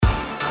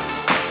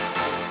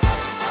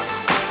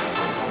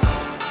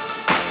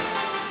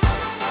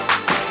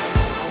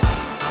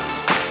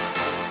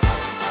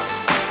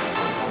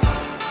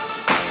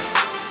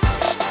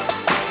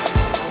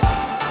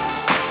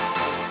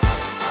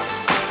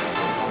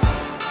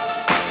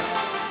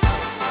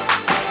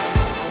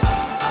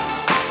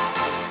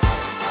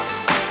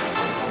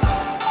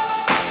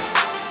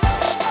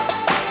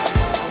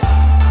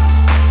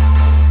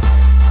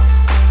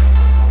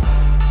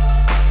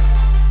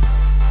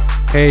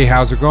Hey,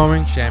 how's it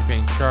going?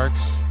 Champagne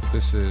Sharks.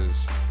 This is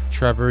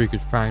Trevor. You can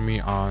find me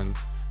on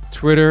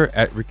Twitter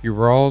at Ricky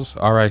Rawls,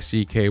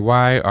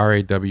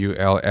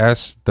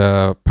 RICKYRAWLS.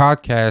 The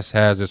podcast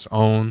has its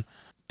own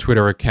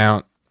Twitter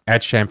account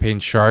at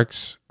Champagne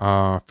Sharks.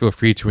 Feel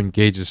free to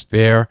engage us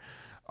there.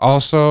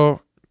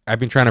 Also, I've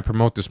been trying to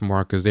promote this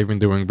more because they've been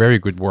doing very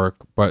good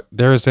work, but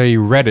there's a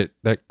Reddit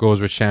that goes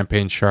with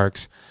Champagne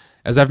Sharks.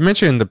 As I've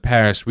mentioned in the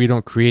past, we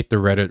don't create the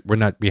Reddit. We're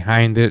not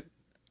behind it.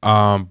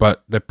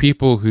 But the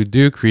people who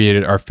do create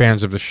it are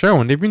fans of the show,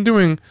 and they've been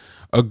doing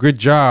a good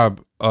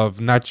job of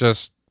not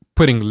just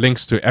putting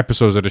links to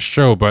episodes of the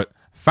show, but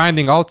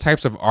finding all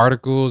types of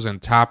articles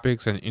and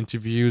topics and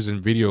interviews and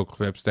video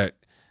clips that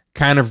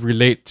kind of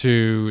relate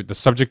to the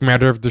subject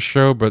matter of the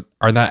show, but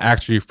are not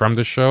actually from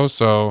the show.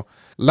 So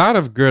a lot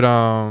of good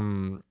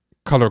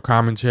color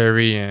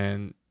commentary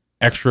and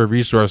extra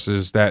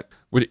resources that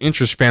would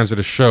interest fans of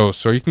the show.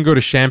 So you can go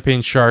to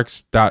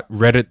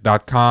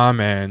champagnesharks.reddit.com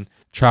and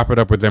chop it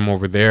up with them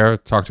over there,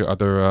 talk to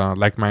other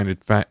like-minded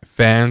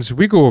fans.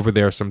 We go over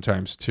there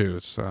sometimes too.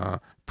 It's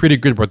pretty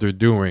good what they're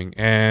doing.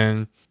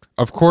 And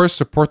of course,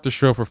 support the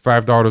show for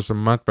 $5 a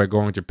month by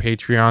going to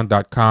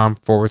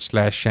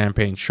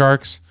patreon.com/champagne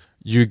sharks.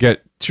 You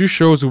get 2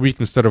 shows a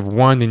week instead of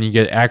 1, and you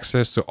get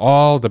access to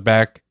all the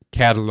back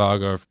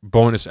catalog of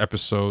bonus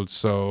episodes.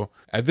 So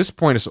at this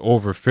point, it's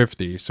over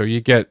 50. So you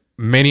get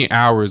many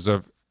hours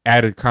of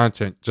added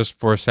content just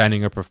for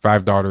signing up for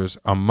 $5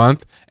 a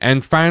month.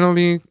 And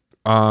finally,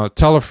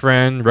 tell a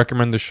friend,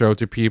 recommend the show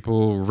to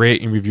people,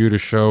 rate and review the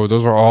show.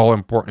 Those are all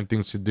important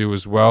things to do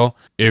as well.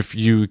 If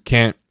you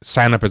can't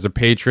sign up as a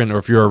patron, or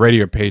if you're already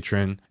a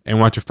patron and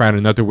want to find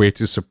another way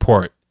to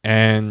support.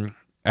 And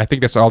I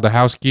think that's all the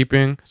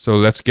housekeeping. So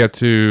let's get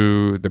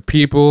to the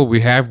people. We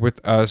have with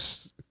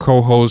us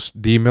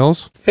co-host D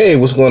Mills. Hey,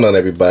 what's going on,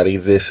 everybody?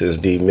 This is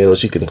D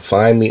Mills. You can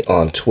find me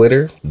on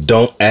Twitter.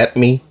 Don't at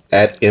me.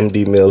 At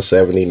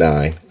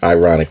MDMills79,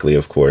 ironically,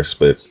 of course,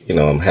 but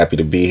I'm happy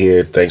to be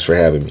here. Thanks for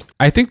having me.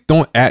 I think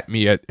don't at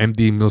me at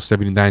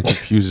MDMills79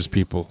 confuses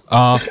people.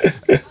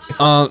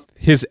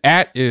 His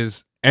at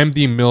is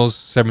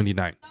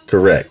MDMills79.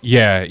 Correct.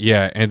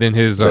 Yeah, and then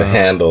his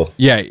handle.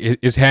 Yeah,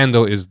 his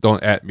handle is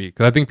don't at me,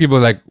 because I think people are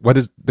like,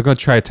 they're gonna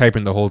try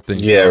typing the whole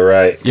thing. Yeah, so,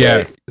 right. Yeah,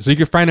 right. So you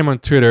can find him on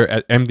Twitter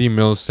at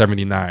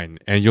MDMills79,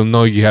 and you'll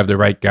know you have the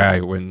right guy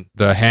when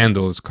the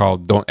handle is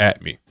called don't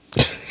at me.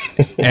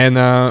 And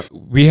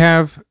we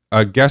have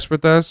a guest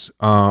with us.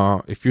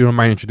 If you don't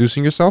mind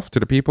introducing yourself to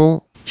the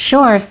people.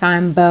 Sure. So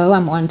I'm Bo.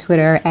 I'm on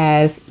Twitter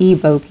as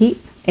eBoPeep,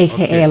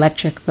 a.k.a.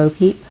 Electric Bo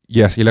Peep.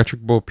 Yes,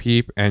 Electric Bo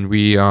Peep. And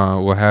we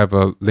will have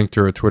a link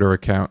to her Twitter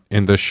account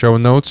in the show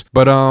notes.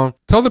 But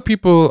tell the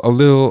people a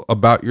little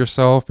about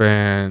yourself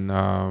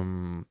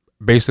and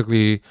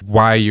basically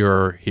why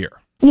you're here.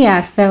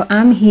 Yeah, so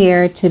I'm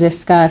here to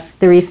discuss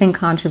the recent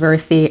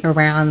controversy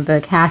around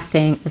the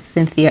casting of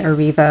Cynthia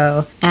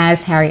Erivo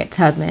as Harriet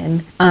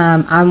Tubman.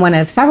 I'm one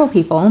of several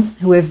people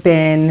who have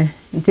been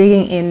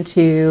digging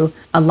into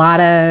a lot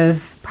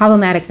of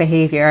problematic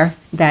behavior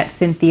that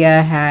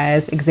Cynthia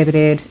has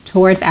exhibited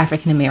towards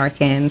African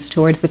Americans,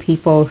 towards the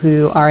people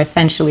who are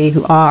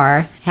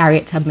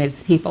Harriet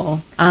Tubman's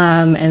people.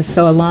 And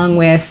so along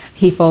with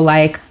people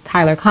like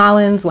Tyler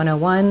Collins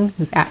 101,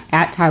 who's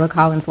at Tyler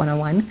Collins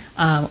 101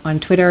 on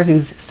Twitter,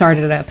 who's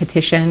started a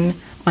petition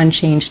on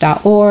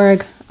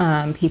change.org,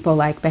 people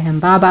like Behem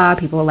Baba,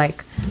 people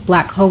like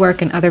Black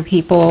Cowork, and other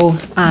people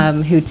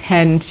who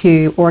tend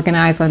to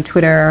organize on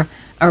Twitter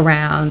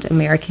around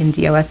American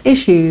DOS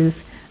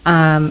issues.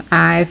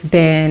 I've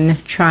been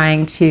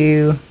trying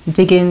to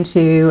dig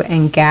into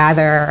and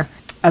gather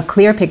a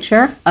clear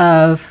picture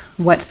of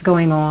what's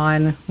going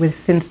on with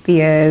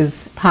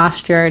Cynthia's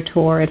posture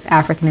towards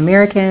African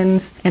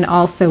Americans, and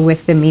also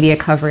with the media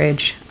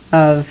coverage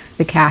of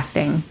the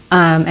casting.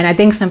 And I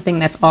think something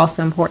that's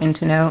also important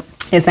to note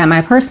is that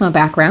my personal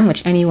background,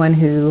 which anyone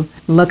who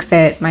looks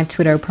at my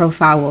Twitter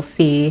profile will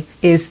see,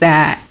 is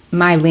that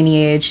my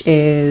lineage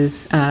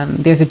is,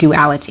 there's a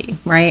duality,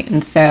 right?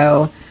 And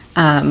so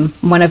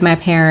one of my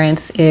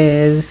parents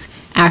is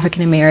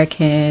African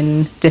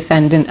American,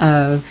 descendant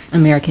of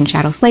American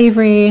chattel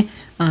slavery,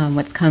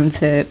 what's come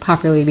to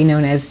popularly be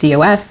known as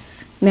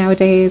DOS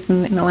nowadays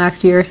in the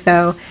last year or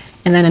so.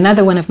 And then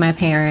another one of my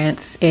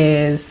parents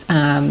is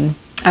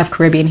of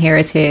Caribbean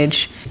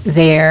heritage.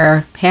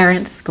 Their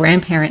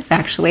grandparents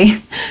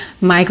actually,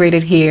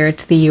 migrated here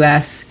to the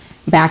US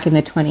back in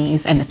the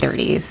 20s and the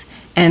 30s.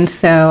 And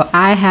so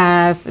I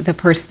have the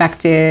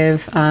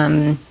perspective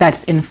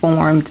that's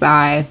informed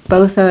by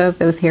both of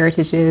those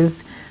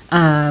heritages.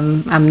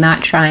 I'm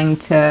not trying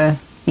to,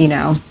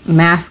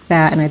 mask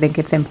that, and I think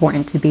it's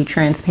important to be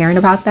transparent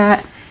about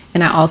that.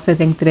 And I also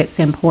think that it's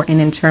important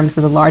in terms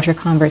of the larger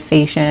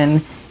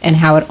conversation and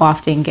how it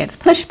often gets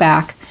pushed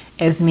back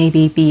as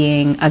maybe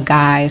being a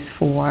guise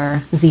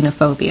for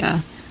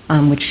xenophobia,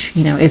 which,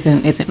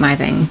 isn't my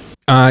thing.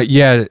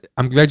 Yeah,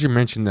 I'm glad you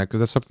mentioned that,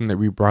 because that's something that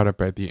we brought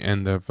up at the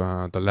end of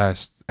the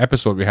last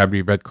episode we had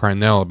with Yvette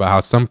Carnell about how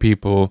some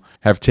people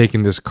have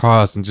taken this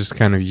cause and just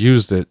kind of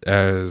used it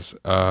as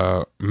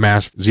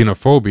mass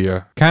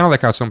xenophobia. Kind of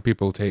like how some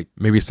people take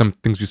maybe some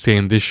things we say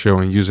in this show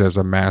and use it as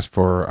a mask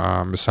for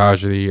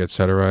misogyny,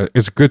 etc.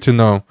 It's good to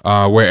know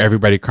where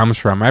everybody comes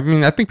from. I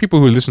mean, I think people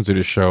who listen to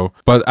this show,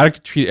 but I like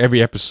to treat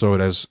every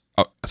episode as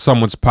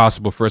someone's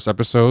possible first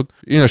episode,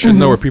 should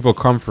know where people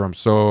come from.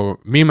 So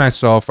me,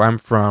 myself, I'm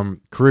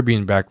from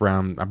Caribbean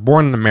background. I'm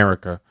born in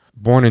America,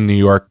 born in New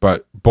York,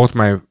 but both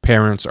my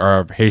parents are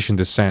of Haitian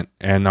descent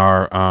and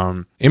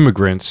are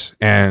immigrants.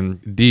 And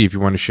Dee, if you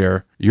want to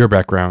share your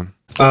background.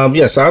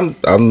 Yes, I'm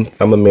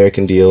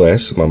American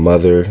DOS. My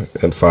mother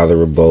and father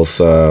were both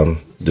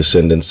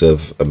descendants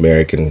of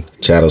American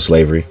chattel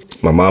slavery.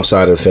 My mom's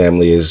side of the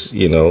family is,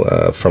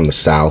 from the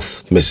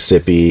South,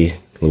 Mississippi,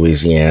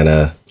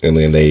 Louisiana, and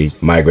then they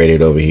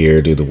migrated over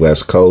here to the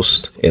West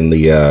Coast in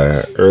the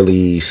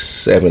early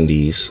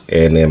 70s.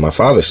 And then my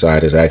father's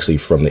side is actually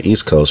from the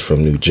East Coast,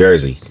 from New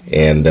Jersey.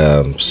 And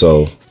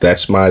so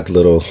that's my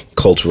little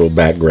cultural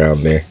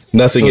background there.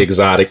 Nothing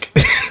exotic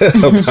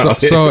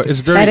about it. So it's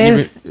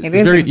very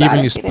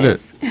evenly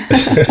split. Yeah,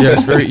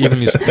 it's very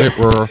evenly split.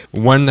 We're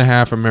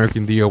 1.5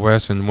 American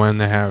DOS and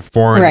 1.5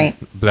 foreign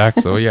black.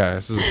 So yeah,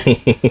 this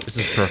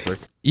is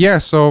perfect. Yeah,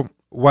 so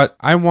what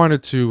I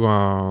wanted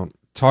to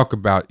talk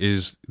about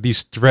is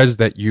these threads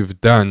that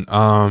you've done.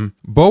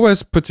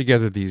 Boaz put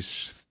together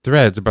these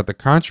threads about the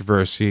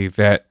controversy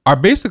that are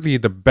basically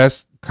the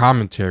best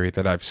commentary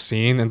that I've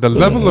seen, and the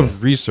level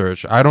of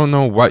research. I don't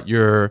know what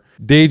your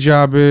day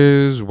job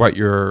is, what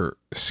your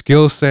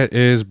skill set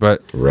is,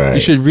 but you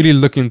should really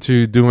look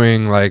into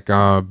doing like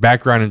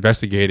background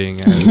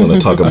investigating. And you want to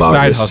talk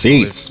about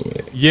receipts?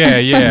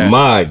 Yeah.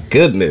 My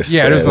goodness.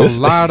 Yeah, man. There's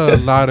a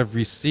lot of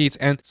receipts,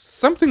 and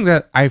something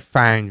that I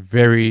find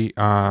very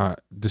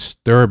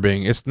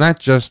disturbing. It's not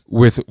just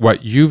with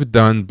what you've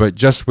done, but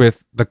just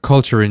with the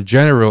culture in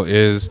general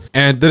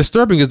and the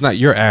disturbing is not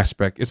your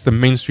aspect, it's the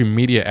mainstream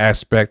media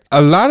aspect.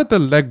 A lot of the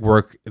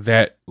legwork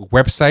that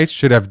websites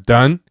should have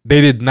done, they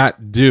did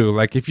not do.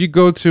 Like if you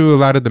go to a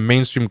lot of the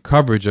mainstream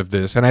coverage of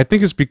this, and I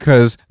think it's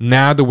because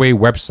now the way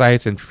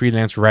websites and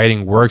freelance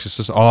writing works, it's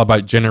just all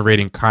about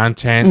generating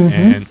content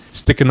and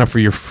sticking up for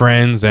your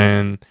friends,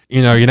 and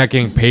you're not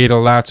getting paid a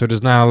lot, so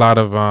there's not a lot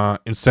of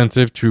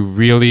incentive to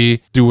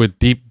really do a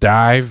deep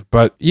dive.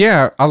 But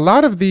yeah, a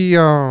lot of the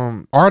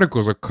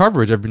articles or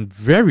coverage have been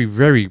very,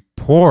 very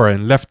poor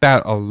and left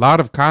out a lot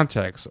of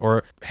context,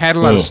 or had a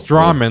lot of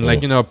strawmen.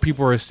 Like,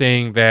 people are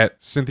saying that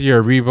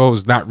Cynthia Erivo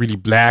is not really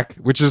black,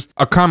 which is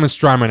a common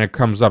strawman that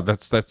comes up.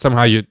 That's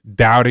somehow you're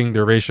doubting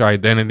their racial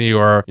identity,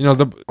 or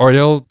or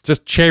they'll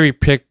just cherry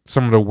pick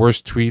some of the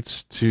worst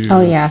tweets to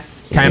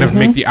kind of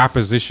make the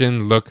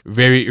opposition look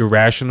very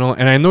irrational.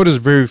 And I notice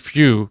very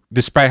few,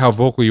 despite how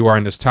vocal you are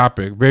on this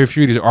topic, very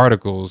few of these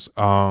articles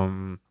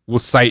will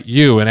cite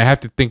you, and I have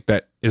to think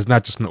that is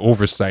not just an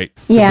oversight.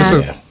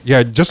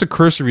 Just a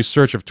cursory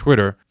search of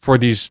Twitter for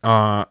these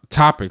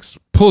topics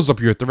pulls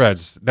up your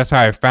threads. That's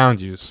how I found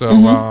you.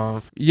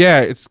 So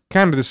it's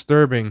kind of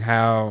disturbing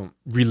how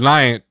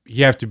reliant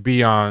you have to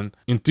be on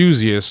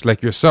enthusiasts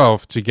like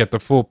yourself to get the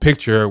full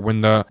picture,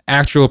 when the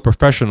actual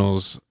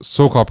professionals,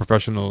 so-called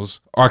professionals,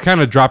 are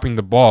kind of dropping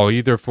the ball,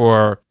 either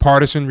for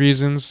partisan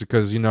reasons,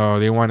 because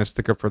they want to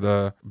stick up for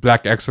the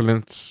black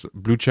excellence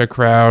blue check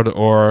crowd,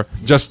 or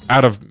just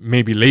out of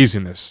maybe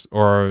laziness,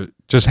 or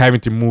just having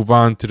to move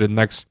on to the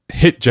next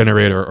hit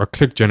generator or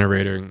click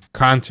generating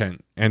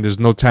content, and there's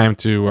no time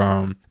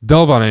to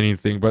delve on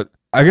anything. But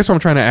I guess what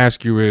I'm trying to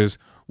ask you is,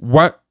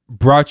 what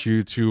brought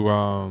you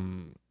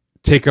to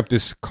take up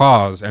this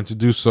cause and to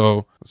do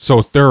so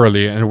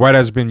thoroughly, and what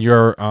has been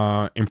your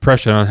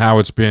impression on how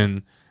it's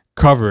been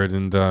covered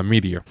in the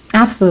media?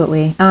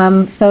 Absolutely.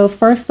 So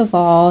first of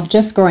all,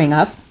 just growing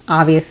up,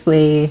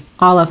 obviously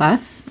all of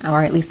us,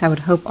 or at least I would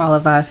hope all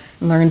of us,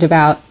 learned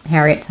about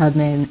Harriet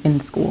Tubman in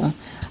school.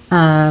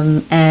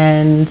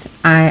 And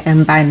I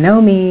am by no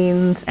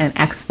means an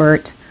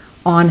expert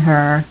on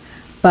her,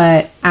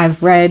 but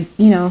I've read,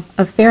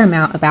 a fair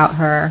amount about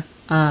her.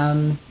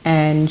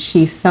 And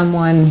she's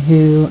someone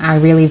who I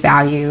really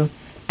value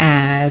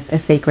as a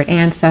sacred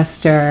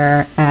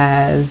ancestor,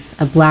 as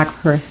a black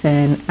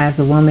person, as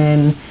a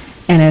woman,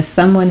 and as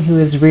someone who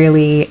is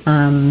really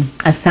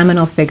a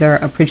seminal figure,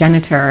 a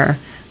progenitor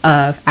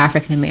of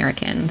African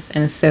Americans.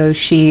 And so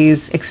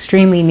she's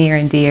extremely near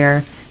and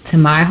dear to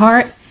my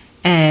heart.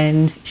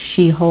 And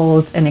she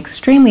holds an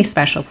extremely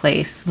special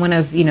place, one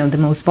of, the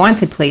most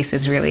vaunted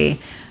places,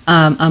 really,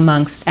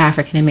 amongst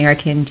African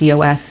American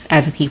DOS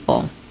as a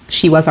people.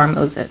 She was our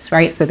Moses,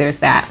 right? So there's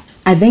that.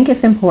 I think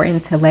it's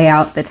important to lay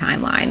out the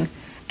timeline.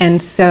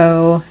 And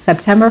so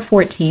September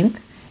 14th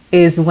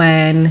is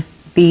when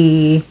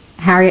the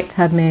Harriet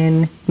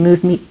Tubman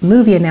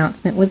movie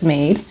announcement was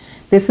made.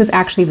 This was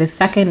actually the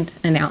second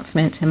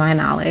announcement, to my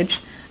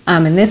knowledge.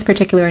 And this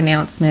particular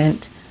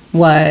announcement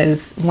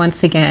was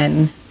once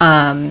again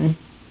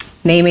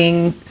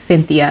naming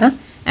Cynthia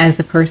as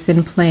the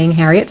person playing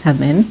Harriet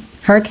Tubman.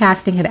 Her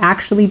casting had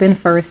actually been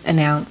first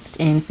announced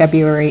in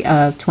February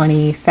of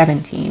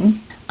 2017.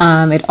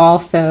 It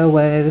also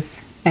was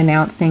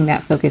announcing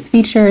that Focus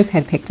Features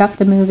had picked up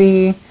the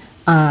movie,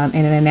 and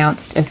it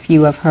announced a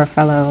few of her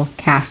fellow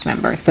cast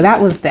members. So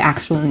that was the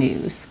actual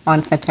news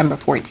on September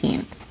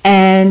 14th.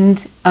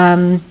 And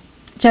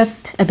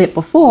just a bit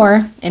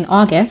before, in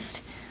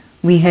August,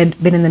 we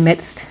had been in the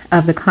midst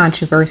of the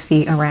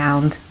controversy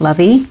around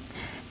Lovey.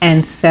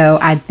 And so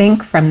I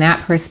think from that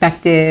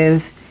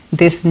perspective,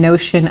 this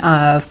notion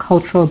of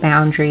cultural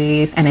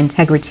boundaries and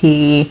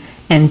integrity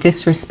and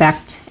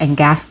disrespect and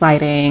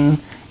gaslighting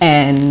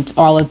and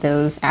all of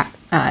those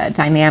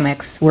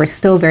dynamics were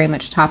still very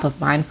much top of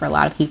mind for a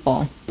lot of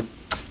people.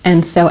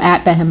 And so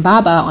at Behem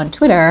Baba on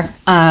Twitter,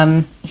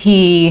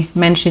 he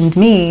mentioned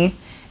me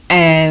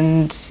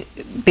and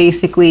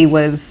basically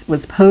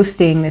was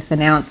posting this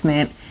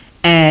announcement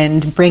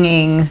and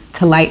bringing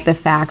to light the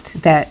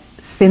fact that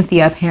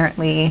Cynthia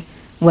apparently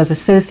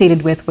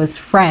was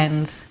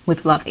friends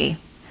with Lovey.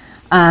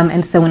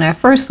 And so when I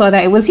first saw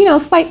that, it was,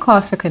 slight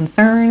cause for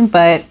concern,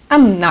 but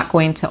I'm not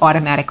going to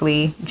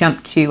automatically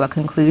jump to a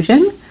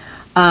conclusion.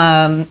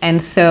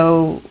 And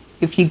so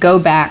if you go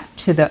back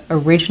to the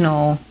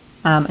original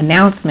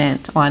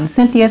announcement on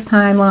Cynthia's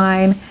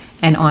timeline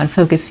and on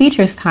Focus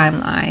Features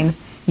timeline,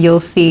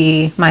 you'll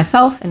see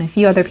myself and a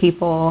few other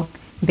people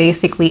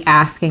basically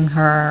asking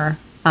her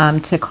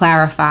to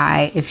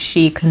clarify if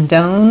she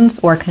condones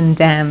or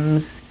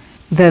condemns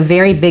the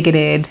very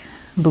bigoted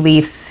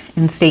beliefs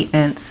and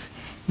statements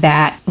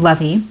that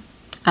Lovey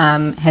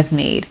has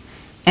made.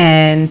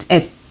 And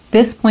at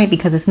this point,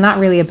 because it's not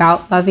really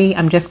about Lovey,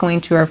 I'm just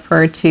going to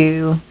refer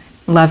to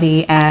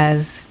Lovey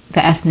as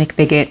the ethnic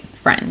bigot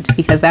friend,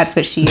 because that's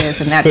what she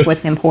is and that's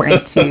what's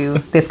important to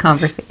this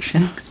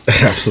conversation.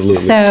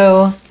 Absolutely.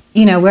 So,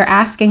 we're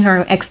asking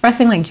her,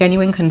 expressing like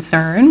genuine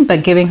concern,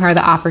 but giving her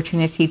the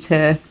opportunity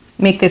to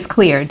make this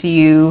clear.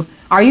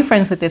 Are you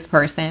friends with this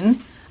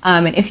person?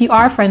 And if you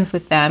are friends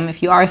with them,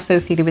 if you are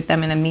associated with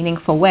them in a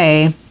meaningful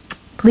way,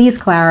 please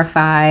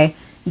clarify,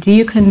 do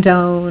you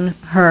condone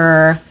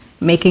her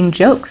making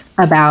jokes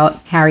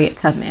about Harriet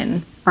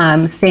Tubman?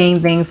 Saying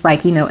things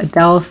like,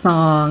 Adele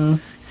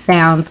songs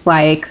sounds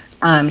like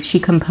she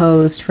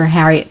composed for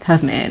Harriet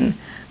Tubman,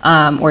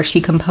 or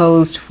she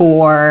composed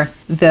for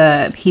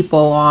the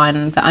people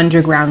on the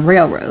Underground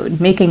Railroad,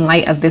 making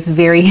light of this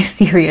very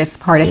serious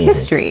part of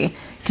history.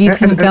 Do you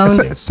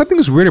condone...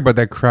 Something's weird about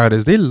that crowd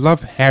is they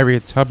love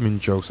Harriet Tubman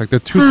jokes, like the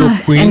two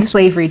dope queens. And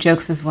slavery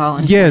jokes as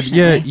well. Yeah.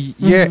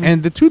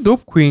 And the two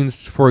dope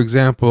queens, for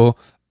example,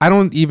 I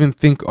don't even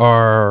think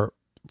are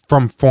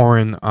from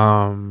foreign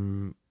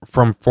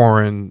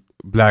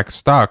black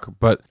stock.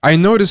 But I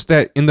noticed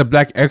that in the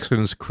Black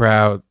Excellence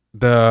crowd,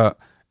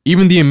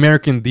 even the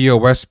American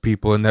DOS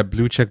people in that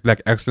blue check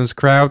Black Excellence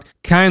crowd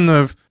kind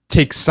of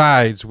take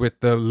sides with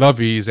the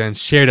Loveys and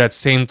share that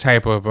same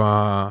type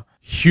of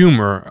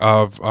humor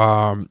of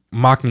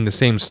mocking the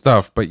same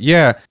stuff. But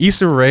yeah,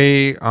 Issa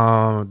Rae,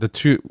 the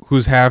two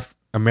who's half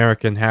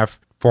American, half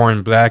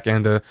foreign black,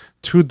 and the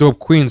two dope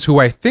queens who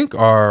I think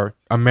are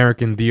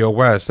American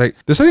DOS. Like,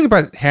 there's something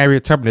about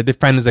Harriet Tubman that they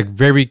find is like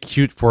very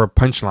cute for a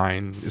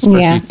punchline,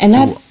 especially. Yeah, and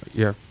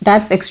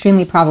that's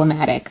extremely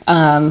problematic.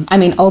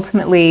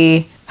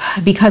 Ultimately,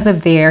 because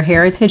of their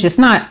heritage, it's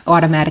not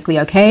automatically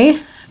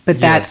okay. But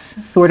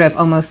that's sort of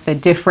almost a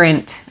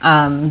different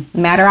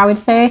matter, I would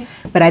say.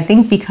 But I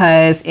think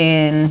because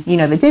in,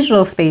 the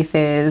digital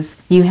spaces,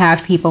 you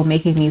have people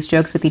making these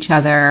jokes with each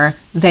other.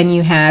 Then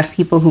you have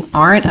people who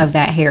aren't of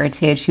that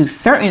heritage, who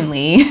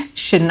certainly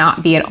should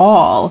not be at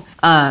all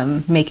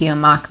making a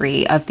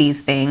mockery of these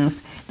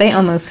things. They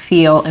almost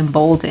feel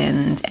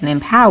emboldened and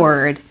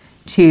empowered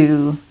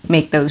to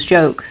make those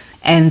jokes.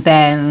 And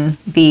then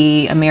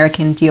the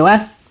American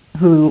DOS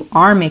who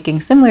are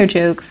making similar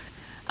jokes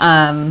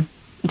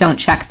don't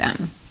check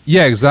them.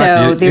 Yeah,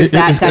 exactly. So there's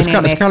that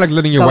dynamic. It's kind of like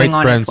letting your white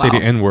friend say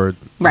the N-word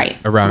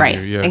around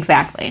you. Yeah,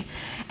 exactly.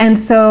 And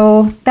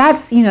so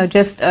that's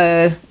just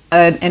an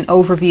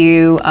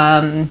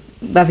overview.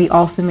 Lovey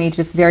also made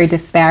just very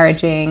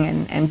disparaging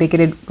and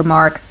bigoted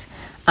remarks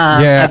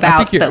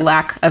about the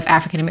lack of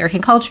African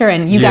American culture,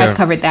 and you guys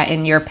covered that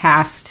in your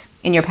past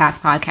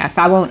podcast.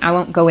 So I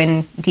won't go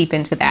in deep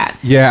into that.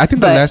 Yeah, I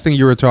think the last thing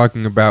you were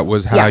talking about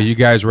was how you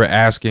guys were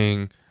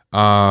asking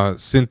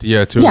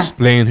Cynthia to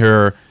explain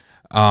her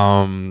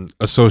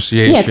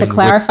association. Yeah, to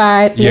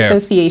clarify the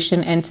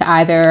association and to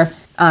either,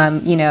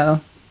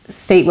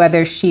 state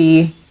whether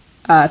she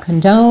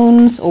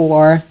condones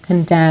or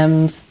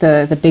condemns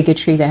the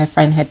bigotry that her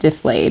friend had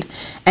displayed.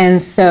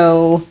 And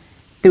so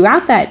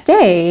throughout that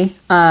day,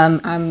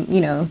 I'm,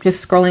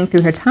 just scrolling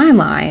through her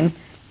timeline,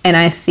 and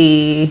I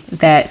see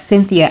that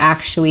Cynthia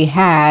actually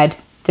had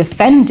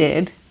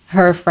defended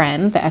her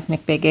friend, the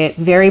ethnic bigot,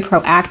 very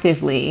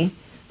proactively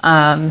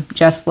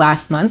just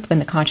last month when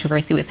the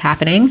controversy was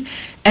happening.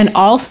 And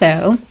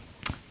also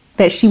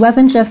that she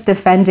wasn't just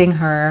defending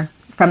her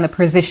from the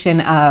position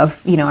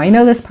of, I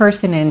know this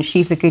person and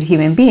she's a good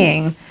human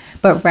being,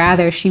 but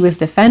rather she was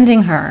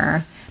defending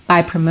her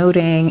by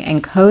promoting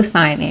and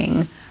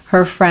co-signing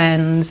her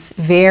friend's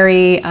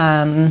very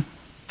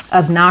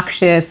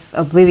obnoxious,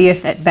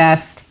 oblivious at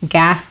best,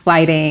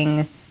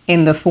 gaslighting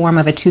in the form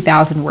of a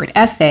 2,000-word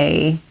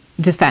essay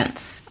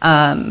defense.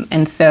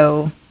 And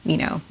so,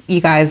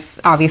 you guys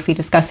obviously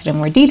discussed it in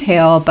more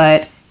detail,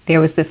 but there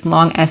was this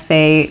long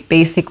essay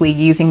basically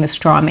using the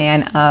straw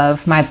man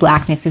of my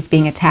blackness is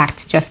being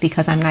attacked just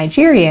because I'm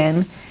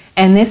Nigerian.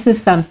 And this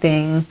is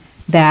something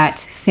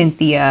that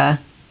Cynthia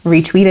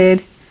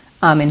retweeted,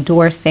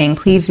 endorsed, saying,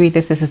 please read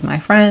this is my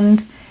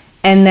friend.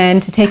 And then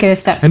to take it a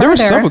step and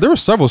further. There were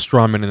several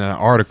straw men in that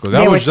article.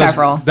 There were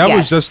several. That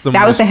was just the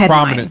most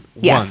prominent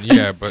one.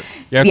 Yeah, but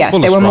yes,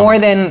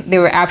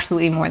 there were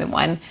absolutely more than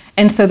one.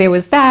 And so there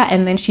was that,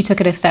 and then she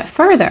took it a step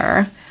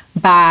further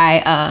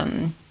by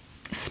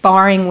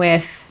sparring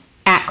with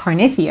at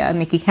Carnifia,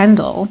 Mickey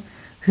Kendall,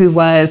 who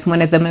was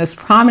one of the most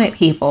prominent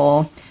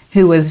people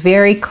who was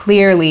very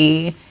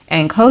clearly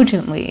and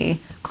cogently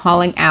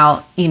calling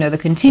out, the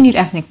continued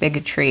ethnic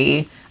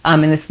bigotry.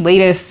 In this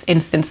latest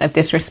instance of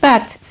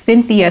disrespect,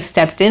 Cynthia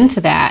stepped into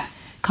that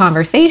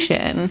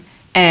conversation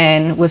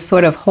and was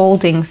sort of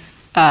holding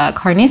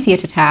Carnifia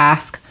to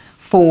task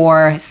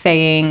for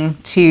saying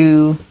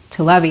to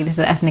Levy,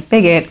 the ethnic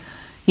bigot,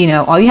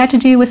 all you had to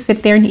do was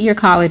sit there and eat your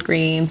collard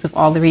greens of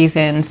all the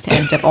reasons to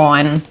end up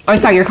on, or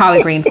sorry, your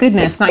collard greens,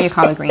 goodness, not your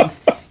collard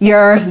greens,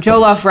 your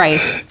jollof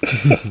rice.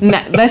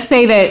 Let's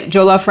say that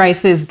jollof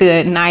rice is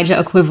the Niger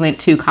equivalent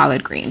to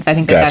collard greens. I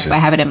think that's why I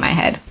have it in my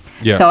head.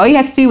 Yeah. So all you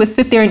had to do was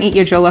sit there and eat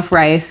your jollof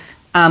rice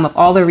of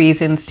all the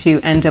reasons to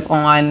end up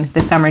on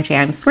the Summer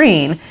Jam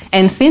screen.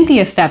 And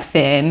Cynthia steps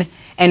in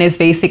and is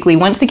basically,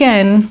 once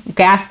again,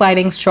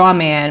 gaslighting, straw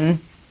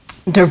man,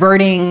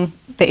 diverting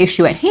the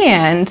issue at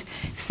hand,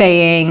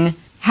 saying,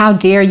 how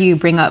dare you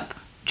bring up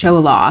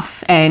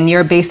Jollof? And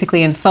you're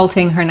basically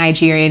insulting her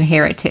Nigerian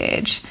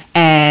heritage.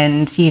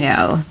 And,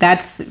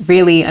 that's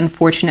really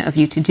unfortunate of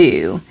you to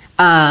do.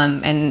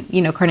 And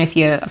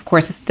Carnifia, of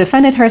course,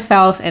 defended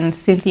herself, and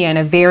Cynthia, in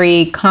a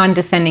very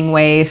condescending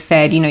way,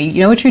 said, you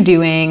know what you're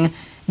doing.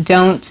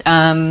 Don't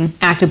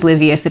act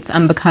oblivious. It's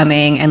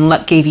unbecoming, and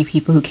luck gave you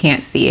people who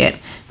can't see it.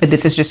 But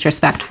this is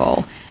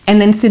disrespectful. And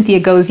then Cynthia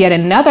goes yet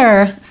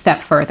another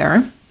step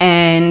further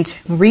and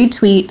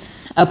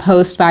retweets a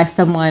post by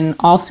someone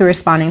also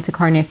responding to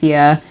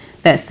Carnifia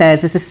that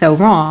says, this is so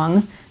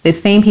wrong. The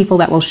same people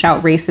that will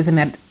shout racism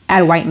at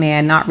a white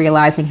man, not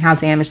realizing how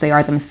damaged they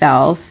are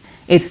themselves.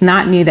 It's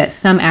not new that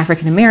some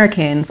African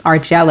Americans are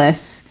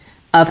jealous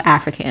of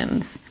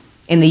Africans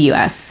in the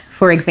U.S.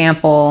 For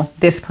example,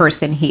 this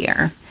person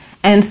here.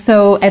 And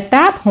so at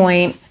that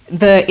point,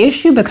 the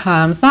issue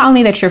becomes not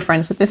only that you're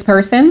friends with this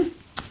person,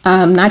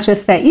 not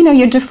just that,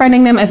 you're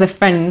defriending them as a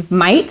friend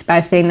might by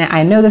saying that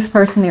I know this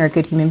person, they're a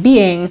good human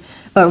being,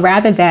 but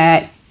rather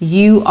that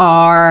you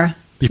are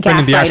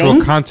defending the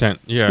actual content.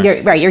 Yeah.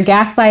 You're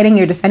gaslighting,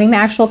 you're defending the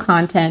actual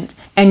content,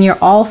 and you're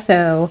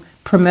also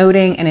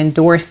promoting and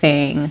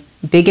endorsing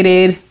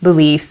bigoted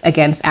beliefs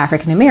against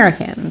African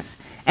Americans.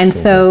 And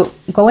so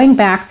going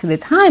back to the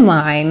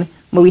timeline,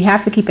 what we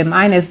have to keep in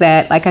mind is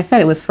that, like I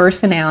said, it was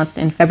first announced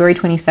in February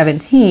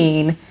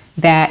 2017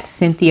 that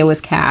Cynthia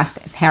was cast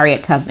as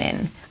Harriet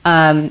Tubman.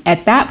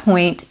 At that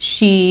point,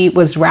 she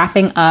was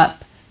wrapping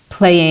up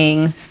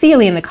playing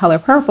Celie in The Color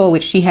Purple,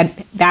 which she had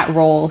that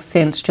role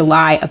since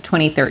July of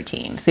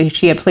 2013. So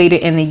she had played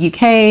it in the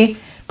UK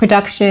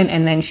production,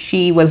 and then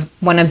she was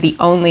one of the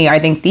only, I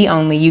think the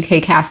only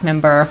UK cast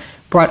member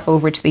brought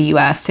over to the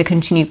US to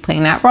continue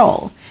playing that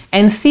role.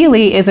 And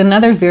Celie is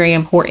another very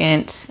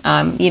important,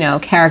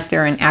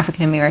 character in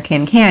African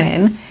American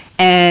canon.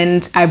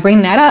 And I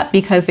bring that up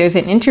because there's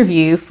an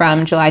interview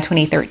from July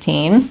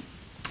 2013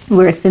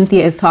 where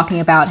Cynthia is talking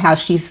about how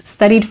she's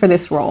studied for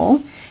this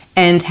role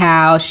and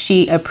how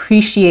she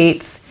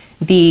appreciates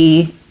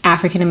the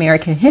African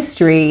American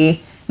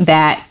history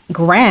that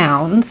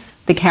grounds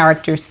the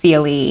character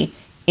Celie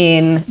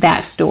in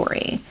that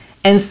story.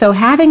 And so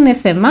having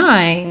this in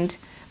mind,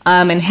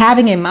 and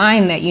having in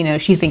mind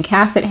that, she's been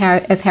cast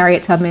as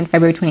Harriet Tubman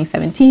February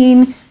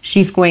 2017,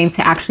 she's going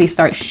to actually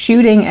start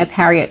shooting as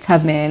Harriet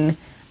Tubman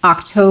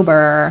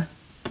October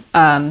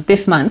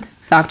this month,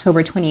 so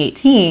October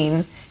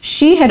 2018,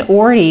 she had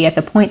already, at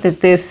the point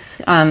that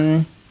this,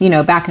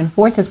 back and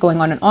forth is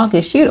going on in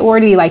August, she had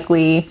already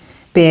likely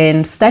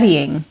been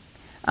studying,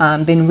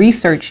 been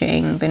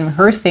researching, been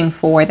rehearsing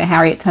for the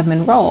Harriet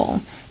Tubman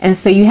role. And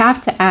so you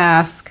have to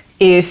ask,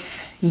 if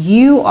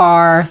you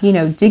are,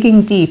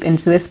 digging deep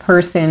into this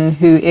person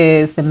who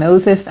is the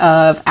Moses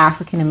of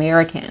African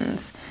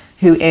Americans,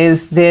 who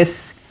is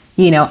this,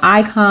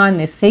 icon,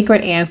 this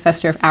sacred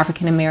ancestor of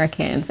African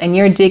Americans, and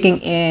you're digging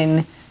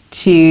in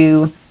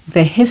to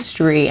the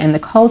history and the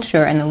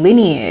culture and the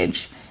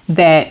lineage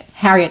that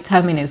Harriet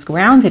Tubman is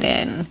grounded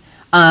in,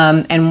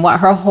 and what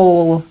her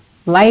whole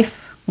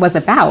life was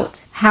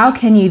about, how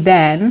can you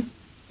then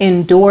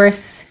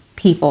endorse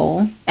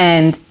people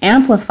and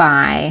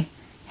amplify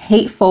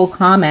hateful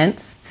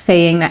comments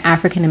saying that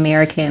African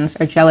Americans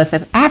are jealous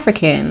of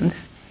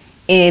Africans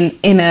in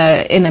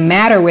a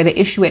matter where the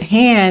issue at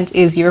hand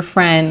is your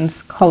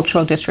friend's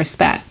cultural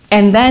disrespect?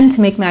 And then,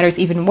 to make matters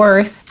even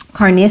worse,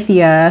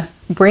 Carnifia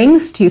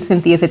brings to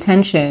Cynthia's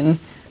attention,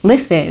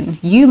 listen,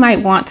 you might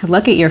want to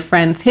look at your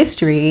friend's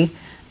history,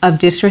 of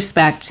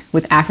disrespect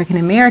with African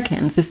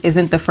Americans. This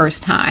isn't the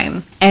first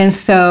time. And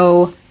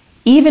so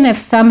even if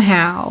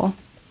somehow,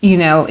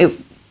 it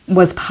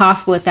was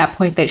possible at that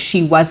point that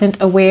she wasn't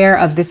aware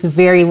of this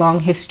very long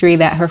history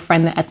that her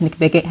friend, the ethnic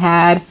bigot,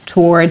 had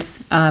towards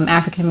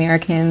African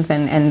Americans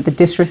and the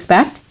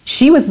disrespect,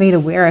 she was made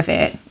aware of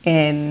it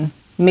in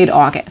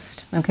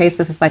mid-August. Okay, so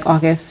this is like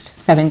August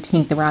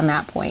 17th, around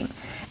that point.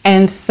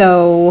 And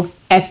so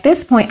at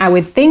this point, I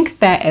would think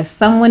that as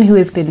someone who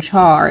has been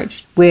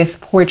charged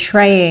with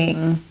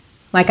portraying,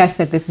 like I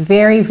said, this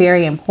very,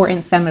 very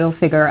important seminal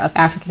figure of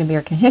African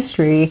American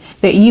history,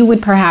 that you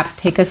would perhaps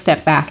take a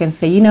step back and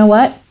say, you know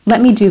what,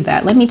 let me do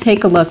that. Let me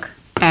take a look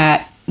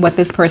at what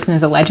this person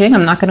is alleging.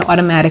 I'm not going to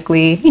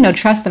automatically,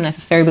 trust them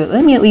necessarily, but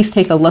let me at least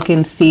take a look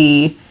and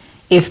see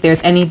if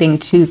there's anything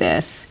to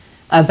this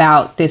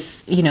about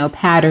this,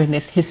 pattern,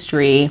 this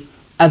history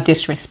of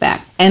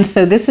disrespect. And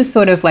so this is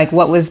sort of like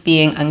what was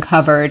being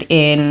uncovered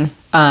in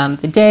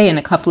the day and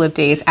a couple of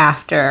days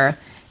after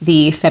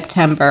the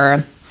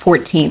September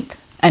 14th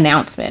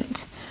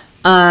announcement.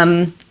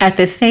 At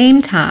the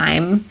same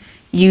time,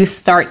 you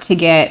start to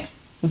get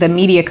the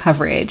media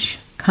coverage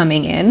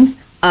coming in.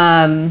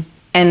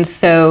 And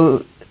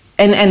so,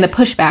 and the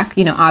pushback,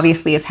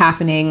 obviously is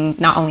happening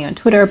not only on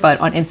Twitter, but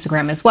on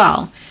Instagram as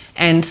well.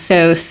 And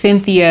so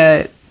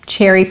Cynthia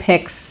cherry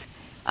picks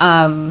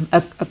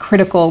a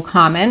critical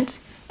comment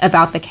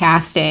about the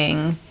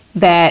casting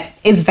that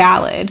is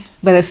valid,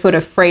 but is sort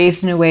of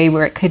phrased in a way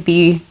where it could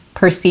be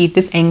perceived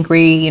as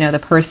angry. The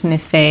person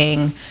is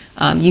saying,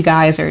 you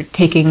guys are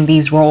taking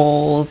these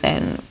roles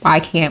and why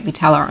can't we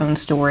tell our own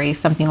story,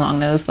 something along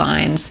those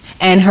lines.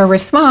 And her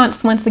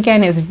response, once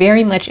again, is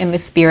very much in the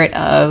spirit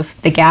of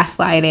the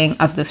gaslighting,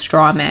 of the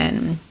straw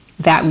men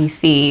that we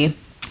see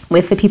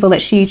with the people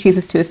that she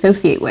chooses to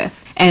associate with.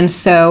 And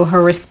so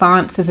her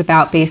response is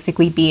about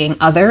basically being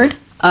othered.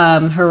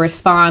 Her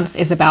response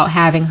is about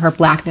having her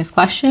blackness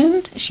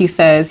questioned. She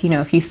says,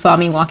 if you saw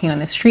me walking on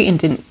the street and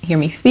didn't hear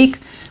me speak,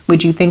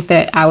 would you think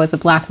that I was a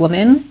black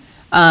woman?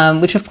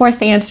 Which, of course,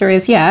 the answer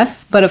is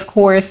yes. But, of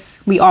course,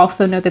 we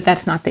also know that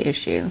that's not the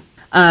issue.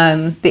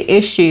 The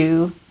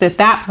issue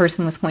that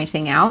person was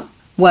pointing out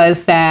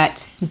was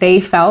that they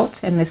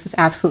felt, and this is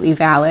absolutely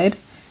valid,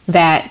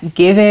 that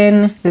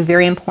given the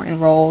very important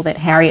role that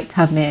Harriet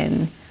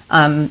Tubman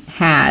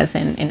has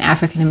in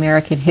African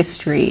American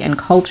history and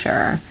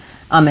culture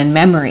and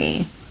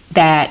memory,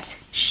 that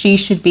she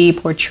should be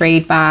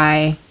portrayed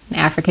by an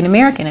African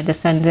American, a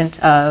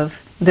descendant of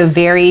the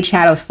very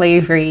chattel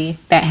slavery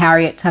that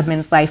Harriet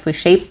Tubman's life was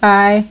shaped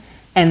by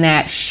and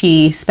that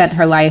she spent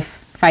her life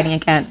fighting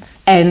against.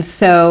 And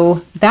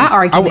so that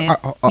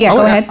argument...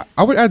 go ahead.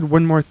 I would add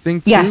one more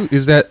thing, too, yes.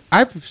 Is that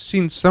I've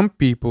seen some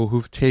people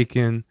who've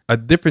taken a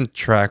different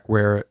track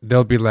where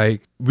they'll be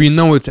like, we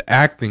know it's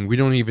acting. We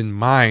don't even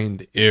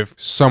mind if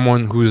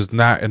someone who's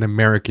not an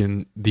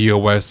American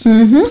DOS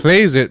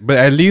plays it, but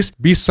at least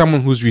be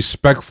someone who's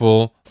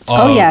respectful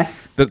of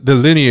the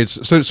lineage.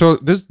 So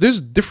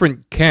there's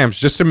different camps,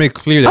 just to make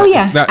clear that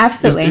it's not,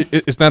 absolutely.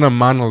 It's not a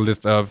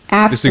monolith of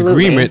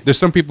disagreement. There's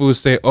some people who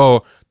say,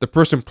 the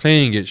person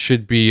playing it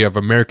should be of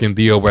American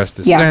DOS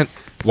descent,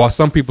 while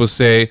some people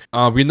say,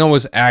 we know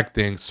it's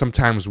acting.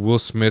 Sometimes Will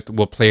Smith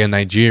will play a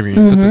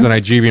Nigerian, such as a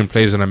Nigerian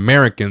plays an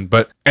American.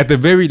 But at the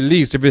very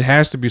least, if it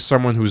has to be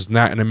someone who's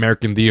not an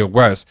American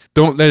DOS,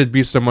 don't let it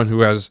be someone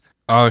who has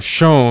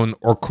shown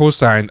or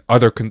co-signed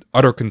utter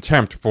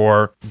contempt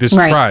for this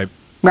tribe.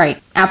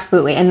 Right,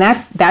 absolutely. And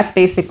that's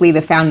basically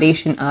the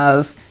foundation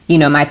of,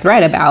 my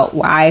thread about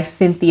why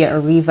Cynthia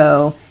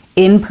Erivo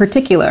in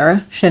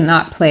particular should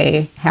not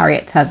play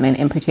Harriet Tubman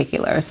in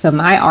particular. So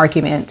my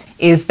argument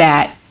is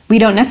that we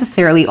don't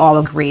necessarily all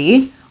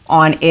agree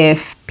on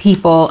if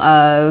people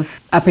of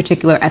a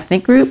particular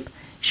ethnic group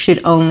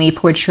should only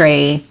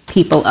portray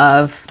people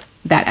of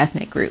that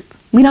ethnic group.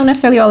 We don't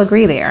necessarily all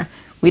agree there.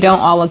 We don't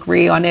all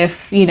agree on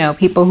if,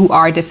 people who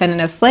are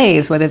descendant of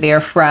slaves, whether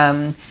they're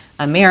from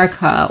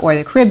America or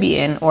the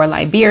Caribbean or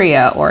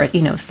Liberia or,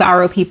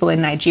 Saro people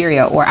in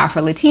Nigeria or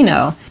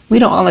Afro-Latino, we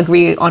don't all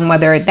agree on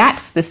whether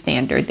that's the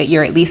standard, that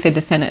you're at least a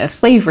descendant of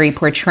slavery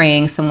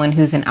portraying someone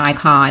who's an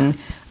icon,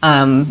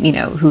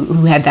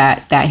 who had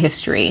that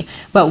history.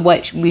 But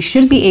what we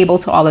should be able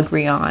to all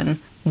agree on,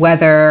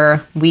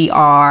 whether we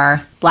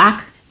are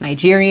Black,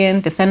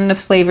 Nigerian, descendant of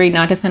slavery,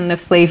 not descendant of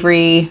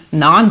slavery,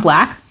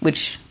 non-Black,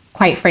 which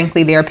quite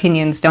frankly, their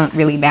opinions don't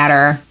really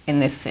matter in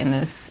this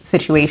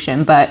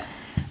situation. But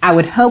I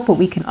would hope what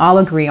we can all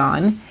agree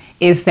on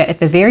is that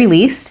at the very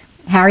least,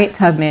 Harriet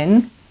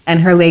Tubman and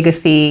her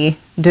legacy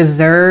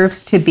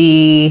deserves to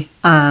be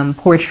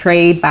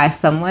portrayed by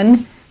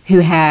someone who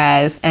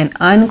has an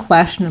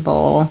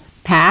unquestionable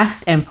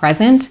past and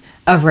present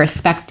of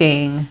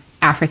respecting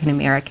African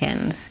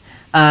Americans.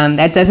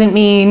 That doesn't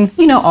mean,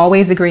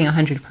 always agreeing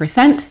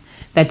 100%.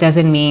 That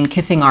doesn't mean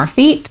kissing our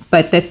feet,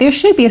 but that there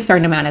should be a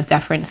certain amount of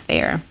deference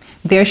there.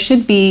 There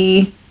should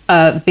be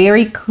a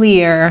very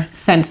clear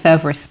sense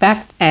of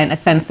respect and a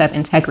sense of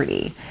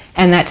integrity.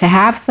 And that to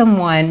have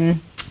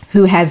someone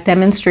who has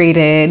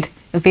demonstrated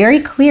very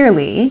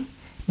clearly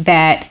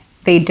that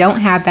they don't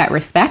have that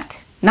respect,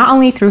 not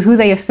only through who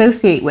they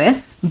associate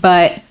with,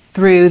 but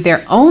through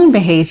their own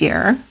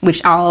behavior,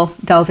 which I'll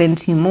delve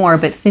into more.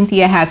 But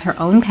Cynthia has her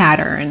own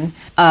pattern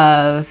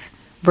of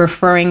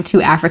referring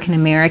to African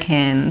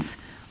Americans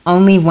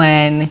only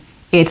when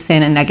it's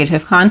in a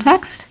negative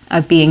context,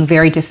 of being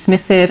very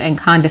dismissive and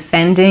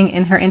condescending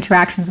in her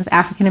interactions with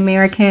African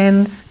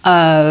Americans,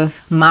 of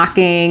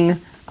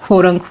mocking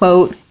quote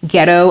unquote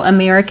ghetto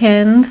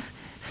Americans.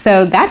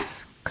 So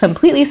that's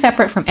completely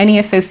separate from any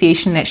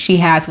association that she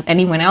has with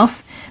anyone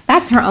else.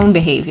 That's her own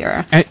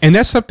behavior. And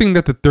that's something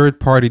that the third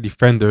party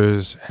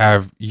defenders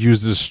have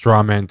used as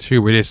straw man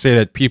too, where they say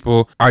that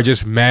people are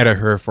just mad at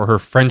her for her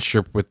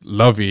friendship with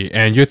Lovey.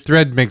 And your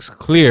thread makes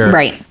clear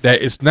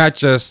that it's not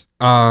just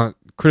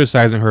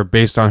criticizing her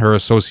based on her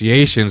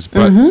associations,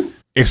 but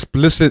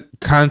explicit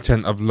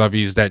content of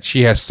Lovey's that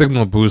she has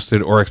signal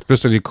boosted or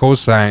explicitly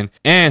co-signed,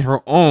 and her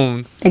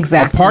own,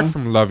 apart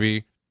from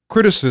Lovey,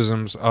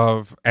 criticisms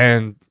of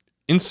and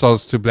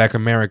insults to Black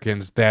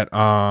Americans that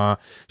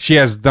she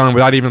has done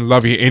without even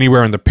Lovey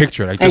anywhere in the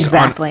picture, like just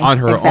on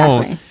her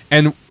own.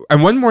 And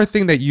one more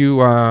thing that you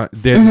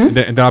did, and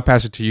then I'll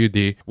pass it to you,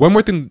 D. One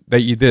more thing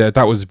that you did I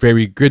thought was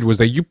very good was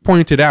that you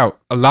pointed out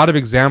a lot of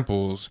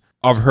examples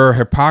of her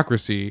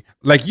hypocrisy.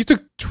 Like, you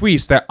took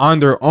tweets that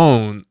on their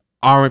own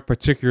aren't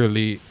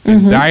particularly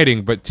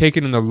indicting, but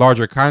taken in the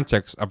larger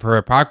context of her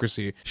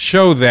hypocrisy,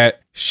 show that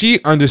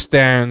she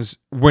understands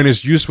when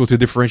it's useful to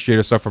differentiate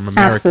herself from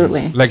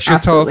Americans. Like, she'll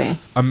tell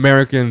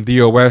American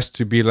DOS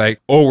to be like,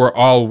 oh, we're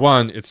all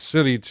one. It's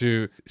silly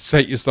to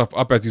set yourself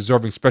up as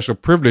deserving special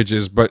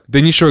privileges. But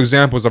then you show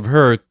examples of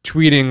her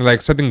tweeting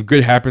like something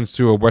good happens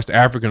to a West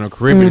African or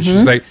Caribbean.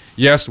 She's like,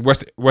 yes,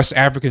 West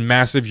African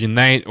Massive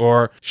Unite.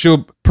 Or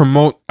she'll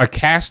promote a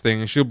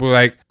casting and she'll be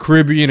like,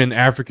 Caribbean and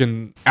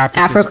Africans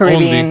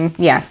Afro-Caribbean, only.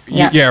 yes.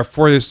 Yeah,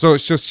 for this. So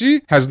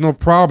she has no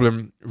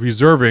problem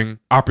reserving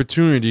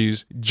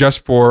opportunities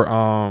just for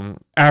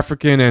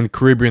African and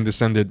Caribbean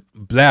descended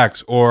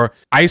Blacks, or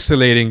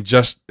isolating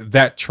just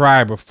that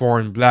tribe of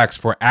foreign Blacks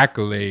for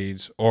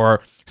accolades,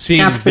 or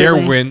seeing their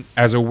win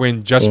as a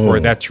win just for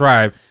that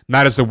tribe,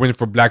 not as a win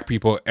for Black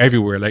people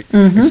everywhere. Like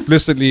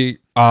explicitly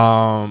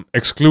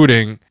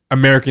excluding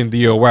American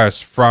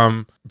DOS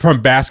from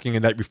basking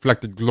in that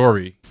reflected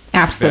glory.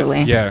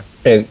 Absolutely. Yeah.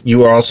 And you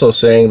were also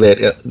saying that,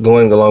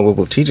 going along with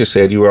what Teacher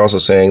said, you were also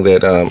saying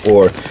that,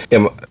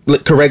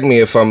 correct me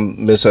if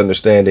I'm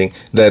misunderstanding,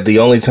 that the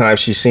only time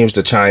she seems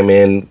to chime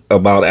in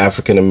about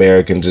African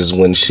Americans is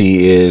when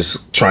she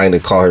is trying to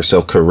call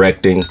herself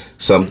correcting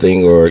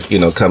something, or,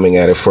 coming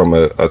at it from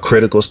a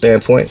critical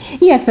standpoint.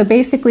 Yeah, so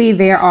basically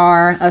there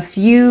are a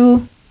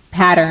few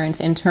patterns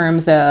in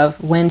terms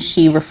of when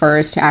she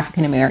refers to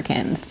African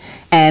Americans.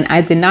 And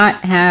I did not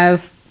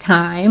have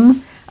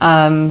time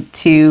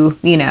to,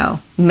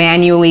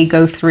 manually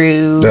go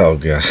through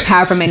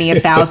however many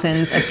of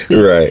thousands of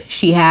tweets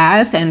she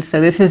has. And so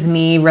this is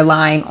me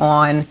relying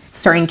on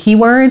certain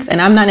keywords,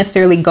 and I'm not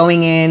necessarily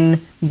going in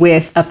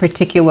with a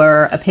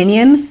particular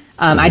opinion.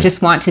 I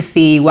just want to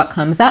see what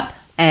comes up.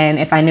 And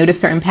if I notice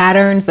certain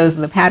patterns, those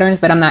are the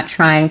patterns, but I'm not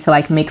trying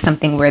to make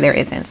something where there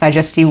isn't. So I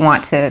just do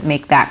want to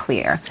make that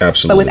clear.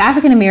 Absolutely. But with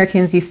African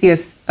Americans, you see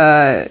sort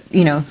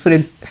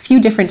of a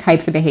few different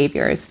types of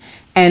behaviors.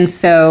 And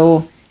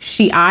so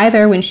she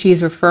either, when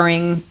she's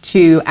referring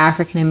to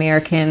African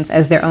Americans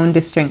as their own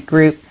distinct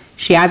group,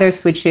 she either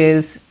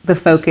switches the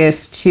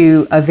focus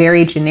to a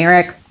very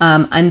generic,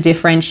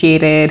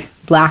 undifferentiated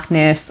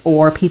Blackness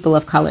or people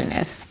of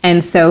colorness.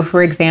 And so,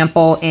 for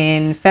example,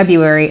 in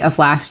February of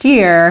last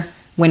year,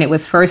 when it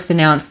was first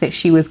announced that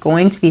she was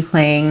going to be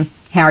playing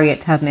Harriet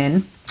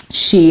Tubman,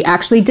 she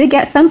actually did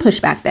get some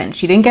pushback then.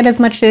 She didn't get as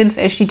much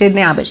as she did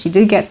now, but she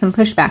did get some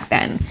pushback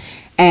then.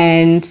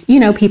 And,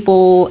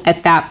 people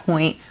at that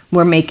point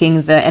were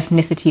making the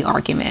ethnicity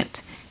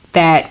argument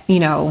that,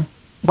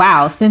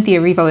 wow, Cynthia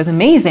Erivo is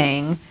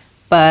amazing,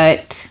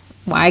 but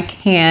why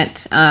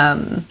can't,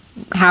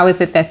 how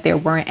is it that there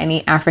weren't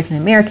any African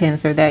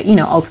Americans, or that,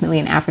 ultimately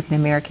an African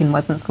American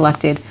wasn't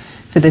selected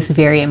for this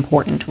very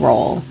important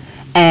role?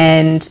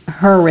 And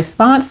her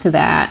response to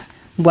that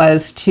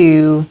was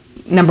to,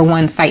 number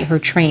one, cite her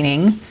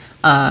training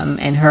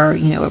and her,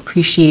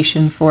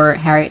 appreciation for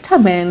Harriet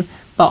Tubman,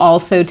 but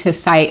also to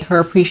cite her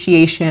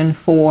appreciation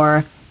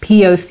for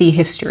POC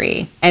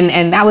history.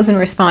 And that was in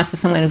response to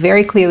someone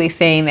very clearly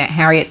saying that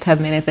Harriet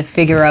Tubman is a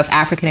figure of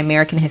African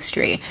American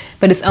history.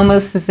 But it's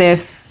almost as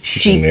if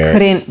she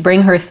couldn't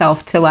bring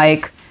herself to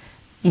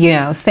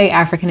say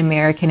African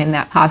American in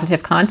that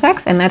positive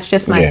context. And that's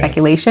just my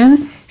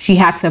speculation. She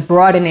had to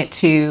broaden it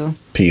to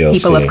POC.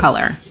 People of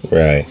color.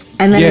 Right.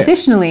 And then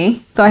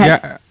additionally, go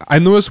ahead. Yeah, I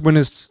noticed when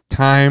it's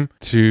time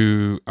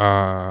to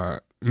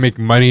make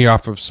money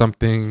off of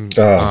something we've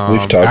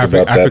talked about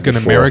that African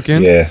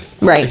American. Yeah.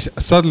 Right.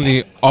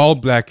 Suddenly all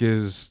Black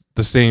is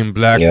the same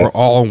Black. We're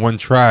all one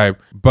tribe.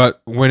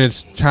 But when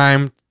it's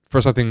time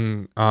for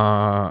something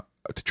to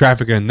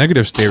traffic in a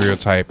negative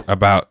stereotype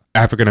about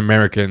African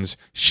Americans,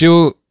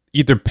 she'll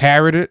either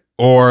parrot it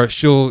or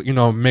she'll,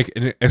 make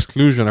an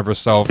exclusion of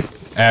herself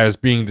as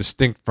being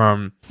distinct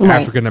from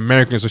Right. African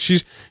Americans. So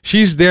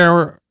she's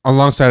there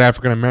alongside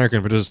African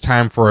Americans, but it's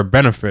time for a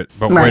benefit.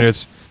 But when Right.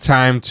 it's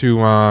time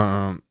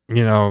to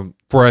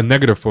for a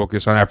negative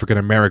focus on African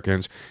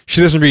Americans,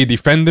 she doesn't really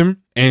defend them,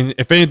 and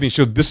if anything,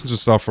 she'll distance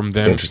herself from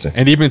them, Interesting.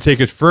 and even take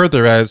it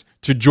further as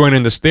to join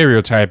in the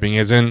stereotyping.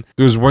 As in,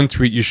 there was one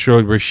tweet you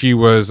showed where she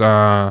was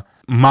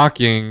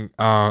mocking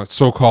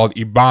so-called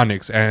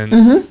Ebonics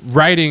and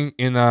writing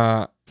in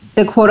The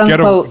quote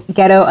unquote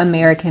ghetto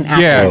American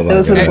accent. Yeah. Oh my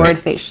Those were the God.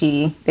 words that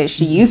she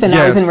used, and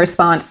that was Yes. in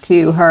response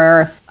to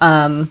her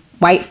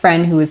white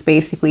friend who was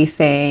basically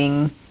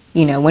saying,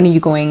 when are you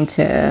going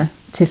to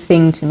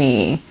sing to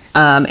me?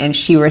 And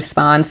she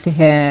responds to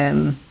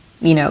him,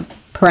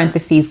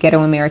 parentheses,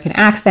 ghetto American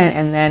accent,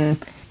 and then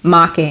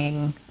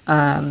mocking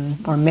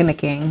or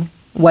mimicking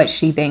what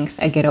she thinks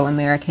a ghetto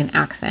American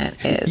accent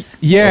is.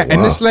 Yeah, Oh,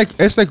 and wow.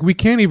 it's like we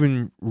can't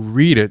even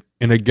read it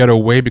in a ghetto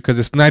way because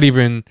it's not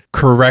even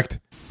correct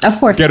Of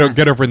course not.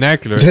 ghetto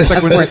vernacular. It's like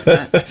Of when course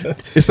not.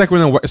 it's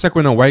like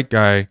when a white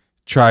guy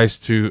tries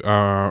to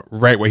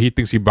write what he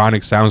thinks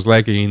Ebonics sounds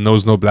like and he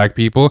knows no black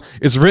people.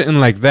 It's written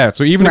like that.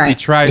 So even if he Right.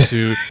 tried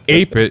to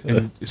ape it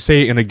and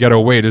say it in a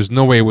ghetto way, there's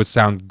no way it would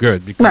sound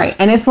good. Because Right.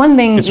 And it's one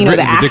thing, It's the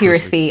written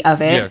ridiculously. accuracy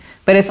of it, Yeah.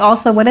 but it's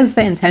also what is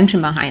the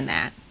intention behind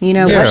that?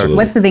 Yeah.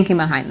 What's the thinking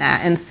behind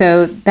that? And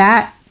so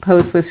that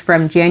post was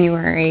from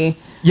January.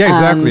 Yeah,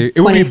 exactly. It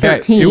would be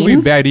bad. 2013. It would be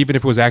bad even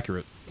if it was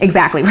accurate.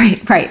 Exactly,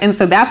 right. And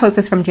so that post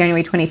is from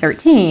January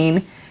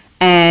 2013.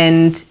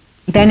 And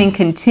then in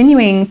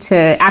continuing to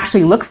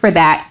actually look for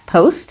that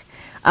post,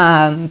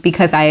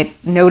 because I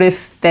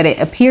noticed that it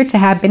appeared to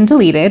have been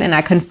deleted, and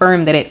I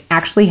confirmed that it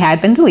actually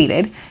had been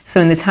deleted.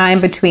 So in the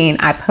time between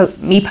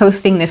me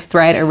posting this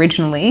thread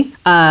originally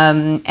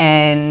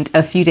and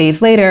a few days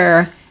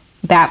later,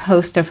 that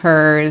post of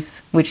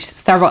hers, which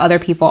several other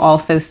people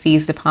also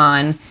seized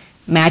upon,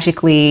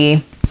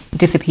 magically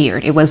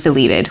disappeared. It was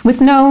deleted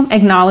with no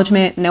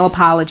acknowledgement, no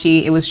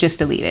apology. It was just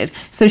deleted.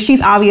 So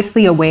she's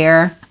obviously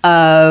aware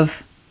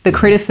of the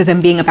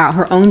criticism being about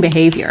her own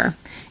behavior,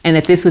 and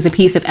that this was a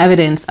piece of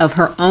evidence of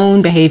her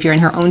own behavior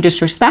and her own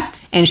disrespect,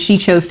 and she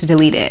chose to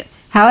delete it.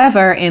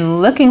 However,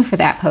 in looking for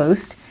that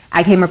post,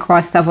 I came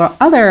across several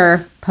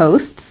other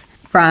posts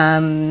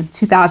from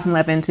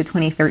 2011 to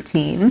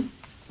 2013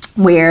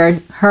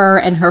 where her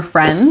and her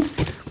friends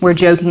were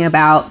joking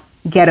about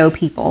ghetto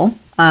people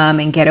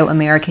and ghetto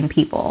American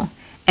people.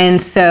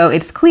 And so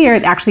it's clear,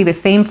 actually the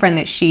same friend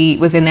that she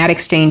was in that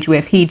exchange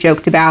with, he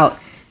joked about,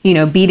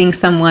 beating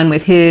someone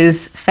with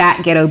his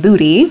fat ghetto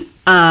booty.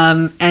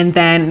 And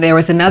then there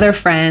was another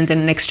friend in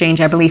an exchange,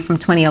 I believe from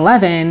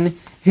 2011,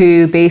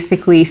 who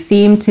basically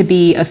seemed to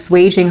be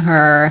assuaging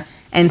her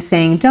and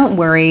saying, don't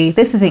worry,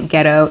 this isn't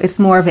ghetto. It's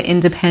more of an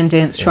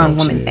independent, strong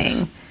woman geez.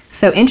 thing.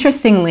 So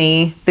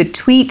interestingly, the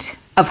tweet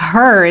of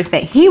hers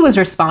that he was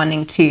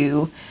responding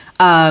to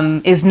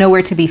is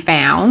nowhere to be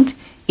found,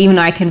 even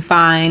though I can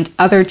find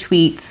other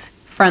tweets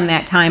from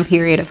that time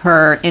period of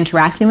her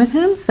interacting with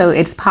him. So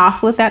it's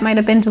possible that might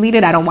have been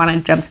deleted. I don't want to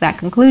jump to that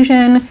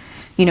conclusion.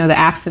 The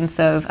absence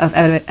of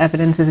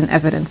evidence isn't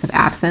evidence of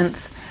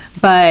absence.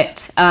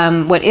 But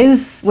what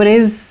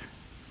is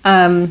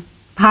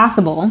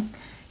possible,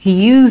 he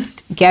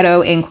used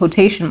ghetto in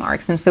quotation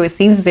marks. And so it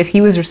seems as if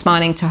he was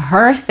responding to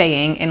her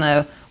saying in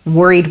a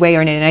worried way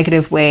or in a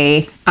negative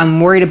way, I'm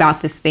worried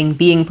about this thing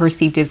being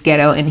perceived as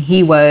ghetto. And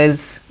he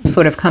was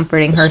sort of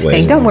comforting her,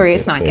 saying, don't worry,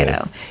 it's not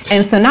ghetto.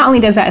 And so not only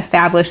does that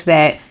establish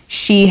that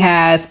she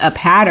has a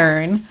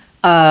pattern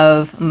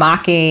of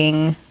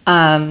mocking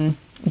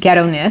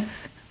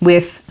ghetto-ness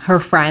with her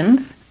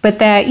friends, but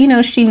that,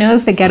 she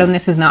knows that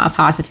ghetto-ness is not a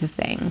positive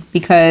thing,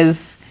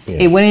 because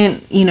it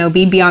wouldn't,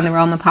 be beyond the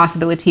realm of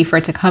possibility for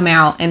it to come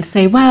out and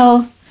say,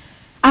 well,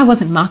 I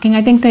wasn't mocking.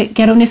 I think that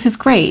ghetto-ness is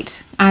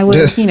great. I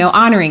was,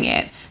 honoring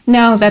it.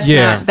 No,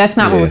 that's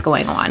not what was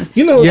going on.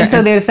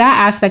 So there's that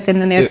aspect. And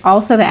then there's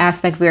also the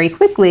aspect very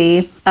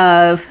quickly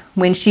of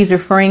when she's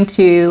referring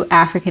to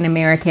African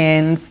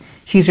Americans,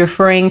 she's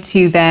referring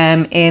to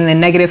them in the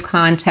negative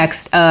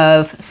context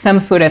of some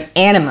sort of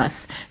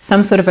animus,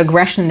 some sort of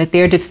aggression that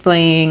they're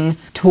displaying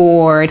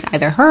towards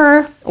either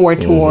her or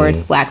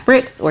towards Black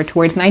Brits or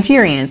towards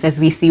Nigerians, as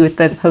we see with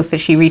the post that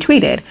she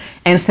retweeted.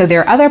 And so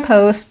there are other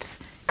posts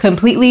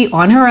completely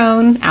on her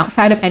own,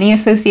 outside of any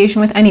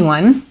association with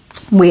anyone,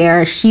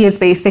 where she is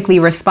basically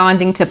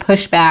responding to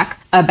pushback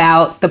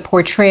about the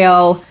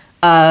portrayal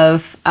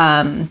of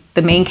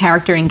the main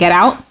character in Get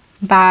Out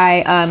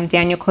by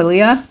Daniel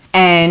Kaluuya.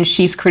 And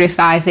she's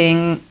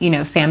criticizing,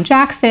 Sam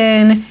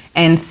Jackson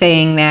and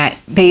saying that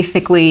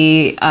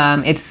basically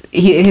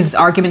his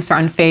arguments are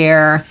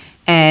unfair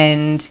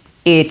and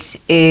it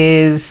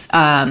is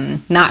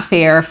not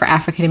fair for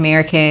African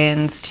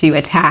Americans to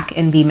attack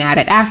and be mad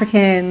at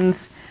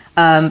Africans.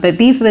 But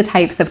these are the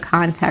types of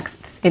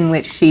contexts in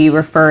which she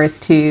refers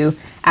to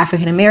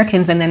African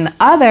Americans. And then the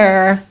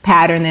other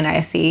pattern that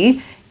I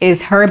see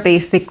is her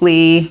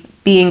basically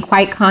being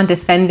quite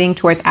condescending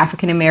towards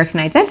African American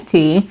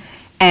identity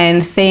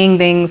and saying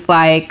things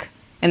like,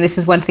 and this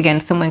is once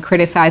again someone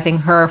criticizing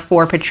her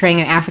for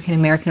portraying an African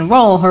American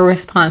role, her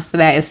response to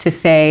that is to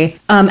say,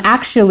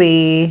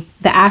 actually,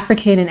 the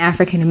African and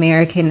African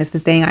American is the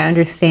thing I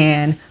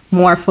understand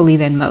more fully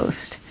than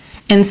most.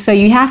 And so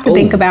you have to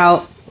think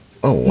about,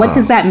 what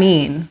does that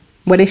mean?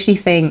 What is she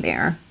saying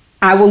there?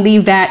 I will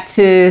leave that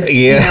to, to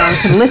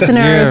the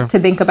listeners to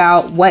think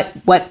about what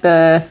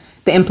the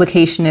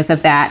implication is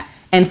of that.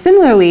 And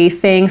similarly,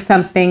 saying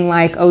something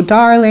like, oh,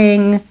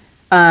 darling,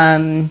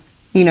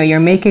 you're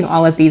making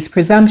all of these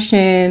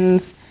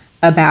presumptions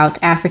about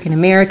African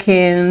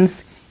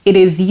Americans. It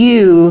is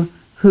you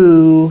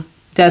who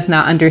does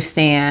not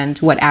understand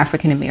what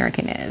African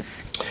American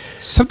is.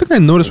 Something I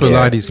noticed with a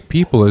lot of these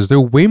people is they're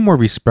way more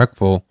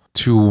respectful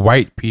to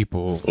white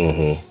people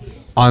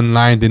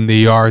online than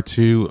they are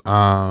to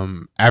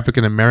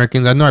African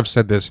Americans. I know I've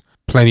said this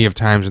plenty of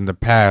times in the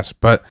past,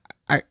 but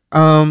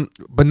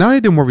but now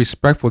they're more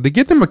respectful. They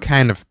give them a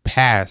kind of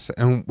pass.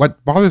 And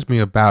what bothers me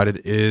about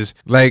it is,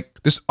 like,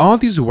 there's all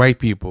these white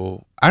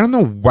people. I don't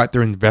know what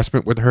their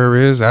investment with her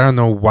is. I don't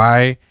know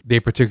why they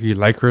particularly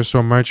like her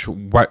so much,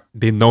 what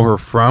they know her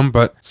from.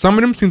 But some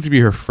of them seem to be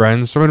her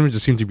friends. Some of them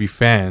just seem to be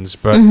fans.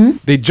 But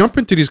they jump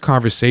into these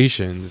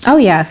conversations. Oh,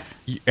 yes.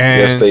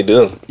 Yes, they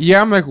do.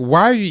 Yeah, I'm like,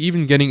 why are you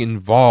even getting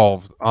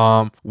involved?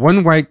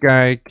 One white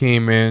guy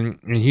came in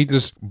and he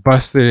just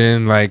busted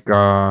in like,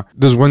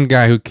 there's one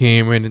guy who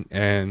came in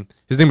and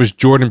his name was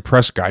Jordan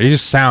Prescott. He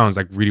just sounds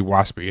like really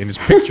waspy. And his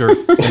picture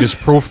in his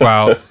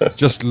profile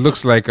just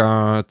looks like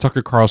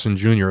Tucker Carlson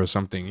Jr. or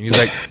something. And he's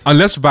like,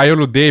 unless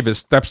Viola Davis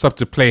steps up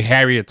to play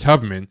Harriet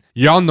Tubman,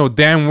 y'all know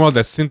damn well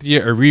that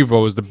Cynthia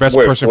Erivo is the best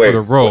person for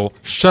the role.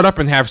 Shut up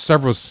and have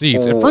several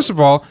seats. And first of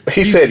all,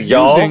 he said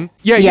y'all?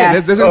 Yes,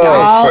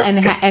 y'all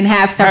and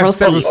have several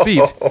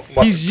seats.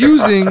 He's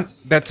using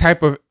that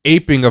type of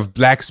aping of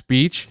black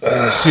speech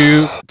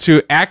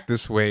to act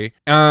this way.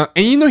 And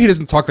he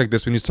doesn't talk like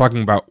this when he's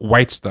talking about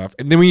white stuff.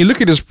 And then when you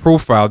look at his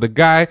profile, the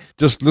guy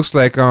just looks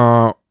like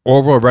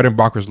Orville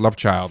Redenbacher's love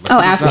child. Like,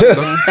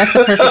 absolutely. That's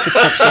the perfect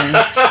description.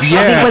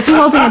 Yeah. Was he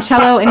holding a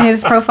cello in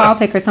his profile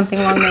pic or something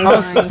along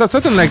those lines?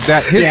 Something like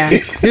that.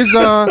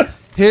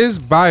 His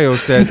bio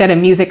said... He's at a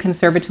music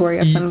conservatory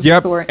of some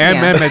sort.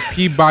 MM at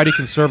Peabody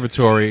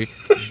Conservatory,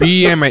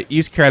 BM at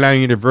East Carolina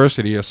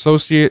University,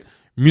 Associate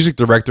Music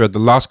Director at the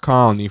Lost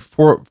Colony,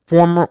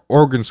 former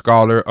organ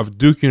scholar of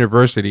Duke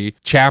University,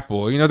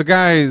 Chapel. The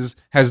guy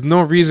has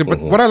no reason. But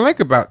what I like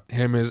about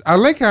him is I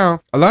like how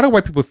a lot of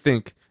white people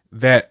think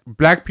that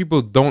black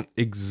people don't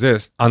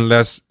exist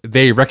unless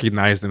they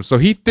recognize them. So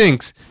he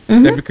thinks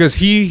that because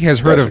he has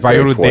heard of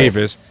Viola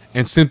Davis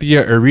and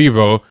Cynthia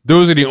Erivo,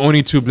 those are the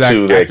only two black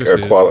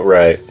actresses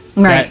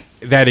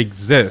that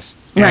exist.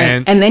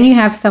 Right. And then you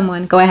have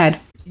someone, go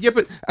ahead. Yeah,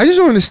 but I just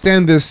don't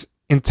understand this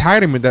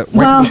entitlement that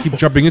white people keep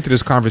jumping into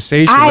this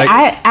conversation.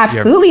 I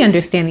absolutely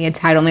understand the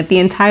entitlement. The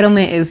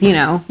entitlement is,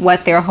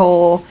 what their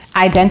whole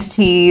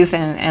identities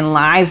and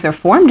lives are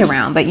formed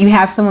around. But you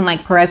have someone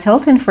like Perez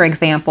Hilton, for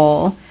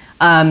example,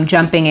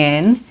 jumping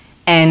in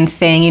and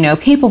saying,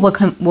 people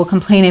will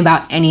complain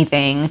about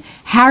anything.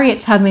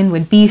 Harriet Tubman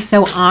would be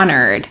so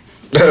honored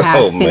to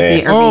have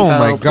Cynthia Erivo. Oh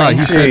my God,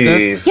 he said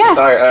that?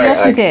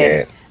 Yes, he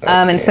did.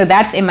 And so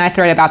that's in my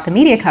thread about the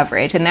media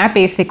coverage. And that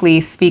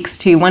basically speaks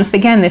to, once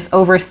again, this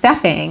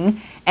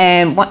overstepping.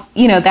 And,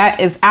 that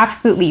is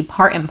absolutely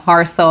part and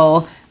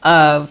parcel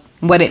of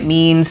what it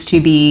means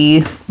to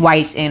be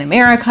white in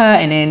America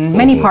and in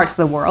many parts of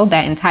the world,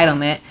 that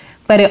entitlement.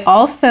 But it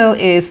also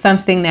is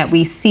something that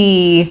we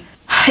see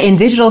in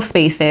digital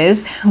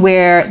spaces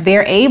where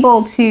they're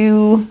able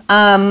to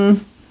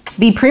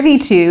be privy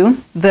to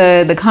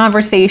the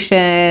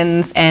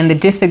conversations and the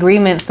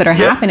disagreements that are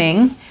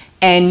happening.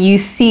 And you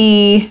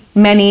see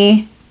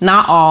many,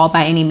 not all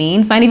by any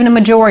means, not even a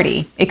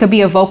majority. It could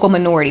be a vocal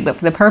minority, but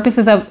for the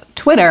purposes of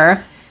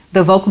Twitter,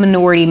 the vocal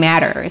minority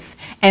matters.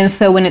 And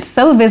so when it's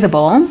so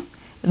visible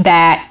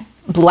that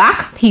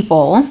black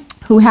people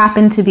who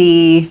happen to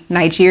be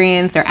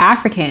Nigerians or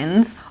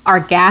Africans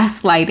are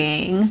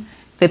gaslighting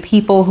the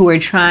people who are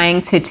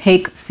trying to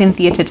take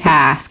Cynthia to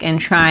task and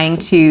trying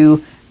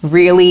to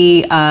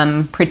really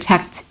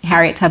protect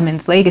Harriet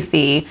Tubman's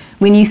legacy,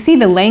 when you see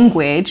the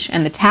language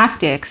and the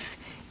tactics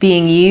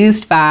being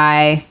used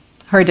by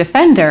her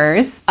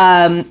defenders,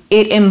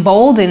 it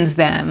emboldens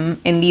them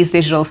in these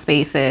digital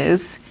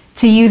spaces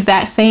to use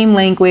that same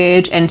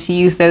language and to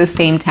use those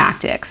same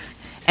tactics.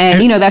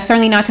 And, that's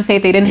certainly not to say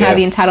they didn't have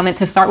the entitlement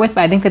to start with,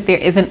 but I think that there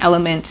is an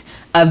element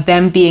of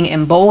them being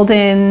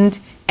emboldened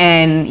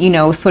and,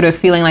 sort of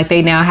feeling like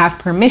they now have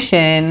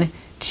permission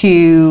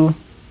to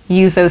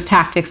use those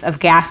tactics of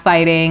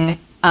gaslighting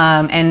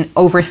and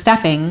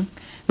overstepping,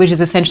 which is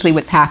essentially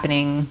what's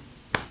happening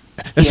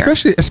here.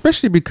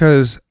 Especially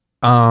because,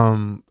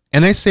 and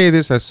I say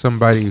this as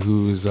somebody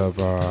who's of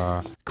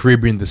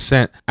Caribbean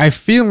descent, I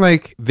feel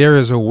like there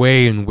is a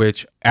way in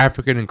which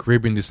African and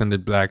Caribbean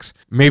descended blacks,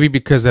 maybe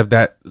because of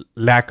that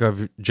lack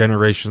of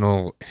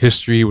generational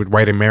history with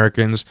white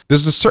Americans,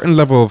 there's a certain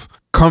level of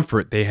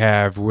comfort they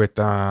have with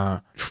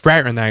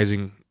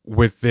fraternizing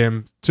with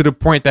them, to the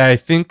point that I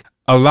think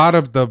a lot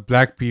of the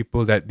black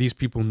people that these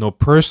people know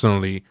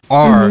personally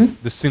are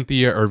the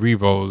Cynthia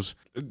Erivos.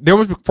 They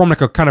always form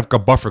like a kind of a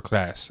buffer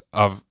class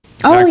of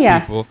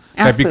black people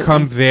that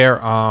become their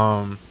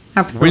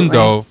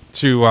window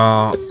to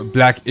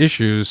black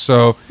issues.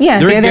 So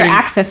they're their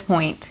access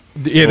point.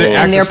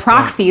 And their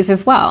proxies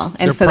as well.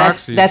 And so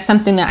that's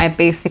something that I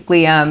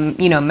basically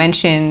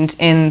mentioned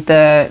in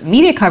the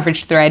media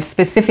coverage thread,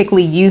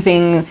 specifically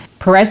using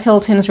Perez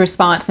Hilton's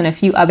response and a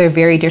few other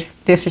very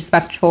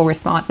disrespectful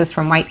responses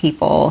from white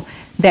people.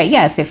 That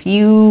yes, if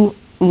you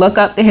look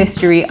up the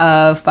history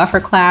of buffer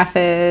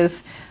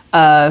classes,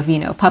 of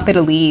puppet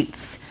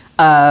elites,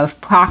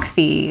 of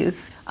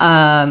proxies,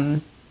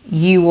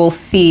 you will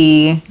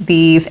see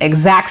these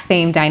exact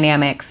same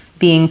dynamics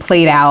being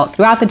played out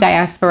throughout the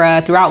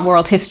diaspora, throughout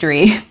world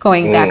history,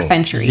 going back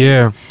centuries.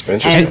 Yeah.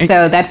 And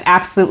so that's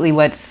absolutely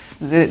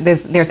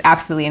there's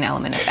absolutely an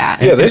element of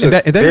that. Yeah,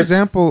 that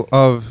example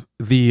of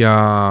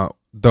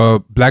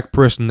the black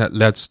person that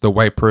lets the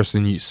white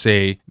person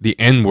say the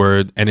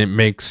N-word and it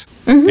makes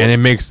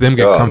them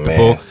get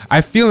comfortable. Man.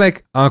 I feel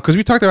like because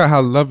we talked about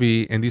how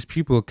Lovey and these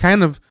people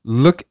kind of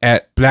look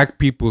at black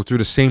people through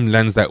the same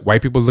lens that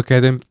white people look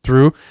at them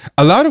through.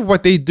 A lot of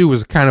what they do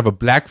is kind of a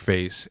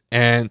blackface,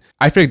 and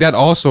I feel like that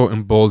also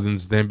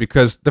emboldens them,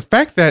 because the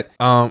fact that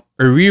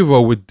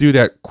Erivo would do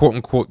that quote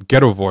unquote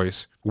ghetto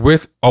voice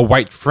with a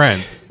white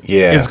friend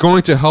is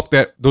going to help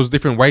those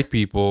different white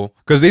people,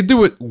 because they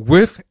do it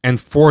with and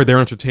for their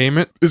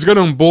entertainment. It's going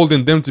to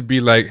embolden them to be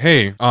like,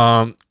 hey,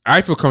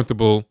 I feel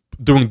comfortable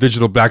doing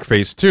digital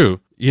blackface too.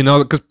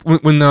 Because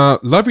when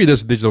Lovey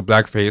does digital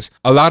blackface,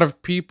 a lot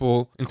of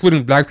people,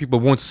 including black people,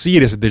 won't see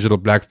it as a digital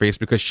blackface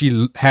because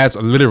she has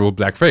a literal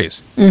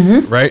blackface,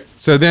 right?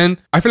 So then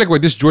I feel like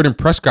what this Jordan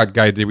Prescott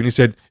guy did when he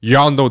said,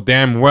 y'all know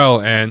damn well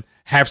and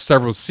have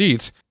several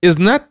seats, is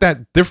not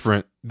that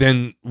different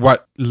than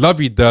what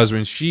Lovey does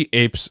when she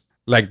apes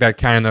like that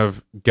kind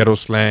of ghetto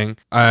slang.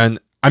 And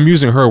I'm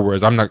using her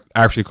words. I'm not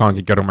actually calling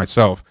it ghetto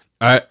myself.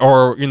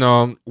 Or,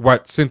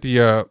 what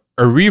Cynthia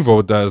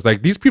Erivo does.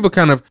 Like, these people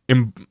kind of,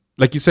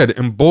 like you said,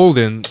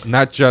 embolden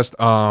not just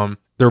the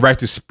right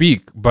to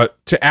speak,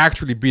 but to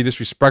actually be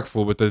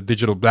disrespectful with the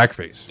digital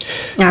blackface.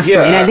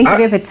 Absolutely. And I think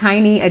there's a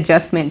tiny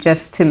adjustment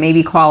just to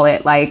maybe call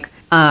it like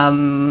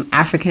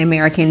African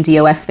American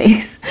DOS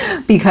space,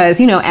 because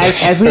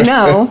as we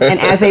know and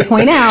as they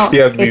point out,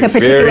 it's a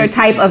particular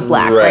type of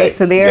black, right?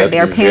 So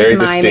they're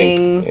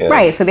pantomiming,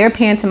 right? So they're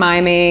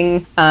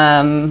pantomiming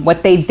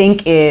what they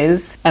think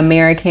is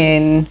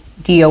American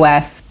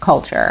DOS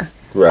culture.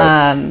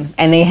 Right.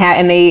 And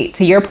they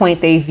to your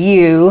point, they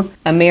view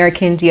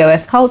American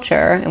DOS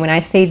culture, and when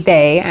I say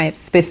they, I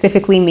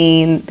specifically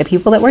mean the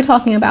people that we're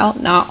talking about,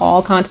 not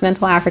all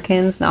continental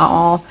Africans, not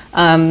all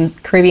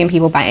Caribbean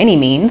people by any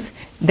means,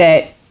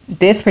 that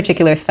this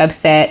particular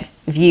subset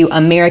view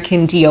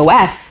American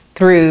DOS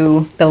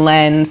through the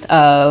lens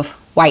of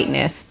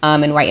whiteness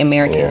and white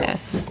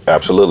Americanness. Yeah,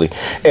 absolutely.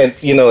 And,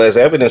 as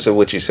evidence of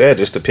what you said,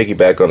 just to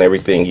piggyback on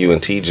everything you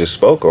and T just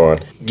spoke on,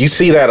 you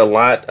see that a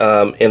lot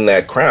in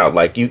that crowd.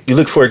 Like you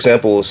look, for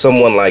example,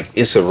 someone like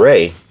Issa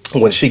Rae,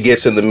 when she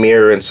gets in the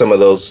mirror in some of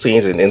those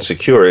scenes in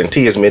Insecure, and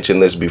T has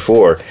mentioned this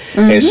before,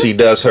 and she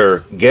does her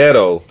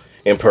ghetto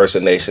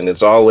impersonation,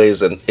 it's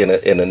always in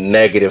a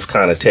negative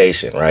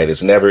connotation, right?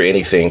 It's never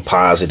anything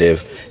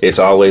positive. It's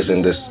always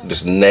in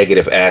this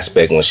negative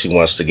aspect when she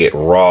wants to get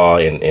raw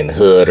and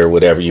hood or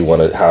whatever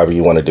however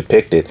you want to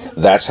depict it.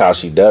 That's how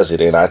she does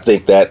it, and I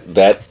think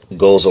that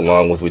goes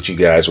along with what you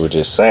guys were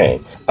just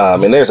saying.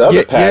 And there's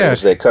other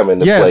patterns that come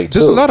into play too.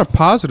 There's a lot of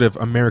positive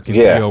American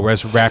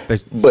DOS rap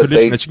that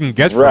you can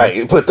get from.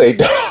 Right, but they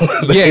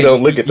don't. They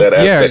don't look at that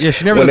aspect. Yeah,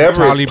 she never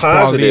whenever it's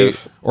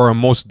positive or a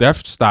Mos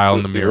Def style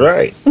in the mirror.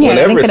 Right. Yeah,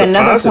 whenever I think it's a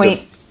positive.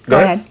 Point. Go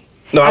ahead.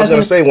 No, I was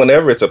going to say,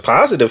 whenever it's a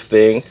positive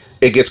thing,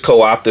 it gets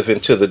co-opted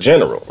into the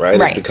general,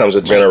 right? It becomes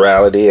a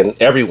generality, and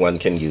everyone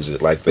can use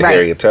it, like the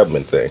Harriet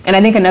Tubman thing. And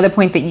I think another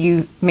point that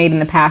you made in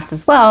the past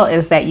as well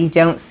is that you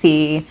don't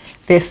see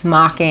this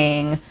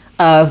mocking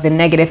of the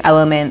negative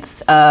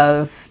elements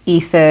of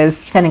Issa's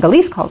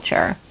Senegalese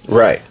culture.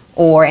 Right.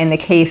 Or in the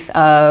case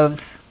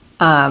of,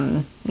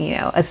 a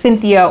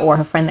Cynthia or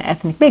her friend, the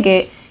ethnic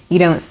bigot, you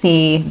don't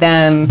see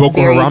them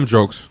Boko Haram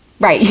jokes.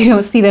 Right. You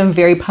don't see them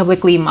very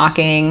publicly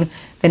mocking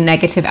the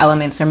negative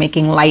elements or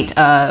making light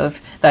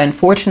of the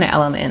unfortunate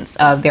elements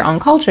of their own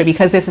culture,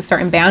 because there's a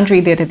certain boundary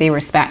there that they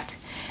respect.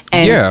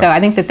 And so I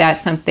think that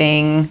that's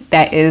something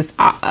that is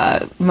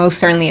most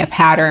certainly a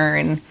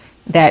pattern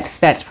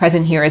that's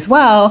present here as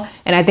well.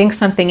 And I think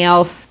something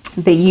else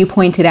that you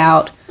pointed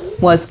out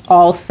was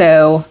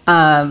also,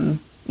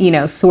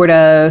 sort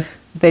of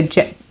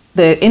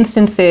the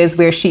instances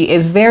where she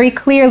is very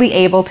clearly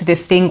able to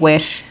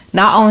distinguish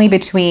not only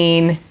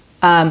between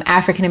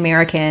African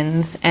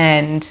Americans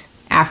and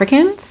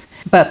Africans,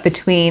 but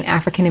between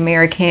African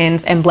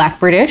Americans and Black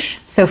British.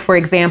 So, for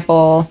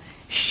example,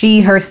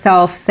 she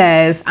herself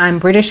says, I'm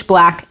British,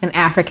 Black, and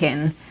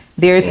African.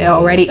 There's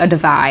already a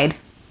divide.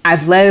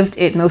 I've lived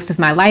it most of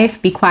my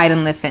life. Be quiet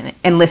and listen.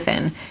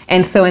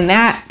 And so in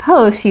that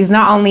post, she's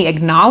not only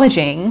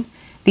acknowledging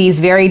these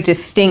very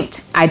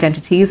distinct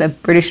identities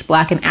of British,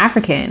 Black, and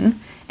African,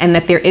 and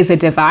that there is a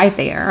divide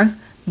there.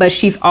 But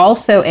she's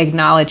also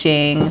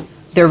acknowledging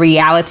the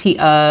reality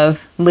of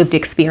lived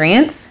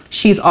experience.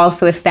 She's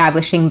also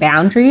establishing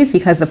boundaries,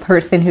 because the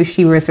person who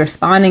she was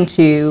responding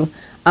to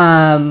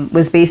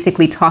was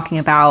basically talking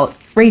about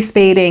race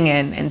baiting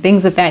and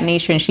things of that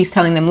nature. And she's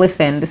telling them,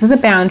 listen, this is a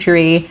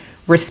boundary,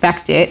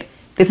 respect it.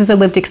 This is a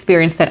lived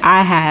experience that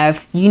I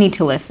have. You need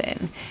to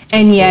listen.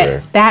 And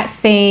yet that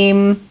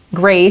same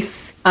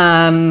grace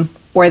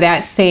or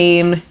that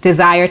same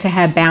desire to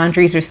have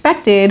boundaries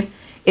respected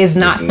is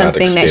not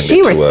something that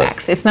she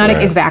respects. It's not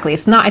exactly.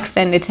 It's not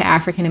extended to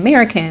African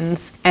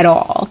Americans at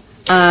all.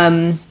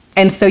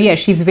 And so, yeah,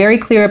 she's very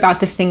clear about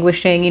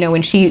distinguishing,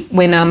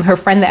 when her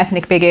friend, the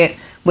ethnic bigot,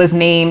 was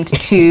named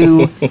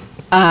to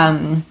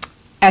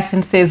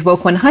Essence's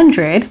Woke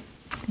 100,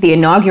 the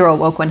inaugural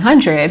Woke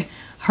 100,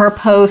 her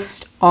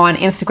post on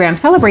Instagram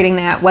celebrating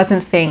that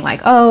wasn't saying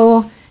like,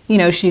 oh,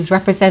 she's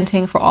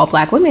representing for all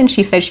Black women.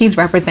 She said she's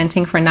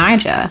representing for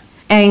Naija.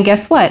 And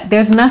guess what?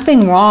 There's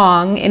nothing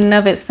wrong in and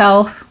of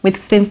itself with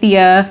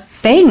Cynthia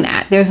saying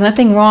that. There's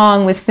nothing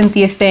wrong with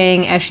Cynthia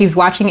saying, as she's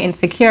watching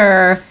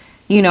Insecure,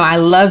 I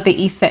love that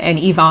Issa and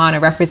Yvonne are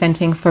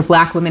representing for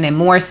Black women, and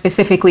more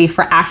specifically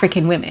for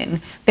African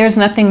women. There's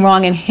nothing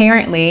wrong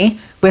inherently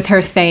with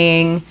her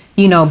saying,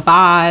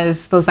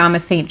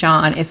 Bozoma St.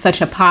 John is such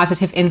a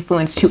positive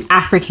influence to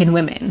African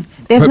women.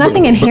 There's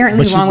nothing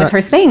inherently wrong with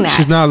her saying that.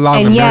 She's not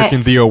allowing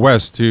American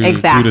DOS to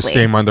do the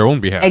same on their own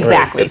behalf.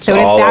 Exactly. Right. So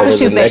it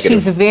establishes that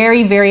she's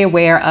very, very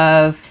aware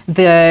of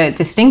the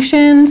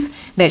distinctions,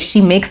 that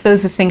she makes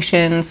those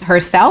distinctions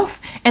herself,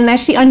 and that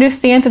she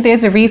understands that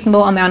there's a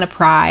reasonable amount of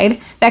pride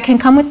that can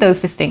come with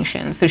those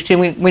distinctions. So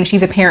when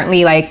she's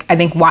apparently,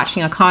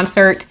 watching a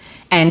concert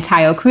and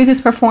Tayo Cruz is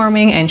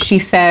performing, and she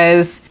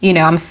says,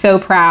 I'm so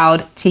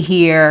proud to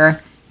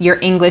hear your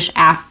English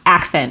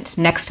accent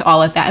next to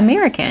all of that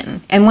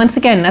American. And once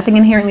again, nothing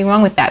inherently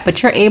wrong with that,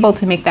 but you're able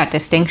to make that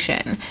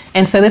distinction.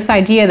 And so this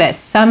idea that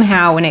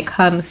somehow when it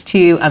comes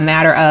to a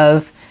matter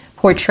of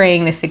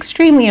portraying this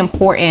extremely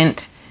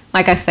important,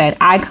 like I said,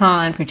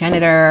 icon,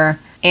 progenitor,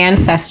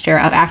 ancestor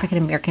of African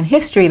American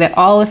history, that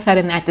all of a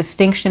sudden that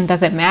distinction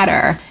doesn't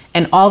matter.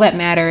 And all that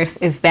matters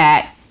is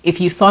that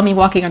if you saw me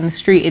walking on the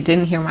street and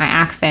didn't hear my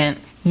accent,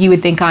 you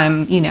would think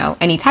I'm,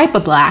 any type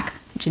of Black,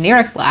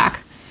 generic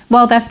Black.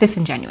 Well, that's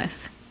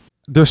disingenuous.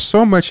 There's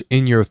so much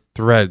in your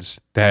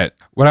threads that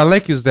what I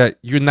like is that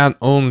you not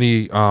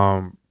only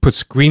put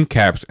screen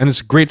caps, and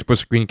it's great to put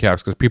screen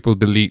caps because people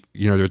delete,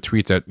 their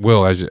tweets at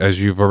will, as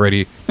you've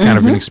already kind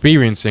of been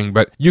experiencing,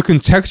 but you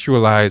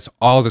contextualize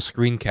all the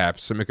screen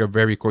caps to make a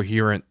very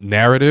coherent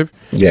narrative.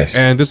 Yes.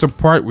 And there's a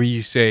part where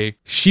you say,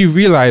 she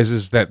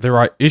realizes that there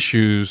are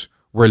issues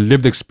where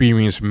lived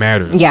experience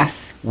matters.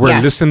 Yes.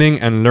 Where listening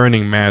and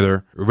learning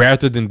matter,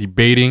 rather than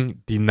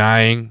debating,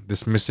 denying,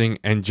 dismissing,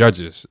 and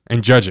judging.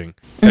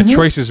 That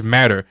choices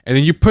matter. And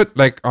then you put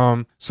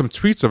some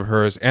tweets of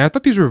hers, and I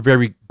thought these were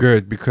very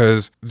good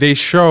because they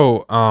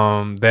show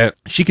that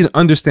she can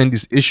understand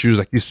these issues,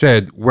 like you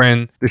said,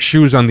 when the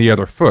shoe's on the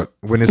other foot,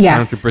 when it's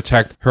time to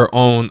protect her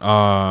own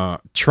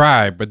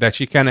tribe, but that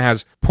she kind of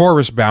has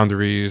porous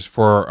boundaries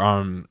for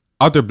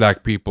other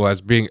Black people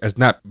as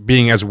not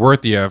being as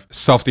worthy of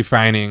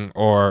self-defining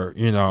or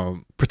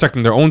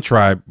protecting their own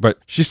tribe. But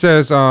she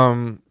says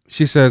I'm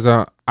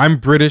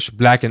British,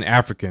 Black, and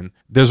African.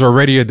 There's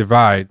already a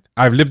divide.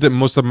 I've lived it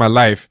most of my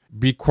life.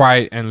 Be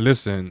quiet and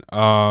listen.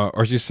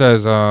 Or she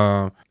says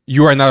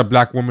you are not a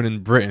Black woman in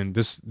Britain.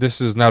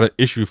 This is not an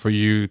issue for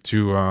you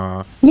to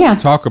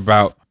talk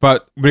about.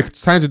 But when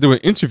it's time to do an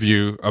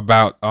interview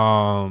about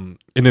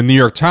in the New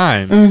York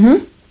Times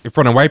in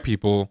front of white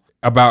people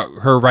about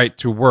her right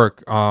to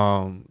work,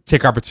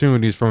 take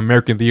opportunities from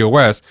American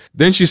DOS.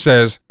 Then she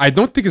says, I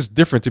don't think it's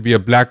different to be a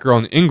Black girl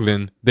in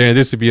England than it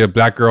is to be a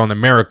Black girl in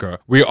America.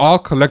 We all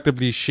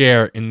collectively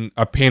share in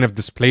a pain of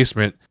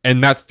displacement and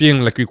not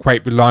feeling like we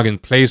quite belong in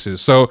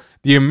places. So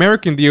the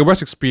American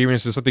DOS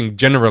experience is something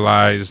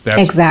generalized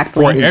that's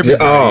for everybody.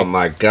 Oh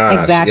my gosh.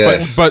 Exactly.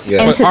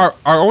 Yes. But our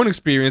own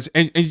experience,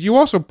 and you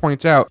also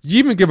point out, you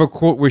even give a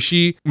quote where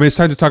when it's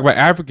time to talk about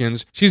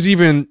Africans, she's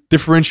even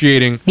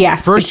differentiating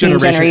first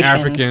generation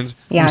Africans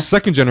from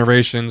second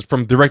generations,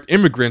 from direct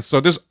immigrants.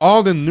 So there's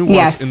all the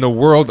nuance in the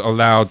world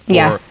allowed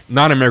for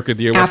non-American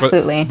DOS.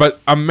 Absolutely.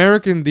 But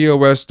American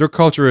DOS, their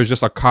culture is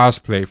just a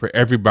cosplay for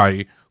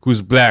everybody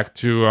who's Black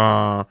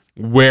to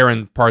wear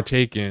and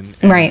partake in,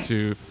 and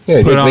to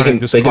put on.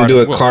 They can do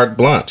a carte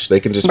blanche. They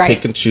can just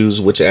pick and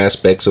choose which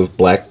aspects of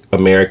Black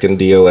American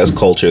DOS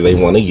culture they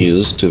want to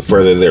use to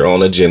further their own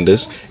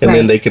agendas, and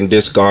then they can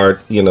discard,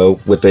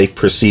 what they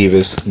perceive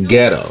as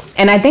ghetto.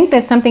 And I think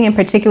that something in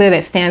particular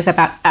that stands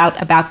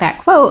out about that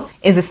quote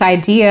is this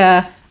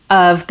idea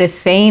of the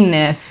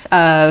sameness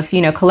of,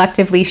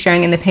 collectively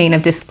sharing in the pain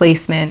of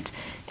displacement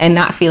and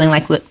not feeling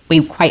like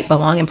we quite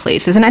belong in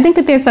places. And I think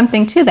that there's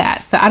something to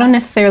that. So I don't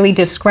necessarily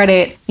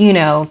discredit,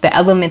 the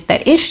element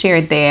that is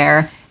shared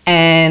there.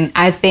 And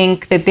I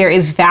think that there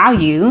is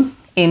value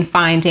in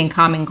finding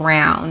common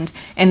ground.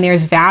 And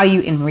there's value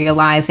in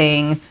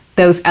realizing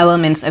those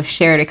elements of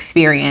shared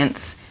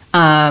experience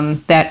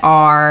that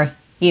are,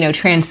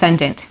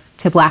 transcendent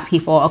to Black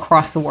people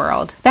across the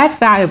world. That's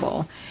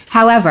valuable.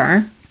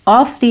 However,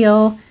 all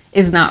steel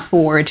is not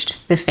forged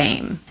the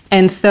same.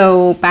 And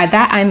so by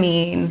that, I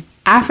mean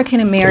African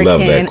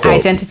American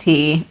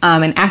identity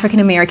and African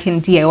American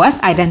DOS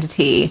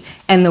identity,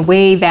 and the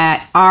way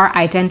that our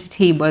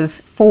identity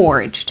was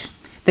forged,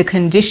 the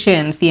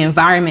conditions, the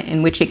environment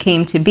in which it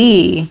came to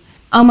be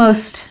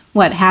almost,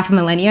 half a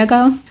millennia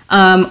ago,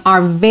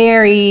 are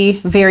very,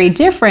 very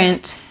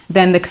different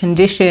than the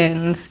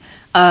conditions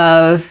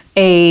of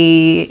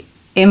a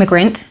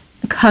immigrant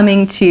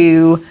coming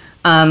to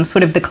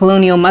sort of the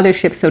colonial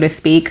mothership, so to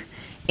speak,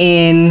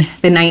 in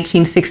the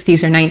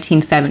 1960s or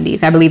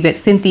 1970s. I believe that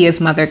Cynthia's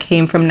mother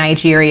came from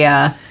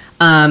Nigeria,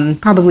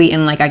 probably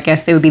in I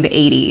guess it would be the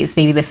 80s,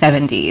 maybe the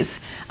 70s.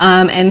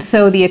 And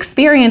so the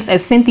experience,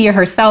 as Cynthia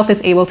herself is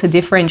able to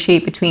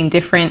differentiate between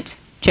different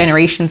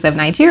generations of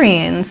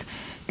Nigerians,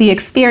 the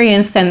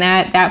experience and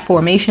that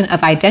formation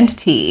of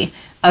identity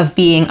of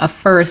being a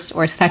first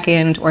or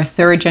second or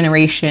third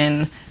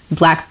generation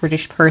Black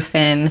British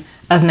person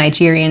of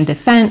Nigerian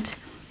descent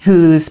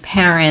whose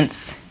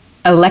parents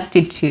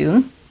elected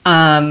to,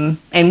 and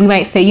we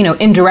might say,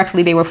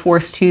 indirectly they were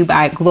forced to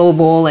by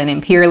global and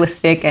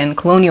imperialistic and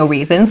colonial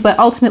reasons, but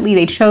ultimately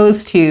they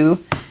chose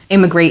to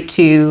immigrate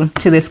to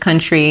this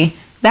country.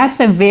 That's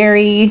a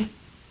very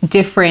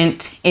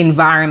different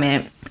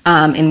environment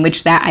in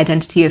which that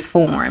identity is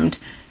formed,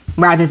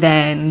 rather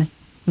than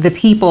the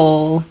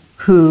people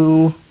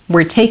who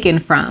were taken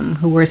from,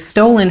 who were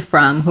stolen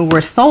from, who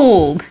were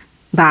sold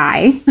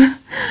by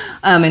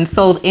and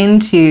sold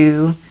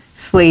into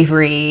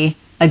slavery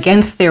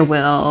against their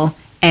will,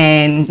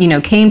 and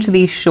came to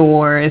these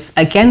shores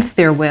against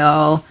their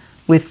will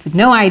with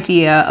no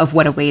idea of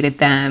what awaited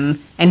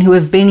them, and who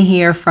have been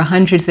here for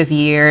hundreds of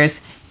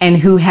years, and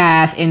who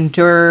have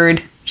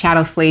endured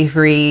chattel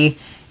slavery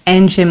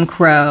and Jim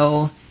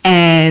Crow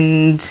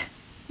and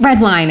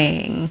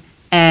redlining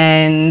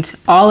and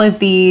all of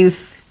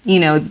these,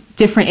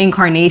 different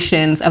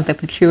incarnations of the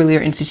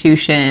peculiar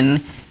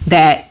institution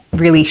that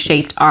really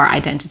shaped our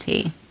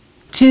identity.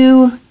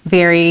 Two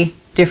very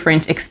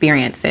different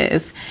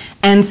experiences.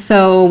 And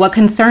so what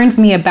concerns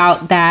me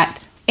about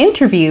that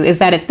interview is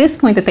that at this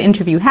point that the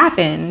interview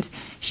happened,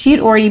 she had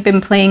already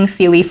been playing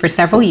Celie for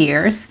several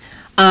years.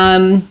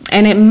 And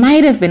it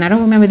might have been, I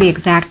don't remember the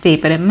exact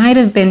date, but it might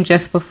have been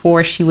just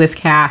before she was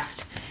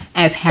cast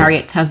as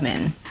Harriet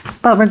Tubman.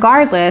 But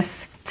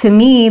regardless, to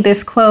me,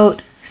 this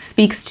quote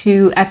speaks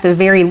to, at the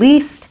very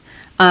least,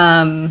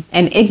 an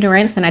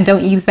ignorance, and I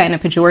don't use that in a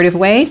pejorative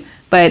way,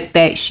 but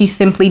that she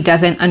simply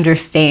doesn't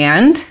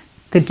understand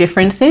the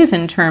differences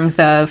in terms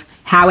of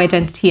how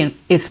identity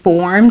is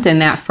formed,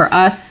 and that for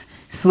us,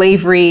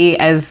 slavery,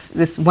 as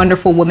this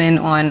wonderful woman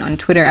on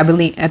Twitter,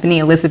 Ebony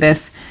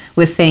Elizabeth,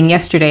 was saying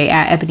yesterday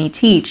at Ebony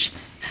Teach,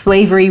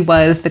 slavery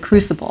was the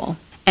crucible.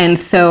 And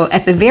so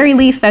at the very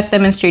least, that's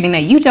demonstrating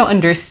that you don't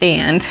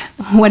understand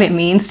what it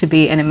means to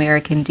be an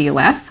American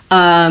DOS.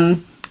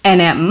 And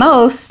at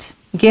most,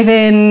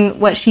 given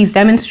what she's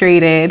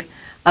demonstrated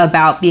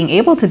about being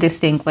able to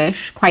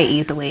distinguish quite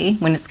easily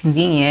when it's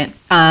convenient,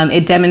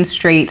 it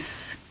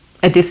demonstrates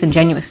a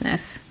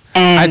disingenuousness.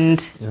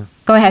 And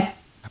go ahead.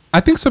 I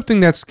think something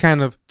that's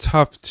kind of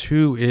tough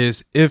too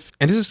is and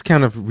this is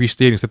kind of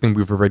restating something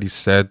we've already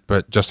said,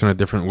 but just in a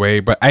different way.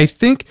 But I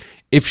think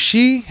if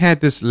she had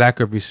this lack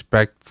of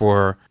respect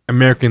for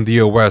American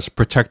DOS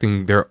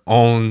protecting their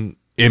own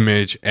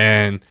image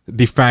and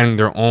defining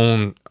their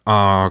own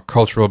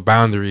cultural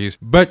boundaries,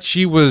 but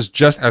she was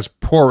just as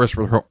porous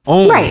with her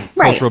own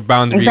cultural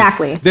boundaries,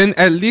 exactly, then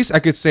at least I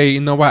could say,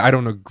 you know what, I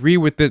don't agree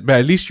with it, but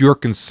at least you're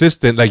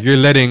consistent. Like, you're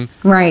letting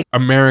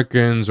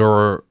Americans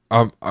or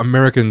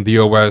American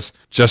DOS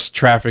just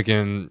traffic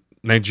in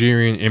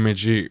Nigerian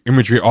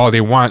imagery all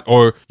they want,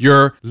 or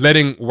you're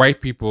letting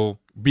white people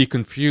be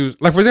confused.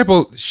 Like, for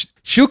example,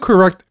 she'll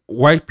correct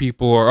white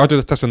people or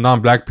other types of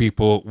non-black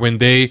people when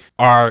they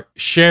are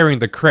sharing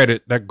the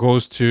credit that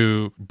goes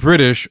to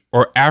British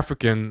or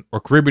African or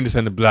Caribbean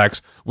descended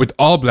blacks with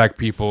all black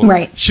people.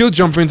 Right. She'll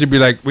jump in to be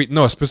like, wait,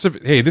 no,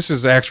 specific. Hey, this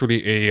is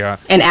actually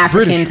an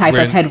African British type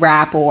win. of head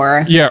wrap, or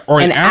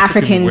an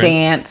African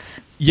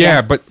dance.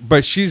 Yeah,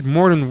 but she's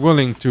more than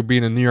willing to be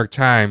in the New York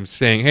Times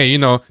saying, hey,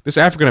 this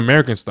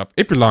African-American stuff,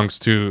 it belongs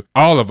to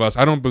all of us.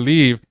 I don't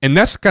believe. And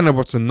that's kind of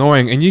what's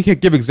annoying. And you can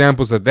give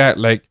examples of that.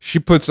 Like, she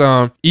puts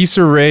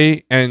Issa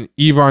Rae and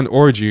Yvonne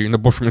Orji in the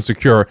book from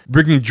Insecure,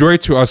 bringing joy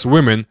to us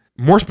women,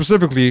 more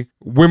specifically,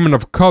 women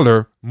of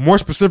color, more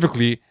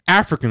specifically,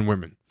 African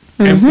women.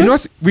 Mm-hmm. And you know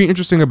what's really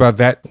interesting about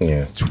that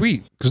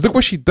tweet? Because look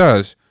what she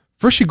does.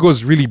 First, she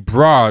goes really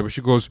broad, but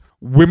she goes,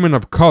 women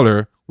of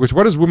color. Which,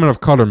 what does women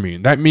of color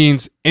mean? That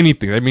means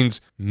anything. That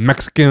means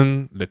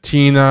Mexican,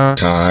 Latina,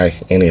 Thai,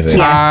 anything.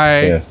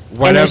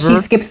 Whatever. And then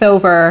she skips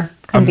over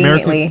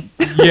conveniently.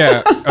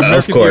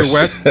 American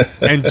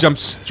West, and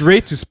jumps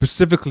straight to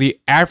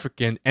specifically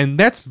African. And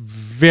that's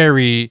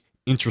very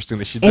interesting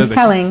that she does. It's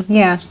telling,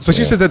 yeah. So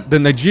she said that the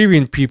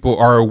Nigerian people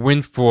are a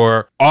win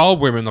for all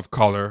women of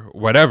color,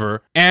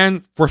 whatever,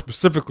 and for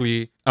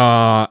specifically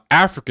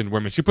African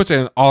women. She puts it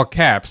in all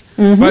caps,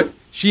 but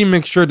she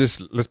makes sure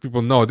this lets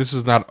people know this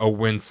is not a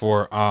win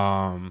for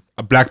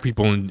black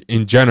people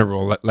in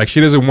general. Like she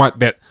doesn't want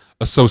that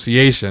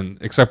association,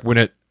 except when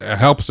it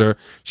helps her.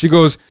 She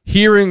goes,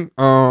 hearing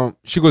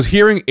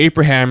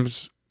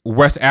Abraham's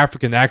West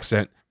African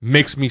accent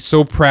makes me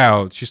so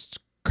proud. She's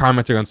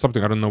commenting on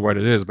something, I don't know what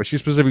it is, but she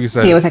specifically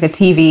said it was like a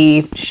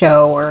TV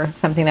show or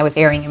something that was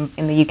airing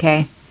in the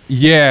UK.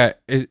 Yeah,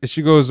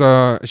 she goes,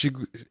 she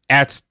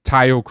at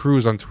Tayo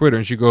Cruz on Twitter,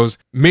 and she goes,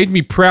 made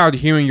me proud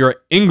hearing your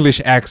English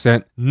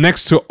accent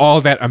next to all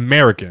that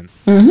American.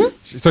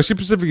 So she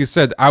specifically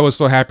said, I was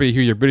so happy to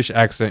hear your British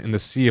accent in the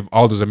sea of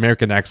all those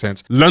American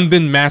accents.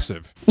 London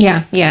massive.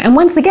 Yeah. And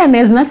once again,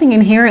 there's nothing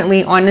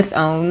inherently on its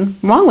own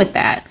wrong with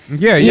that.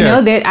 Yeah. You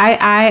know, that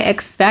I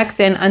expect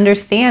and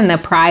understand the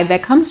pride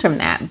that comes from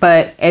that.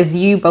 But as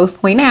you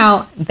both point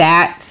out,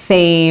 that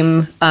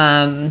same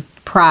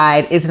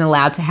pride isn't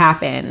allowed to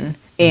happen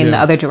in the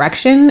other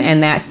direction,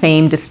 and that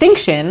same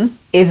distinction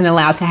isn't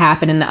allowed to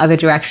happen in the other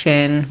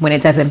direction when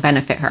it doesn't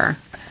benefit her.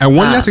 And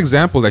one last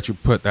example that you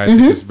put that I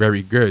think is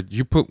very good.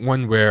 You put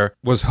one where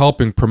was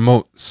helping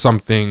promote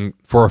something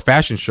for a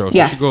fashion show.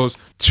 So she goes,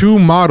 2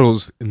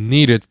 models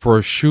needed for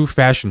a shoe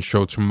fashion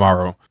show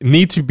tomorrow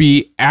need to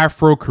be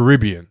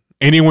Afro-Caribbean.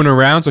 Anyone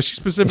around? So she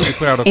specifically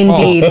put out a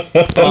call. Indeed.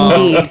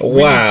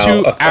 We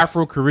need 2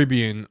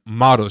 Afro-Caribbean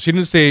models. She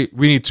didn't say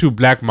we need 2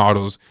 black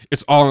models.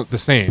 It's all the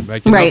same.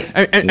 Like, you know?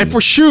 And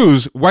for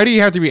shoes, why do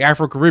you have to be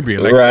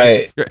Afro-Caribbean?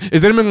 Like,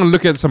 is anyone going to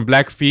look at some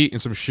black feet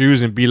and some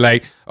shoes and be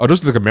like, oh,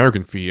 those look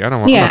American feet? I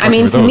don't want. Yeah, I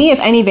mean, to me, if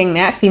anything,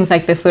 that seems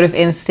like the sort of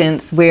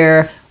instance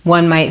where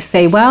one might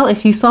say, well,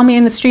 if you saw me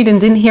in the street and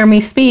didn't hear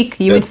me speak,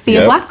 you would see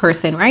a black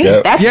person, right?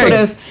 That's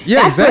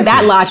that's where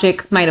that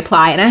logic might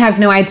apply. And I have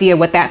no idea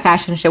what that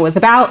fashion show was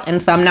about.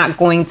 And so I'm not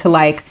going to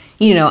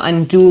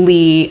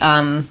unduly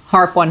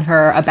harp on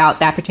her about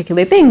that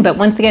particular thing. But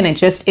once again, it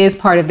just is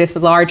part of this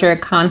larger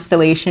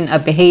constellation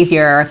of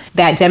behavior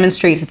that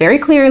demonstrates very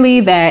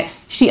clearly that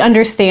she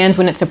understands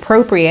when it's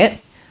appropriate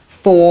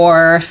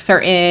for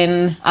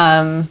certain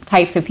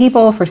types of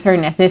people, for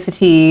certain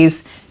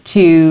ethnicities,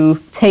 to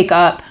take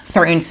up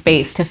certain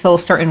space, to fill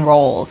certain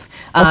roles.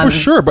 For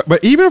sure,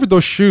 but even if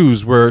those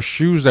shoes were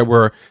shoes that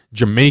were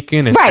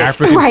Jamaican and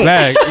African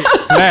flags,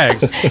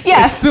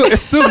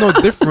 it's still no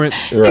different.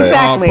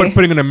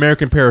 Putting an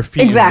American pair of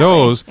feet in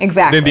those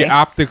than the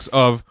optics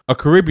of a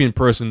Caribbean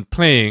person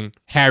playing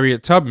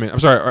Harriet Tubman. I'm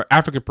sorry, or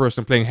African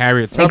person playing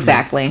Harriet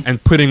Tubman,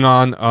 and putting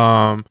on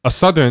a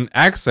Southern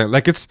accent.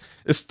 Like it's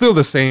still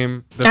the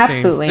same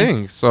same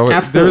thing. So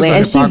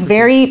and she's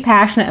very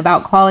passionate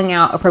about calling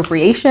out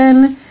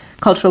appropriation.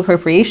 Cultural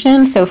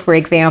appropriation. So, for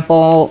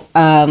example,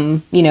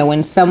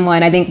 when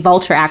someone, I think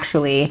Vulture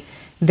actually,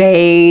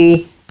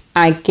 they,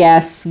 I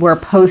guess, were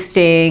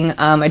posting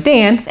a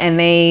dance and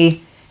they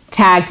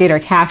tagged it or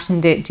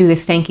captioned it, "Do the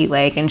stanky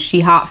leg," and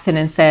she hops in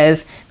and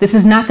says, "This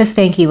is not the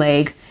stanky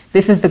leg.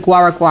 This is the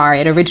guara guara.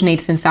 It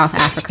originates in South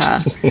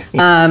Africa."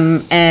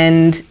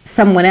 And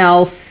someone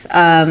else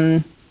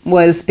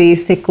was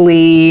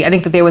basically, I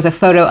think that there was a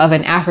photo of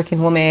an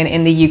African woman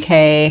in the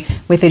UK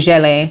with a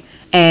gele.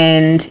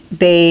 And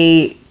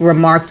they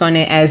remarked on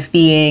it as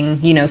being,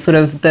 sort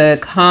of the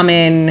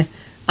common,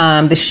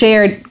 the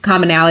shared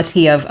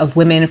commonality of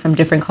women from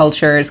different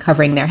cultures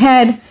covering their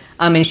head.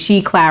 And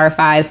she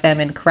clarifies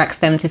them and corrects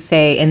them to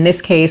say, in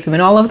this case,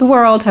 women all over the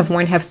world have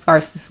worn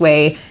headscarves this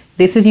way.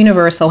 This is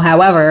universal.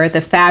 However,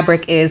 the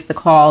fabric is the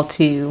call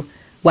to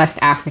West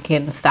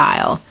African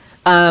style.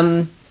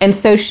 And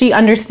so she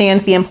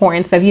understands the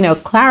importance of,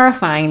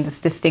 clarifying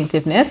this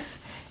distinctiveness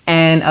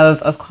and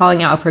of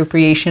calling out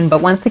appropriation.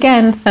 But once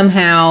again,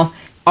 somehow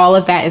all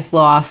of that is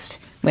lost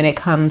when it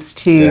comes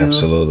to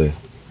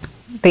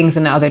things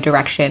in the other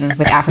direction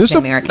with African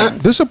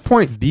Americans. There's a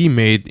point Dee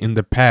made in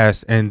the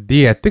past, and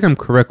Dee, I think I'm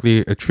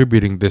correctly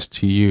attributing this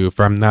to you. If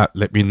I'm not,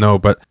 let me know.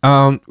 But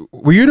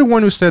were you the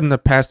one who said in the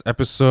past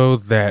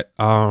episode that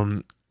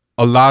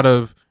a lot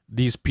of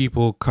these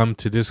people come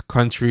to this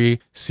country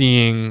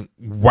seeing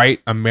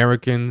white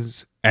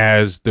Americans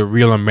as the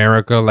real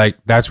America? Like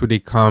that's where they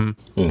come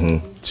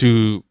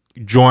to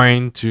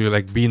join, to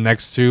like be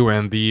next to,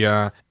 and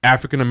the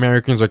African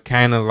Americans are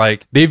kind of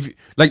like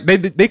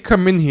they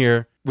come in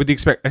here with the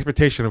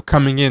expectation of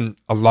coming in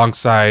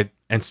alongside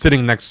and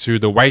sitting next to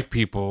the white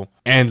people,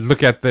 and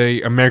look at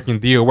the American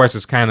DOS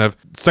as kind of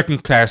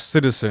second-class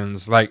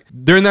citizens. Like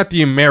they're not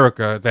the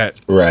America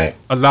that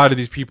a lot of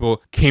these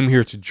people came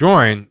here to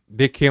join.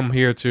 They came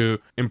here to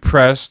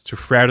impress, to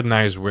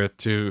fraternize with,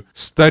 to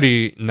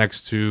study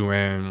next to,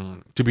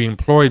 and to be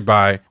employed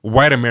by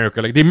white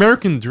America. Like the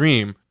American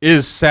dream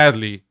is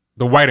sadly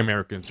the white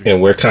American dream.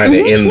 And we're kind of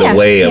in the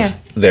way of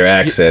their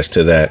access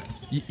to that.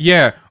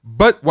 Yeah,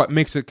 but what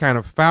makes it kind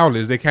of foul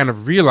is they kind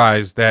of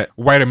realize that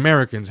white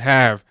Americans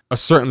have a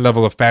certain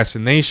level of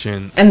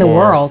fascination and the or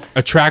world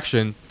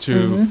attraction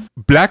to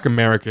Black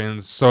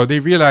Americans. So they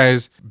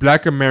realize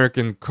Black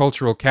American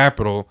cultural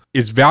capital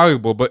is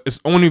valuable, but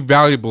it's only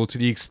valuable to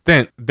the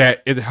extent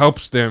that it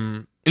helps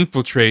them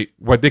infiltrate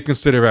what they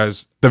consider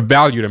as the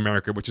valued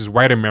America, which is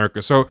white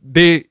America. So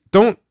they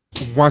don't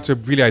want to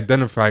really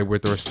identify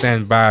with or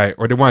stand by,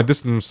 or they want to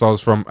distance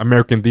themselves from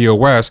American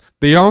DOS.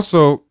 They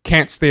also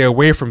can't stay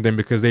away from them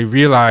because they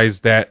realize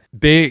that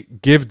they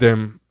give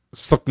them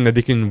something that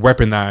they can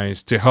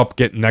weaponize to help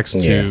get next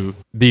to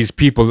these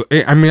people.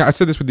 I mean, I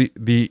said this with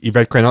the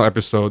Yvette Carnell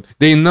episode.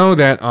 They know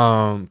that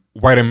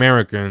white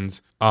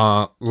Americans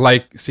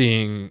like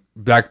seeing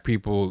Black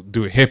people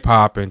do hip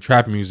hop and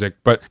trap music,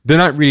 but they're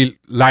not really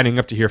lining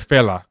up to hear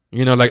Fela.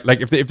 You know,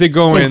 like if they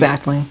go in,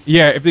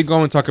 if they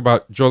go and talk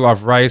about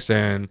Jollof Rice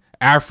and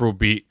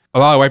Afrobeat, a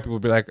lot of white people will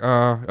be like,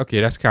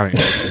 okay, that's kind of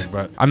interesting,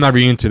 but I'm not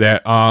really into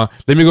that.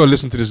 Let me go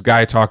listen to this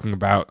guy talking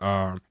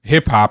about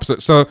hip hop.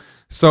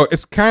 So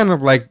it's kind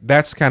of like,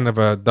 that's kind of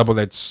a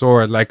double-edged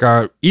sword. Like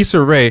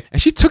Issa Rae,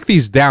 and she took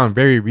these down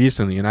very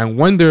recently, and I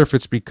wonder if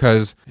it's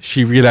because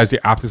she realized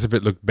the optics of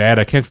it looked bad.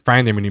 I can't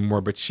find them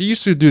anymore, but she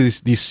used to do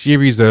these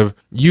series of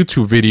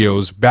YouTube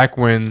videos back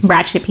when...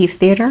 Ratchet Peace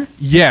Theater?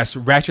 Yes,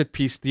 Ratchet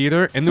Peace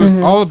Theater, and it was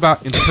all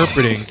about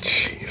interpreting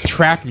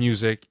trap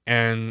music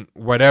and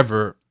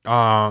whatever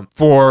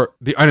for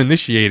the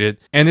uninitiated,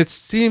 and it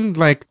seemed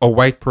like a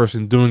white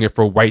person doing it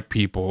for white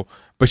people,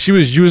 but she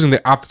was using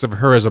the optics of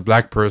her as a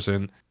Black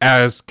person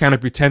as kind of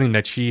pretending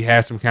that she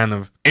had some kind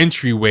of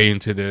entryway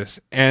into this.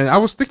 And I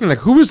was thinking, like,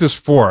 who is this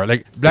for?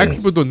 Like, Black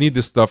people don't need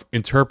this stuff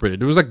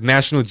interpreted. It was like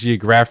National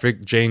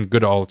Geographic, Jane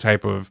Goodall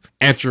type of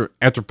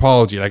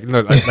anthropology, like, you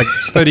know, like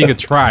studying a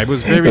tribe. It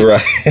was very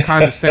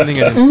condescending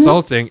and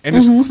insulting. And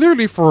it's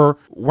clearly for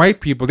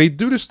white people. They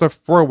do this stuff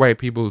for white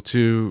people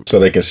to... So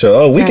they can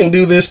show, we can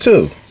do this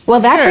too. Well,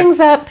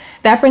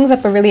 that brings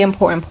up a really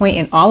important point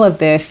in all of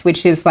this,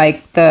 which is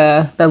like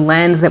the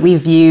lens that we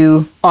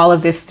view all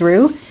of this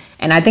through.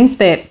 And I think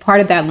that part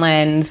of that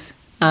lens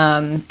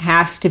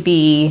has to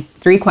be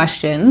 3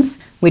 questions,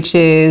 which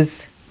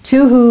is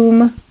to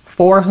whom,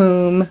 for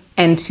whom,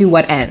 and to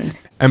what end.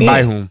 And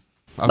by whom.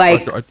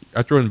 Like,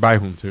 I throw in by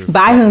whom too.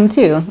 By whom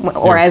too,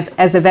 or as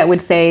Yvette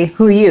would say,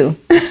 who you.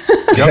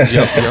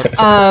 Yep.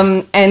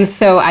 And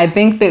so I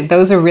think that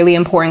those are really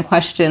important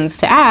questions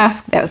to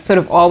ask that sort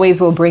of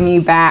always will bring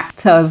you back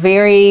to a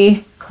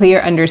very clear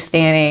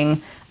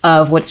understanding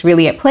of what's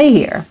really at play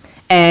here.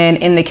 And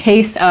in the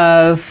case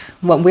of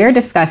what we're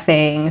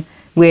discussing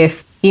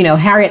with, you know,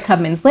 Harriet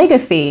Tubman's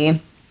legacy,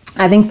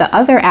 I think the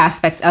other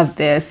aspect of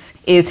this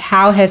is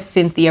how has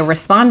Cynthia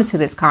responded to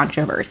this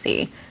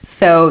controversy?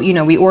 So, you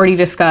know, we already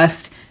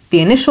discussed the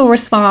initial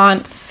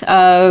response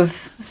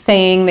of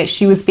saying that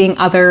she was being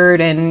othered,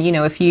 and, you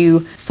know, if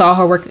you saw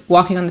her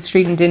walking on the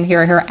street and didn't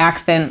hear her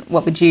accent,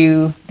 what would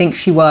you think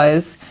she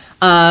was?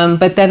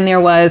 But then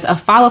there was a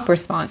follow-up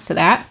response to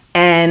that,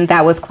 and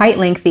that was quite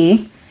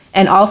lengthy,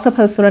 and also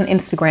posted on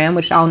Instagram,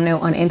 which I'll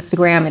note on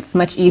Instagram, it's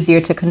much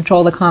easier to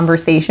control the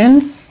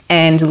conversation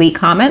and delete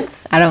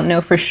comments. I don't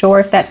know for sure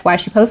if that's why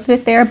she posted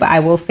it there, but I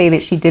will say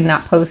that she did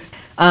not post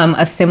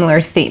a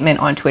similar statement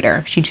on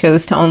Twitter. She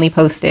chose to only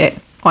post it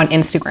on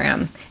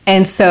Instagram.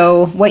 And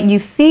so what you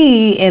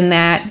see in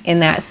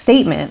that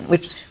statement,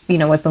 which, you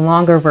know, was the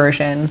longer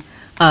version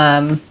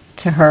to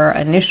her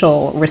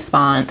initial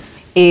response,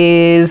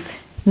 is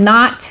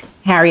not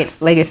Harriet's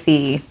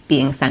legacy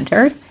being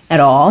centered at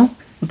all,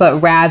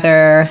 but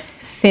rather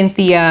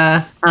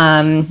Cynthia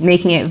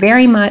making it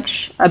very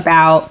much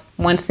about,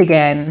 once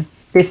again,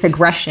 this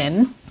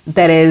aggression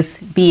that is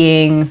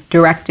being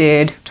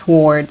directed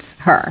towards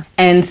her.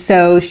 And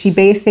so she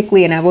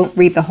basically, and I won't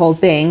read the whole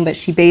thing, but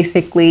she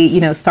basically, you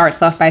know,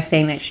 starts off by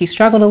saying that she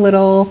struggled a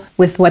little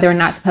with whether or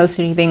not to post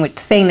anything, which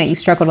saying that you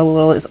struggled a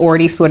little is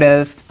already sort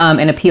of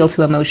an appeal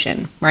to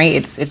emotion, right?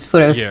 It's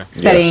sort of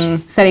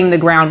setting the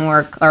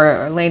groundwork,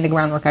 or laying the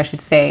groundwork, I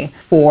should say,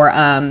 for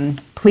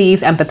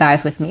please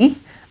empathize with me.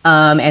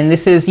 And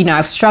this is, you know,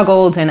 I've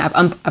struggled and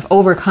I've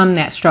overcome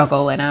that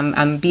struggle, and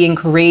I'm being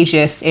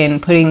courageous in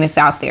putting this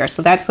out there.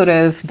 So that's sort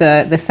of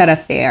the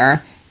setup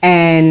there.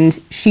 And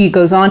she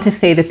goes on to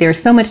say that there's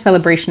so much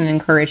celebration and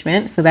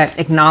encouragement. So that's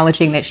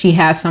acknowledging that she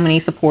has so many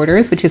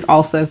supporters, which is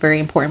also a very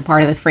important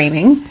part of the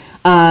framing.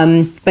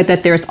 But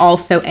that there's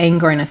also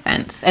anger and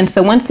offense. And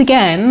so once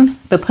again,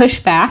 the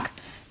pushback,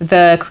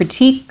 the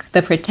critique,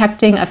 the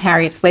protecting of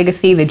Harriet's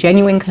legacy, the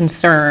genuine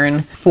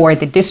concern for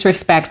the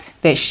disrespect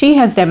that she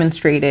has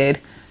demonstrated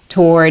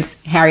towards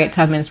Harriet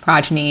Tubman's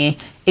progeny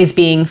is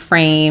being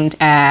framed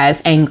as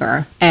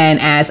anger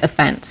and as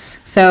offense.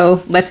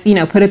 So let's, you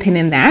know, put a pin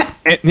in that.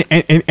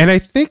 And I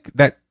think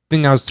that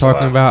thing I was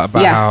talking about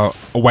how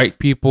white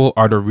people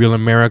are the real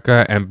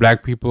America and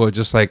Black people are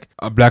just like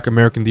Black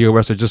American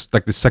DOS are just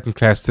like the second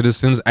class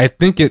citizens. I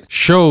think it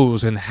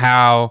shows in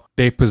how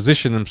they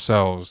position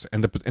themselves,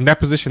 and that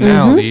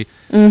positionality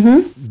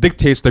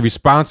dictates the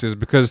responses,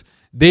 because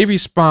they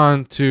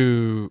respond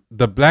to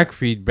the black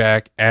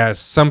feedback as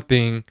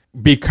something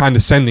be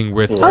condescending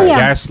with,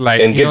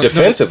 gaslight, and get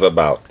defensive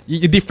about.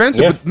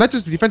 Defensive, but not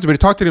just defensive, but they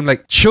talk to them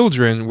like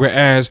children.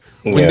 Whereas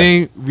when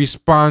they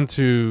respond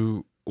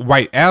to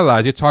white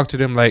allies, they talk to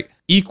them like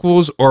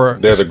equals or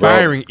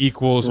aspiring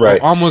equals,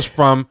 or almost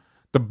from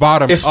the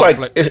bottom it's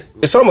up.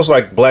 It's almost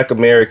like black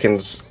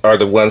Americans are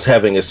the ones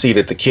having a seat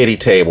at the kiddie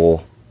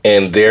table,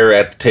 and they're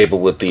at the table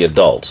with the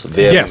adults,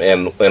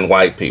 and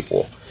white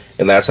people.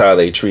 And that's how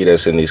they treat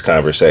us in these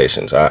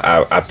conversations.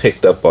 I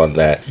picked up on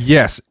that.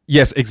 Yes,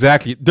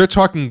 exactly. They're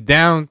talking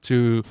down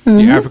to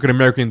the African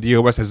American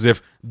DOS as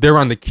if they're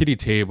on the kiddie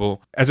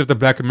table, as if the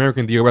Black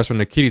American DOS are on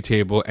the kiddie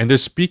table, and they're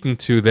speaking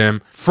to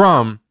them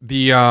from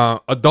the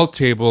adult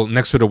table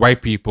next to the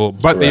white people.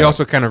 But they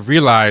also kind of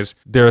realize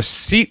their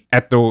seat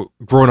at the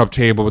grown-up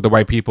table with the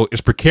white people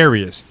is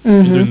precarious.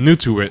 They're new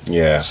to it.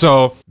 Yeah.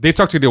 So they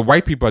talk to the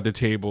white people at the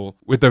table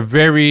with a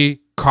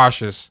very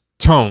cautious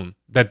tone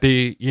that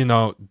they,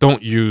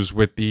 don't use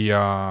with the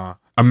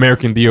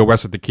American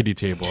DOS at the kiddie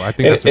table. I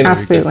think that's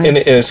absolutely. And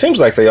it seems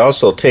like they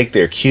also take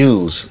their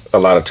cues a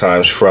lot of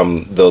times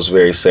from those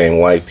very same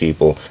white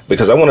people.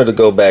 Because I wanted to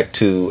go back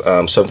to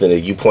something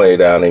that you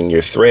pointed out in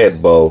your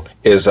thread, Bo,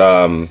 is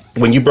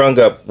when you brought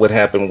up what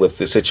happened with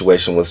the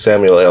situation with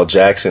Samuel L.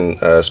 Jackson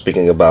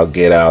speaking about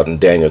Get Out and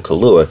Daniel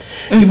Kaluuya.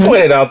 You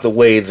pointed out the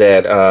way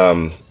that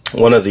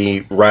one of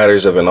the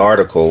writers of an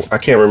article, I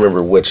can't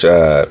remember which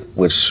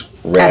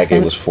rag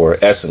it was for,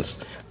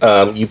 Essence.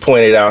 You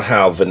pointed out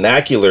how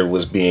vernacular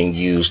was being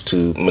used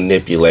to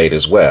manipulate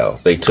as well.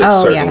 They took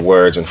certain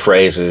words and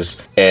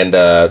phrases and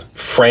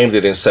framed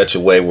it in such a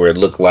way where it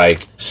looked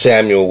like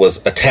Samuel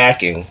was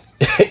attacking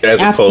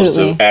as opposed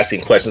to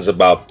asking questions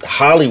about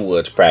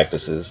Hollywood's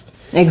practices.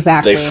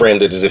 Exactly. They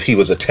framed it as if he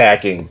was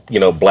attacking,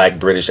 black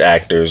British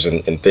actors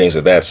and things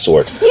of that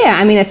sort. Yeah,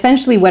 I mean,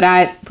 essentially what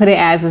I put it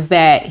as is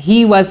that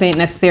he wasn't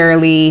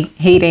necessarily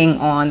hating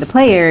on the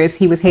players,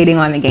 he was hating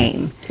on the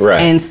game. Right.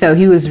 And so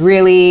he was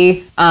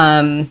really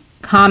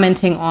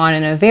commenting on,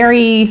 in a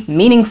very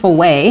meaningful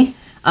way,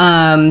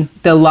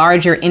 the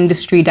larger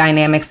industry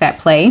dynamics at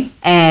play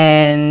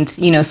and,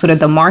 sort of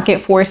the market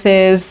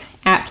forces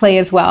at play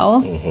as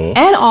well,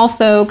 and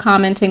also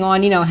commenting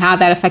on, how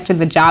that affected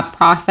the job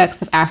prospects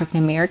of African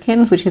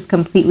Americans, which is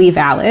completely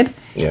valid.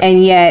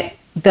 And yet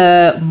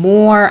the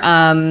more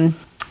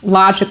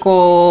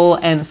logical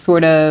and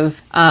sort of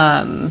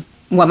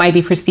what might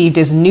be perceived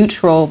as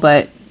neutral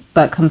but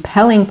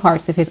compelling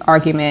parts of his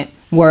argument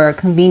were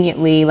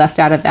conveniently left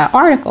out of that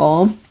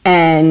article.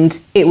 And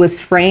it was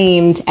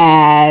framed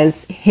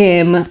as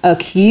him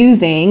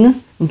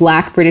accusing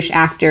Black British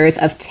actors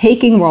of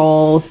taking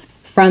roles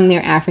from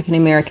their African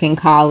American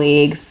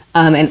colleagues,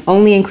 and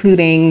only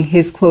including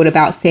his quote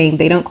about saying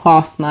they don't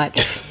cost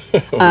much,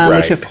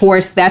 which of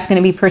course that's going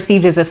to be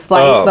perceived as a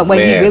slight, but what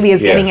he really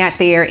is getting at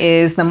there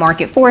is the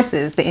market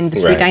forces, the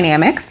industry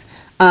dynamics,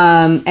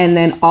 and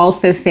then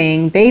also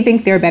saying they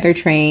think they're better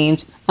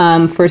trained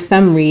for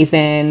some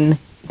reason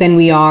than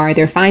we are.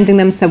 They're finding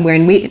them somewhere.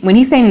 And when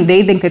he's saying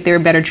they think that they're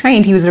better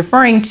trained, he was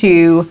referring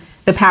to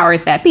the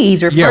powers that be.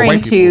 He's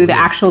referring to the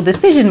actual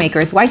decision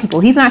makers, white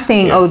people. He's not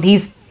saying,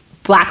 these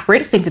Black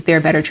Brits think that they're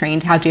better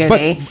trained. How dare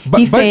they?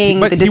 He's saying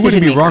the decision makers. He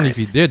wouldn't be wrong if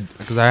he did,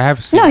 because I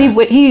have seen. No, he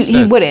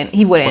wouldn't.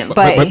 He wouldn't.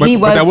 But he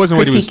was that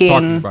wasn't critiquing. What he was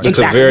talking about.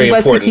 Exactly, he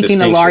was critiquing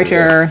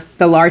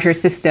the larger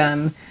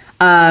system.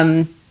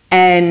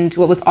 And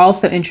what was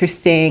also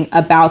interesting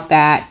about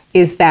that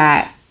is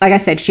that, like I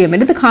said, she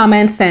omitted the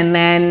comments, and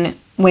then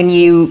when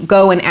you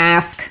go and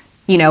ask,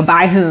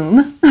 by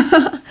whom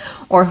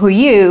or who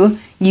you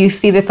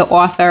see that the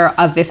author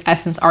of this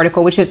Essence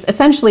article, which is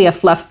essentially a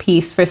fluff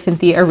piece for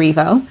Cynthia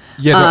Erivo.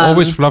 Yeah, they're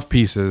always fluff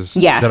pieces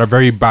that are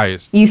very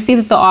biased. You see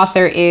that the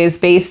author is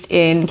based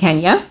in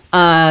Kenya,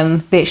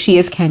 that she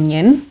is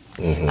Kenyan.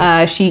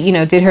 She,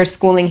 did her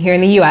schooling here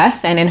in the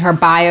U.S., and in her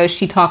bio,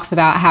 she talks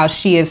about how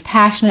she is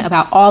passionate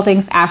about all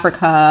things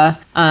Africa,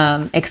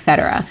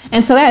 etc.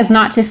 And so that is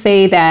not to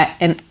say that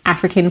an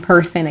African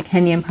person, a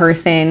Kenyan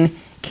person,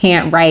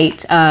 can't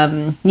write,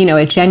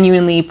 a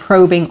genuinely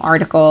probing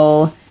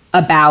article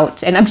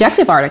about an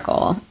objective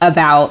article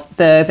about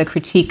the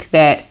critique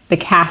that the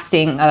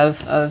casting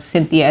of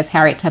Cynthia as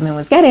Harriet Tubman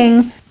was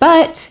getting.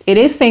 But it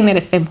is saying that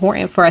it's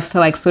important for us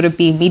to sort of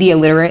be media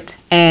literate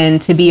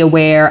and to be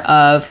aware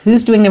of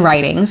who's doing the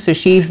writing. So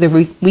she's the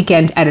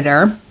weekend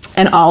editor.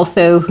 And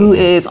also who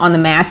is on the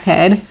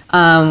masthead,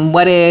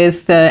 what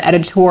is the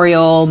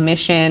editorial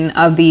mission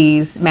of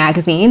these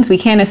magazines. We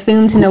can't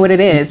assume to know what it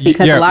is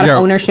because a lot of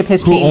ownership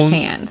has changed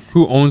hands.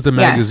 Who owns the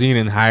magazine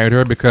and hired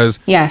her? Because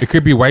it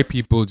could be white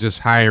people just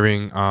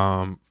hiring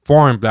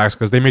foreign blacks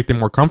because they make them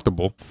more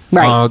comfortable.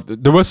 Right.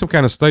 There was some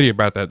kind of study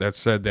about that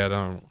said that...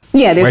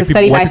 there's a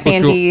study by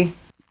Sandy...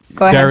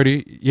 Go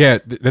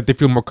ahead. That they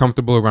feel more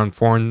comfortable around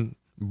foreign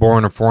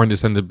born or foreign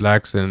descended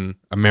blacks in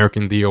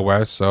American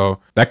DOS. So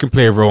that can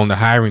play a role in the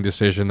hiring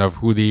decision of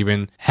who they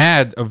even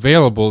had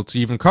available to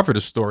even cover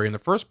the story in the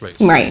first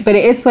place. Right. But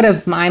it is sort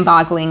of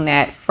mind-boggling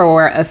that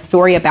for a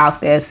story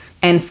about this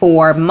and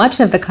for much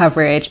of the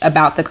coverage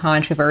about the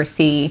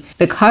controversy,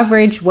 the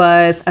coverage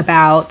was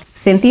about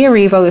Cynthia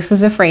Erivo, this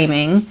was a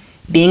framing,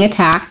 being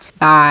attacked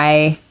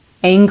by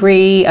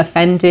angry,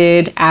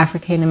 offended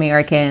African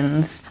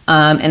Americans.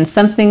 And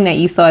something that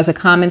you saw as a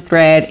common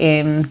thread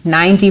in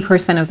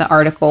 90% of the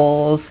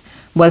articles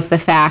was the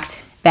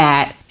fact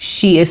that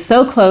she is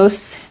so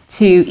close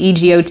to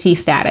EGOT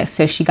status.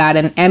 So she got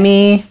an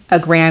Emmy, a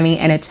Grammy,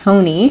 and a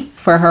Tony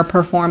for her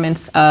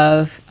performance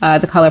of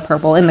The Color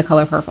Purple, in The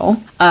Color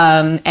Purple.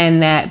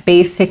 And that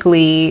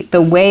basically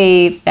the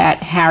way that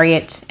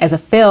Harriet as a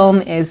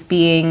film is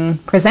being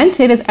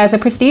presented is as a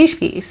prestige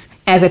piece,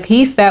 as a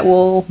piece that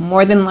will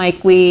more than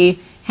likely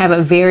have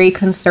a very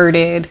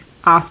concerted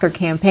Oscar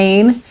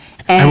campaign.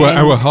 And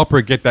I will help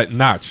her get that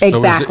notch.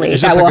 Exactly.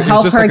 So that will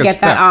help her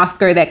get that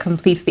Oscar that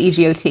completes the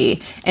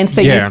EGOT. And so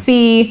you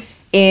see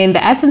in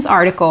the Essence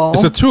article,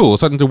 it's a tool,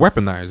 something to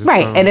weaponize.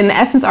 Right. And in the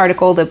Essence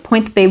article, the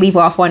point that they leave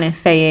off on is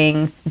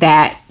saying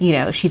that, you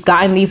know, she's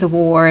gotten these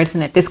awards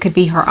and that this could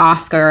be her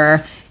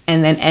Oscar,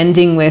 and then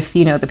ending with,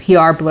 you know, the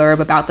PR blurb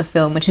about the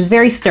film, which is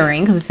very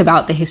stirring because it's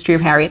about the history of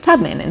Harriet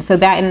Tubman. And so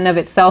that in and of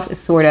itself is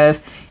sort of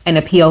an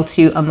appeal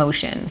to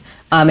emotion,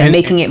 and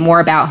making it more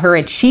about her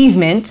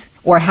achievement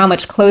or how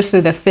much closer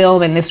the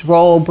film and this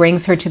role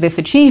brings her to this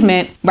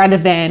achievement rather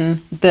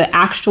than the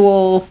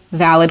actual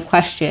valid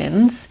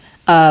questions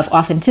of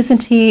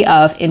authenticity,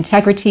 of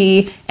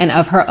integrity, and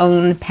of her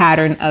own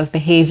pattern of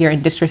behavior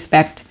and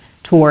disrespect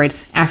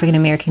towards African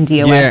American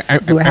DOS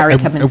who are Harriet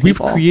Tubman's we've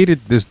people.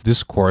 created this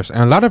discourse,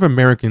 and a lot of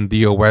American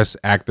DOS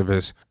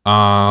activists,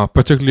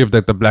 particularly of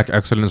the Black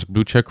Excellence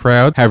Blue Check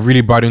crowd, have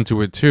really bought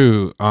into it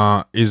too.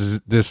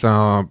 Is this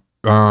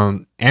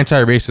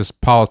anti-racist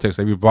politics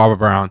that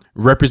revolve around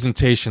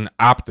representation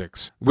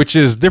optics, which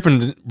is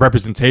different than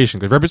representation,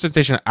 because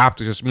representation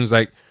optics just means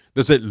like,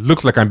 does it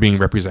look like I'm being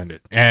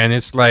represented? And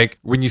it's like,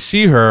 when you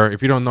see her,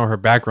 if you don't know her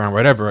background,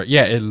 whatever,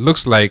 yeah, it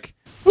looks like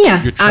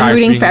I'm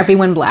rooting for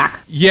everyone black.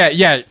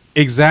 Yeah,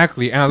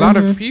 exactly. And a lot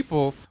of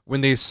people,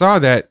 when they saw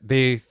that,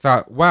 they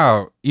thought,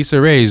 wow,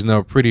 Issa Rae is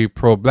pretty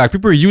pro-black.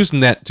 People were using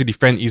that to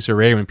defend Issa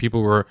Rae when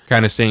people were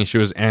kind of saying she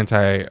was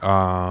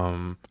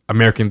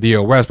anti-American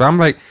DOS. But I'm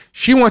like,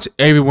 she wants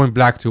everyone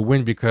black to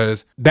win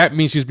because that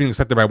means she's being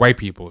accepted by white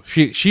people.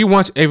 She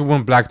wants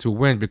everyone black to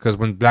win because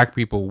when black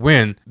people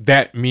win,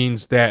 that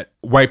means that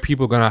white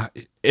people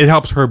it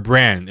helps her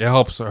brand. It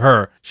helps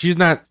her. She's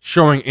not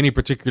showing any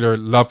particular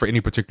love for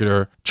any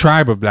particular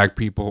tribe of black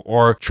people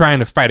or trying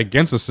to fight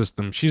against the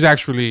system. She's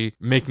actually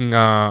making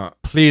a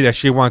plea that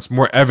she wants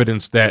more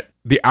evidence that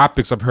the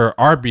optics of her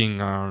are being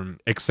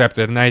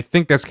accepted. And I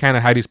think that's kind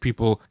of how these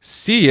people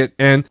see it.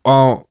 And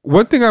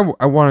one thing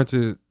I wanted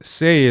to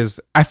say is,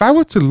 if I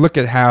were to look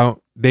at how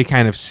they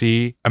kind of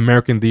see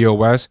American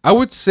DOS, I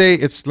would say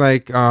it's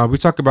like, we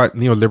talk about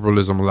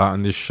neoliberalism a lot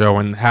on this show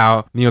and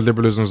how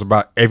neoliberalism is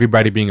about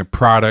everybody being a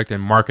product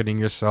and marketing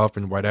yourself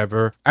and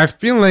whatever. I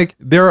feel like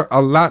they're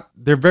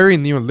very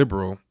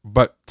neoliberal,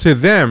 but to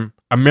them,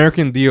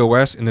 American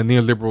DOS and the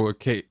neoliberal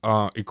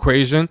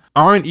equation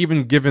aren't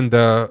even given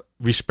the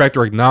respect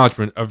or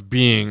acknowledgement of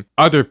being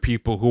other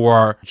people who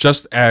are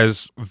just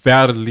as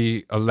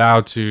validly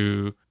allowed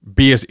to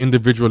be as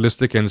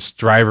individualistic and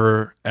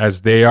striver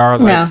as they are.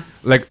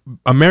 Like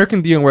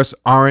American DOS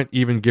aren't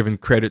even given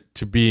credit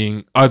to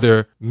being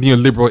other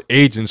neoliberal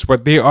agents.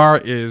 What they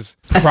are is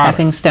a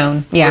stepping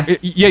stone. Yeah.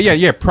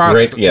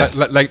 Products. Right, yeah.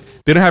 Like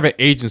they don't have an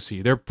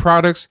agency. They're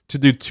products to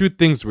do two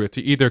things with: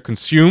 to either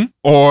consume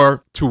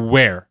or to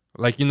wear.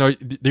 Like, you know,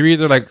 they're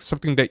either like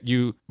something that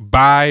you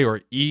buy or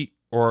eat,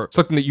 or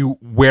something that you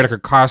wear like a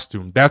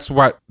costume. That's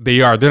what they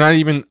are. They're not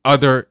even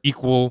other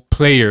equal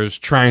players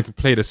trying to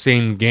play the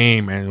same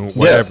game and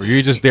whatever.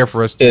 You're just there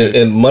for us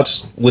to... And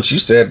much what you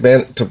said,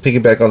 man, to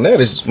piggyback on that,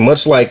 is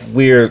much like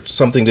we're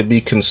something to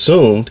be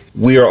consumed,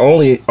 we are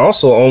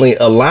only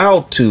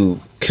allowed to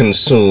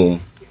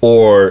consume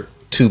or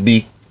to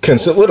be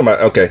consumed.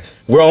 Okay.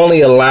 We're only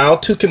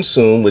allowed to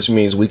consume, which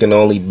means we can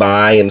only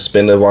buy and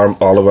spend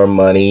all of our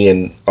money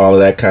and all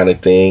of that kind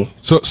of thing.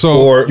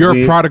 So you're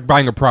a product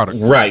buying a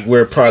product. Right.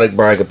 We're a product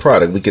buying a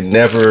product. We can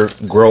never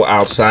grow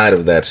outside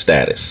of that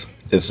status.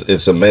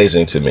 It's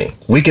amazing to me.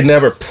 We can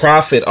never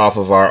profit off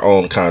of our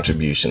own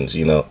contributions,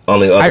 you know.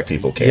 Only other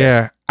people can.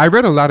 Yeah. I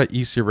read a lot of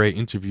Issa Rae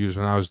interviews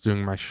when I was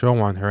doing my show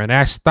on her, and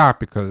I stopped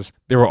because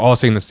they were all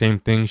saying the same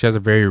thing. She has a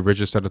very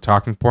rigid set of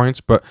talking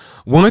points. But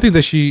one of the things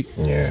that she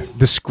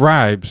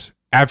describes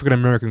African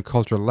American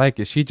culture like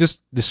is she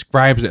just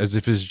describes it as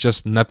if it's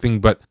just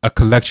nothing but a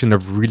collection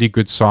of really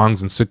good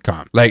songs and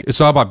sitcom. Like, it's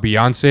all about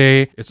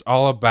Beyonce. It's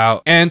all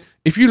about, and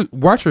if you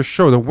watch her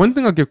show, the one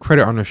thing I'll give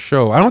credit on her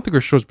show, I don't think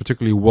her show is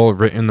particularly well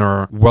written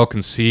or well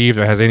conceived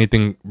or has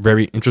anything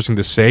very interesting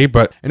to say.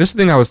 But, and this is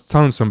the thing I was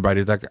telling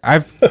somebody, like,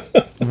 I've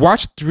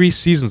watched 3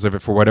 seasons of it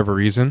for whatever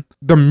reason.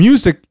 The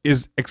music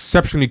is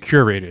exceptionally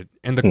curated.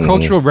 and the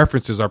cultural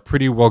references are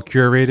pretty well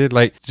curated.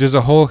 Like there's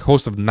a whole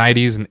host of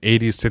 90s and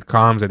 80s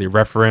sitcoms that they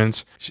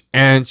reference,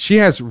 and she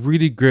has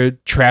really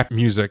good trap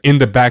music in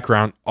the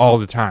background all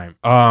the time.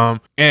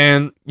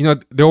 And you know,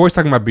 they're always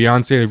talking about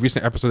Beyonce. A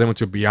recent episode, they went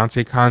to a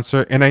Beyonce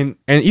concert, and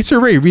Issa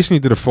Rae recently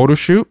did a photo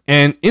shoot,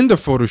 and in the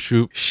photo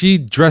shoot, she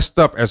dressed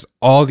up as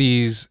all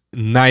these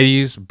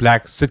 90s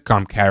black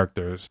sitcom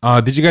characters.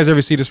 Did you guys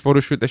ever see this photo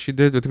shoot that she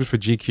did? I think it was for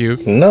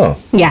GQ. No.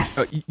 Yes.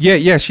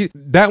 Yeah.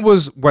 That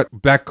was what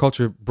black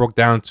culture broke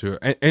down to.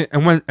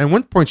 And when at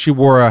one point she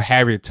wore a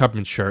Harriet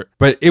Tubman shirt,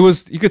 but it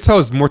was, you could tell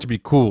it's more to be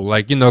cool,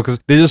 like, you know, because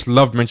they just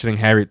loved mentioning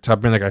Harriet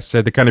Tubman. Like I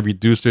said, they kind of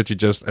reduced her to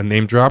just a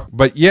name drop.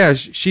 But yeah,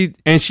 she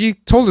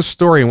told a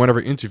story in one of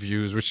her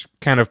interviews, which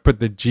kind of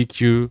put the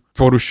GQ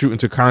photo shoot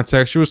into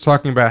context. She was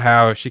talking about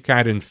how she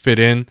kind of didn't fit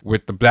in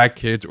with the black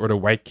kids or the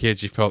white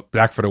kids. She felt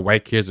black for the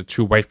white kids or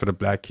too white for the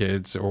black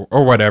kids,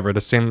 or whatever,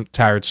 the same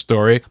tired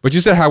story. But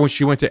she said how when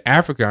she went to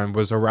Africa and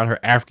was around her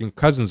African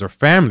cousins or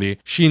family,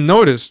 she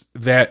noticed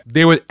that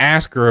they would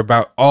ask her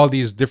about all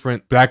these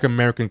different black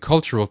American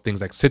cultural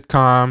things like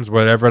sitcoms,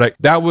 whatever. Like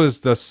that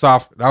was a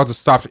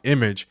soft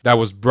image that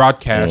was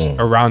broadcast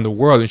around the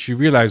world. And she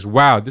realized,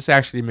 wow, this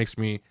actually makes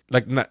me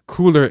like not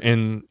cooler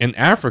in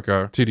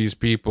Africa to these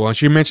people. And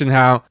she mentioned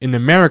how in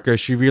America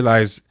she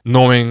realized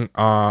knowing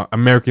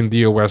American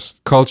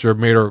DOS culture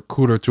made her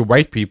cooler to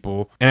white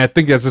people. And I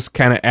think that just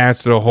kind of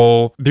adds to the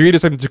whole, there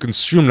is something to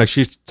consume. Like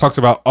she talks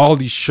about all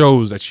these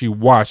shows that she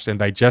watched and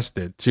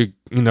digested to,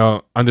 you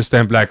know,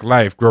 understand black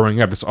life growing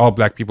up. That's all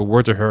black people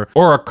were to her,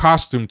 or a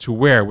costume to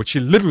wear, which she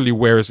literally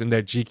wears in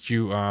that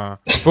GQ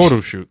photo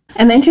shoot.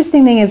 And the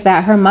interesting thing is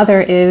that her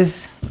mother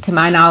is, to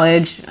my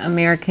knowledge,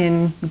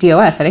 American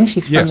DOS. I think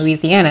she's from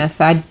Louisiana.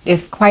 So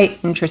it's quite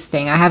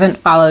interesting. I haven't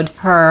followed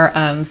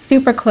her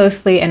super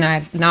closely, and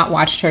I've not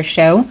watched her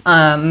show.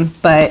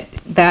 But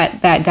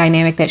that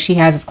dynamic that she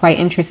has is quite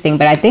interesting.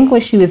 But I think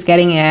what she was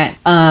getting at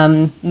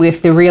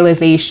with the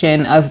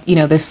realization of, you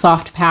know, the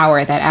soft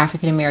power that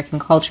African American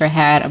culture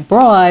had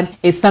abroad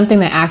is something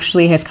that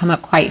actually has come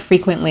up quite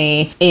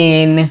frequently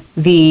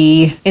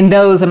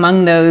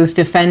among those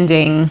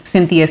defending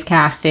Cynthia's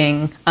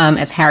casting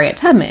as Harriet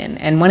Tubman.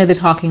 And one of the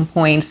talking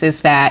points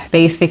is that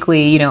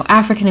basically, you know,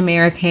 African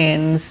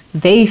Americans,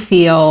 they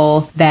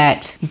feel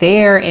that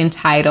they're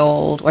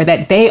entitled, or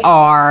that they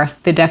are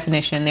the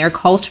definition, their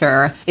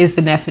culture is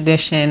the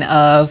definition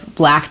of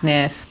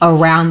blackness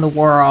around the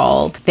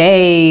world.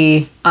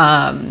 They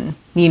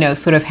you know,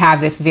 sort of have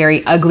this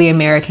very ugly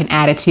American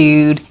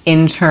attitude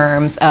in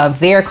terms of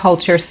their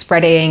culture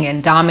spreading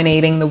and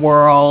dominating the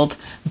world.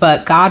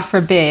 But God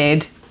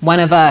forbid one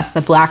of us,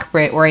 a Black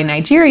Brit or a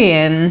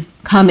Nigerian,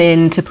 come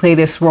in to play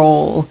this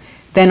role,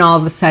 then all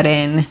of a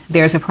sudden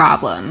there's a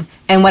problem.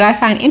 And what I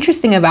find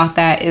interesting about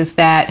that is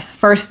that,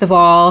 first of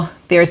all,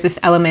 there's this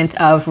element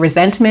of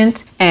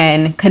resentment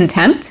and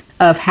contempt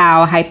of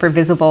how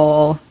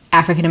hyper-visible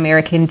African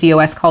American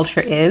DOS culture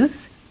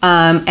is.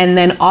 And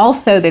then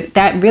also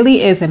that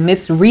really is a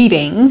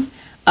misreading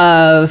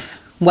of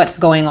what's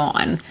going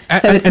on.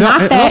 So it's not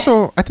that. And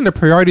also, I think the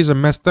priorities are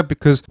messed up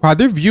because while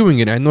they're viewing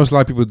it, I know a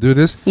lot of people do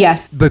this.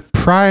 Yes. The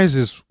prize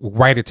is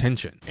white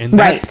attention, and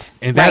that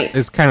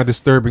is kind of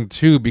disturbing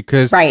too,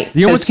 because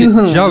you almost get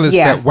jealous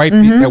that white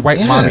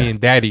mommy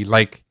and daddy,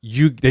 like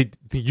you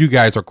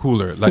guys are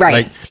cooler.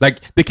 Like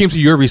they came to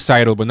your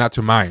recital, but not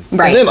to mine.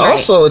 Right. And then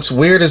also, it's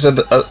weird as in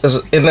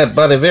that,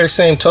 by the very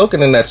same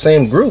token, in that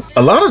same group,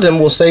 a lot of them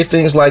will say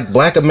things like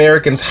Black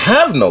Americans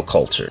have no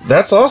culture.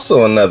 That's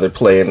also another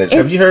play in this.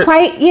 Have you heard?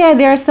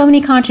 There are so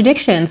many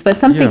contradictions, but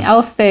something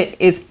else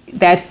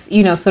that's,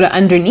 you know, sort of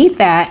underneath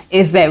that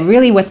is that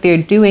really what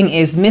they're doing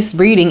is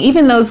misreading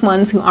even those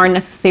ones who aren't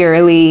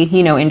necessarily,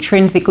 you know,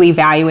 intrinsically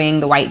valuing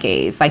the white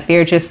gaze. Like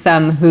there are just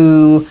some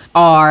who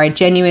are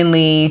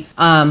genuinely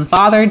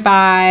bothered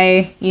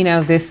by, you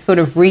know, this sort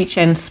of reach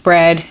and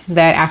spread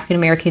that African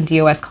American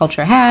DOS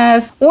culture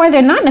has, or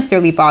they're not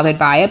necessarily bothered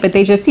by it, but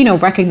they just, you know,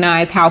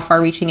 recognize how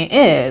far reaching it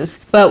is.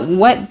 But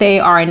what they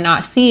are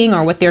not seeing,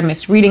 or what they're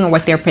misreading, or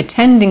what they're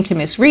pretending to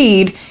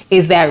misread,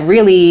 is that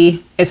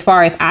really, as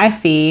far as I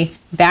see,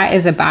 that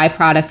is a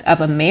byproduct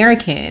of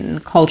American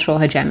cultural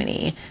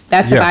hegemony.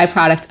 That's a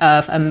byproduct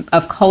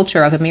of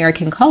culture, of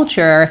American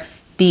culture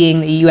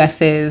being the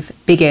U.S.'s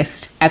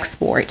biggest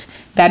export.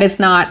 That is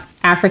not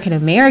African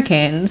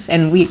Americans,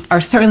 and we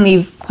are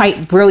certainly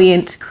quite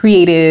brilliant,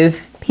 creative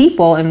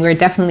people, and we're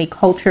definitely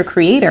culture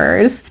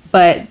creators,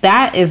 but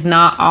that is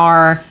not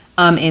our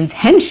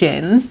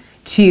intention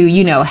to,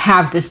 you know,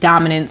 have this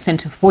dominance and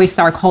to voice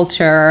our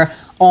culture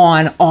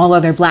on all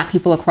other Black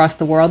people across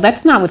the world.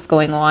 That's not what's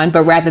going on,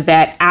 but rather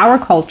that our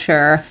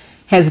culture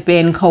has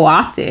been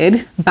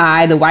co-opted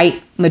by the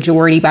white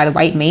majority, by the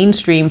white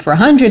mainstream for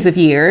hundreds of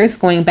years,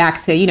 going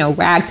back to,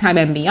 ragtime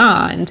and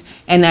beyond,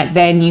 and that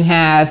then you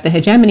have the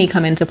hegemony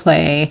come into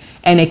play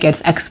and it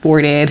gets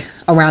exported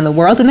around the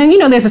world. And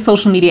then, there's a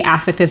social media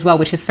aspect as well,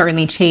 which has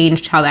certainly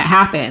changed how that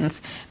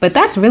happens. But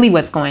that's really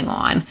what's going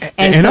on.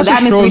 And so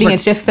that misreading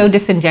is just so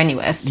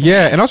disingenuous.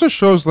 Yeah, and also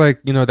shows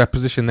that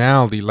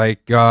positionality,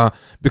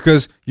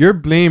 because you're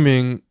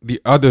blaming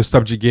the other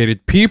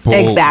subjugated people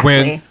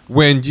exactly.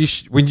 when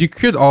you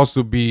could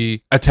also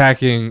be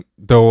attacking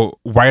the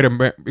white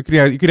America.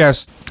 You could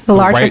ask the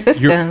larger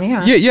system.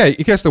 You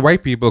could ask the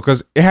white people,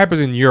 because it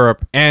happens in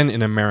Europe and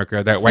in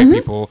America that white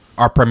people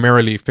are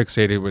primarily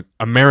fixated with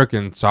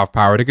American soft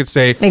power. They could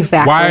say,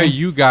 exactly. Why are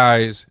you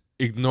guys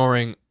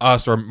ignoring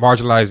us or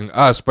marginalizing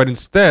us? But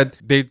instead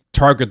they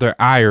target their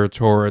ire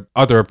toward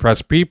other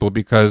oppressed people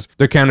because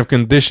they're kind of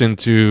conditioned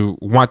to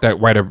want that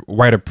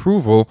white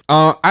approval.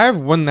 I have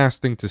one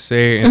last thing to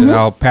say, and then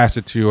I'll pass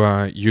it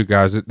to you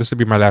guys. This will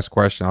be my last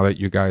question. I'll let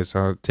you guys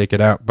take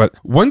it out. But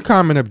one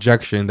common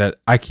objection that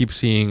I keep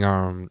seeing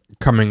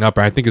coming up,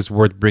 and I think it's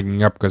worth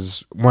bringing up because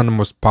it's one of the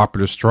most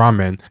popular straw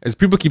men, is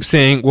people keep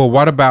saying, well,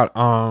 what about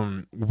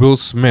Will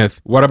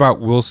Smith? What about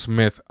Will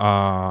Smith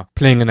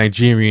playing a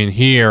Nigerian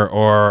here,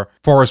 or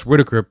Forrest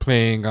Whitaker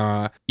playing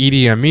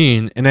Idi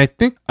Amin? And I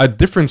think a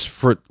difference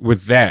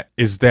with that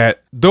is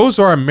that those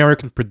are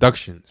American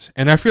productions.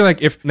 And I feel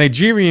like if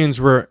Nigerians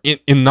were in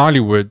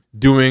Nollywood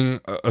doing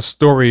a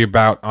story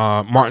about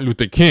Martin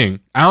Luther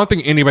King, I don't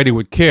think anybody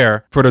would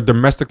care for the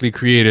domestically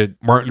created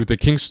Martin Luther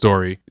King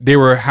story. They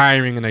were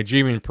hiring a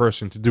Nigerian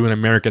person to do an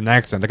American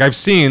accent. Like I've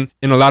seen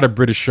in a lot of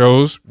British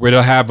shows where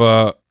they'll have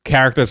a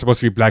character that's supposed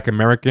to be Black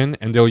American,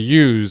 and they'll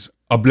use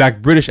a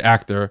Black British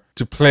actor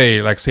to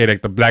play,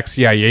 the Black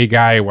CIA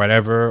guy,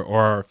 whatever,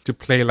 or to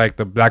play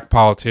the Black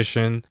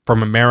politician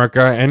from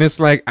America. And it's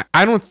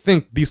I don't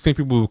think these same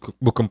people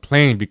will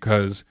complain,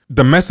 because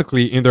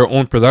domestically in their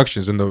own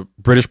productions, in the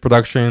British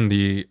production,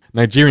 the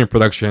Nigerian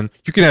production,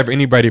 you can have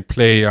anybody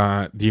play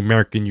the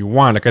American you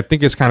want. I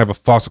think it's kind of a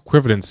false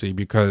equivalency,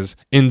 because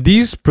in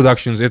these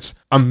productions, it's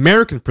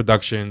American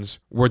productions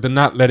where they're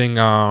not letting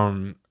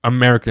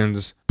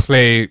Americans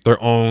play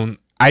their own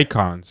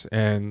icons.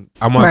 And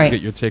I want to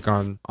get your take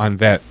on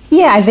that.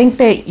 Yeah, I think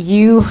that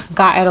you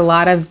got at a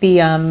lot of the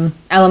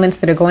elements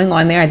that are going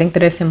on there. I think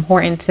that it's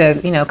important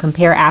to,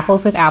 compare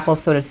apples with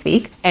apples, so to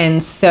speak.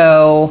 And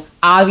so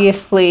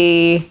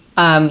obviously,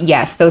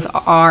 yes, those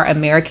are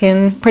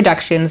American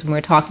productions when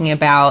we're talking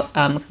about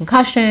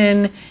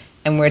Concussion,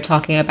 and we're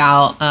talking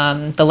about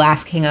The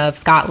Last King of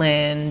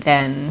Scotland,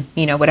 and,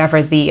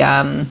 whatever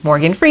the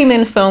Morgan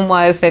Freeman film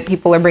was that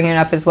people are bringing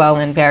up as well,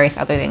 and various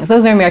other things.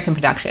 Those are American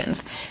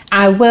productions.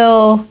 I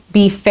will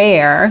be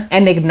fair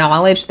and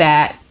acknowledge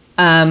that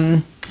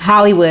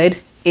Hollywood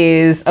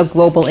is a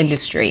global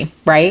industry,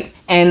 right?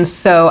 And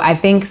so I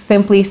think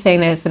simply saying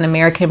that it's an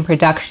American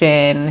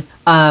production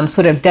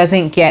sort of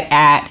doesn't get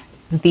at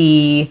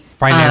the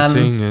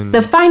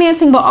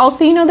financing, but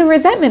also, the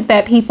resentment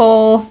that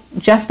people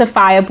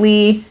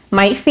justifiably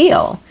might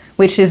feel,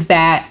 which is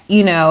that,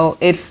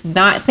 it's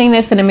not saying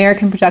this an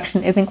American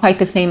production isn't quite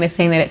the same as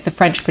saying that it's a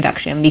French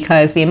production,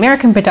 because the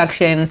American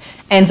production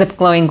ends up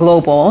going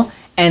global,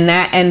 and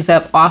that ends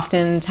up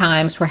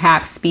oftentimes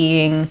perhaps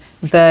being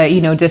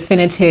the,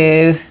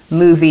 definitive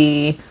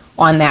movie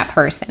on that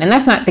person. And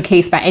that's not the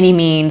case by any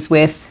means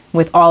with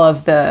all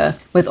of the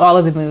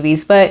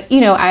movies, but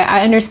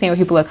I understand where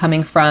people are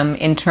coming from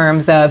in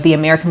terms of the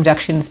American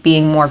productions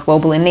being more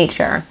global in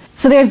nature.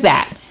 So there's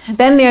that.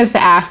 Then there's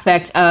the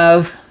aspect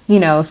of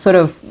sort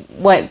of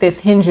what this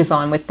hinges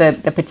on with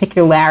the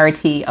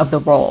particularity of the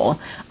role,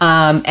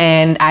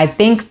 and I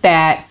think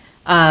that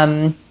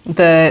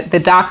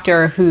the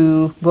doctor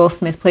who Will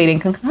Smith played in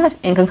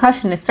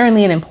Concussion is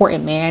certainly an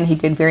important man. He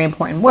did very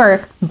important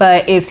work,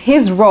 but is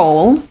his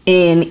role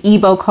in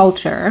Igbo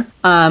culture,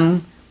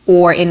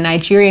 or in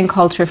Nigerian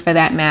culture for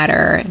that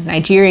matter,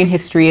 Nigerian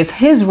history, is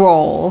his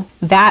role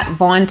that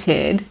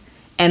vaunted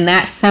and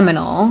that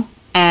seminal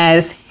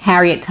as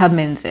Harriet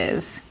Tubman's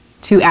is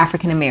to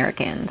African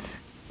Americans?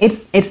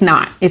 It's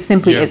not. It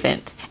simply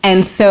isn't.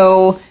 And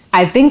so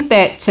I think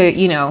that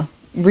to,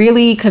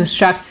 really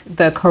construct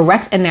the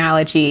correct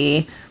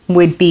analogy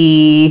would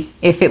be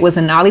if it was a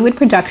Nollywood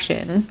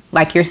production,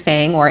 like you're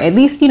saying, or at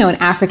least, an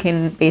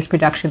African-based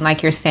production,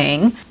 like you're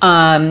saying,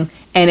 and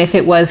if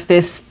it was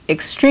this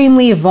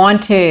extremely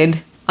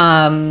vaunted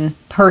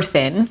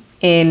person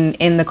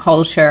in the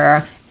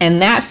culture,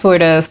 and that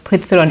sort of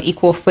puts it on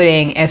equal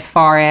footing as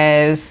far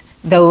as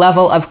the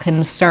level of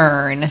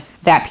concern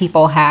that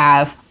people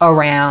have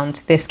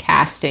around this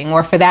casting,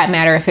 or for that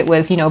matter, if it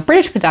was,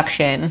 British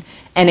production,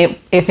 and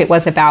if it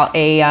was about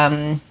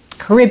a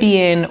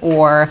Caribbean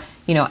or,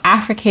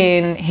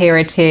 African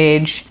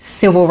heritage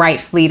civil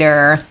rights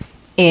leader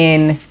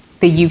in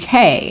the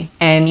UK,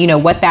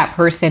 and, what that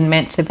person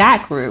meant to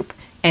that group,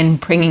 and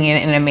bringing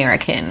in an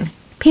American,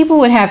 people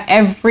would have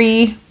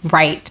every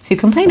right to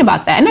complain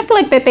about that. And I feel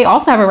like that they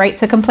also have a right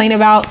to complain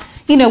about,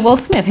 Will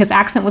Smith. His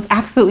accent was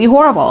absolutely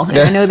horrible. And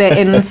I know that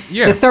in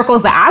the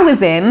circles that I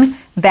was in,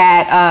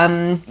 that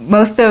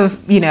most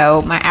of,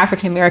 my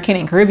African American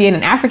and Caribbean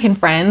and African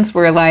friends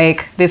were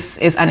like, this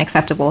is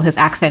unacceptable. His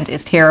accent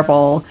is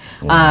terrible.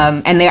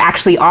 And there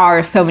actually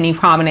are so many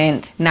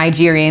prominent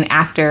Nigerian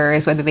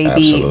actors, whether they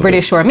be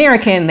British or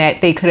American,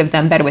 that they could have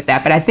done better with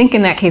that. But I think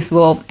in that case,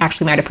 Will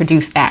actually might have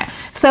produced that.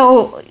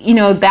 So,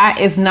 that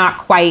is not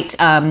quite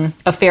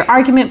a fair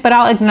argument, but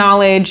I'll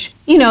acknowledge,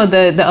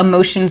 the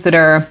emotions that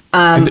are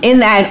in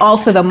that, and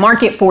also the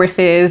market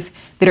forces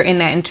that are in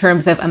that in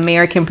terms of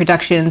American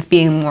productions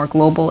being more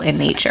global in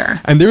nature.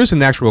 And there is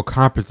an actual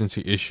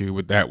competency issue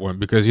with that one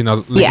because, you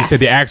said,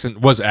 the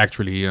accent was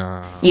actually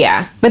but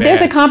bad.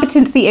 There's a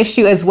competency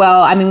issue as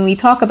well. I mean, when we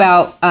talk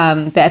about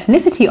the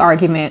ethnicity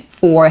argument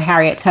for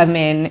Harriet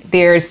Tubman,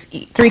 there's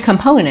three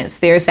components.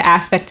 There's the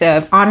aspect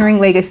of honoring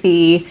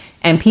legacy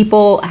and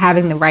people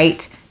having the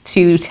right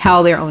to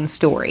tell their own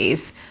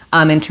stories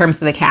in terms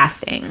of the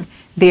casting.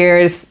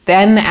 There's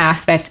then the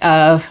aspect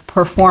of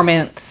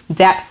performance,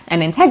 depth,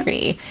 and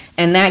integrity.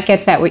 And that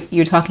gets at what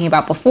you were talking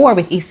about before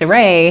with Issa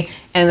Rae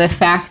and the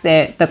fact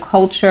that the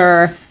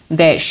culture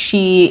that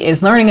she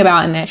is learning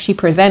about and that she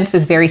presents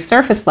is very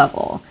surface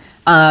level.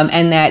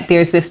 And that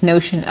there's this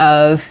notion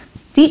of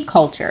deep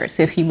culture.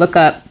 So if you look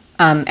up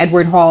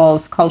Edward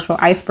Hall's cultural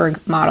iceberg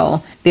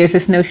model, there's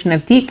this notion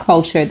of deep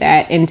culture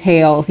that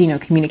entails,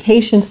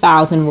 communication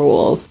styles and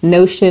rules,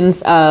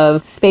 notions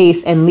of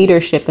space and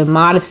leadership and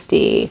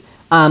modesty,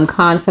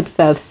 concepts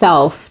of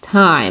self,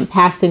 time,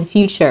 past and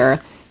future,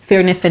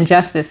 fairness and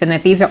justice, and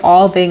that these are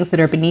all things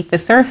that are beneath the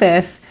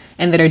surface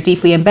and that are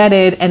deeply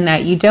embedded and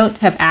that you don't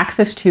have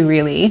access to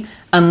really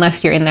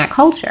unless you're in that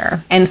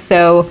culture. And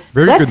so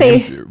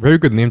very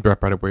good name drop,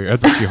 by the way.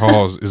 Edward G.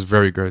 Hall is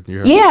very good.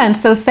 Yeah, and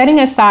so setting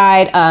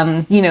aside,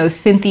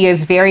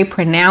 Cynthia's very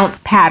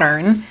pronounced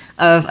pattern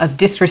of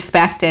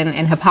disrespect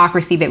and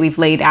hypocrisy that we've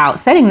laid out,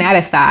 setting that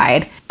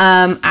aside,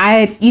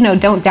 I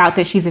don't doubt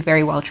that she's a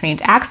very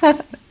well-trained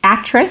actress.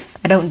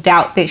 I don't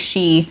doubt that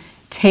she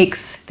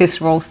takes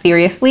this role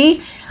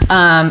seriously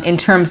in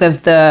terms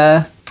of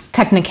the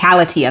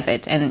technicality of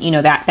it and,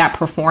 that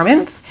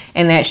performance,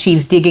 and that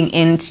she's digging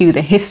into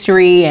the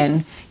history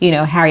and,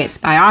 Harriet's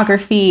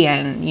biography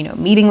and,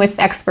 meeting with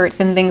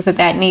experts and things of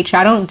that nature.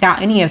 I don't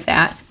doubt any of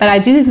that. But I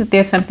do think that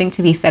there's something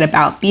to be said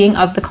about being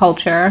of the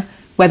culture,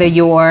 whether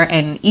you're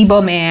an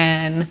Igbo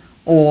man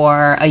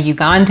or a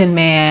Ugandan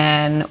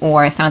man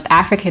or a South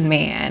African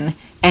man,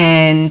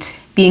 and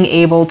being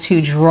able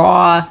to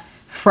draw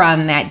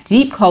from that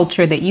deep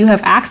culture that you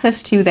have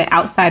access to that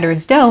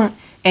outsiders don't,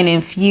 and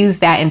infuse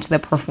that into the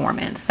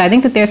performance. So I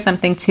think that there's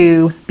something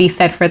to be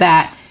said for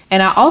that.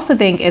 And I also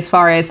think, as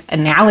far as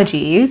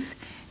analogies,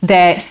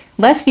 that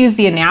let's use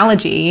the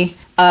analogy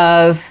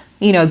of,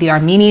 the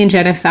Armenian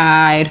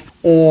genocide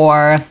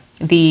or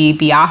the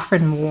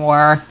Biafran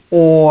War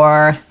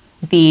or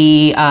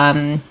the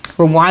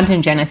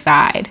Rwandan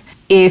genocide.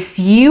 If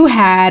you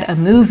had a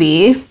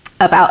movie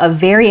about a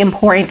very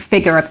important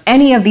figure of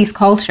any of these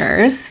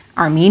cultures,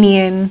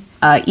 Armenian,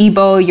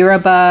 Igbo,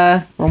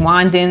 Yoruba,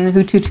 Rwandan,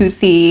 Hutu,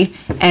 Tutsi,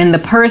 and the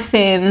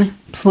person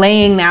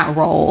playing that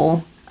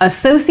role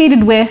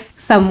associated with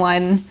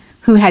someone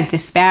who had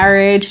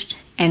disparaged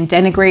and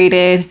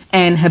denigrated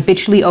and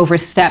habitually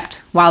overstepped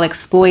while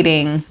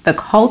exploiting the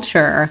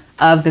culture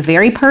of the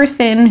very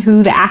person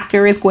who the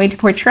actor is going to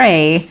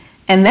portray.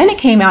 And then it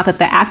came out that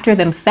the actor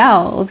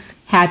themselves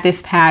had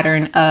this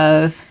pattern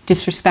of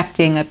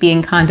disrespecting, of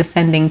being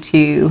condescending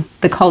to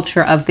the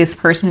culture of this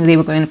person who they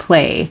were going to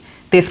play,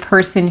 this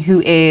person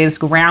who is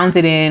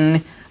grounded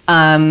in,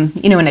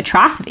 an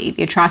atrocity,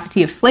 the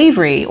atrocity of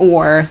slavery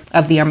or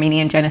of the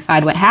Armenian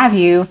genocide, what have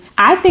you.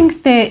 I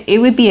think that it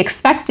would be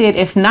expected,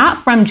 if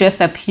not from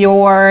just a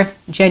pure,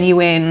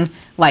 genuine,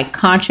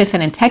 conscious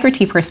and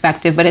integrity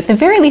perspective, but at the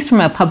very least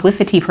from a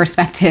publicity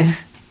perspective,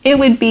 it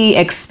would be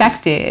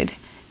expected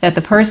that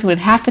the person would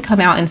have to come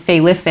out and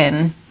say,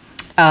 listen,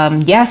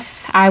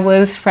 yes, I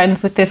was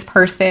friends with this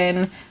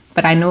person,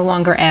 but I no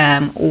longer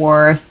am.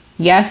 Or,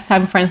 yes,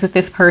 I'm friends with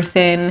this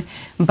person,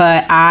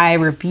 but I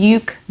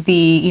rebuke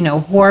the,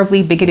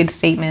 horribly bigoted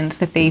statements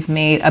that they've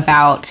made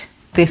about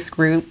this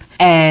group.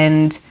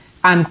 And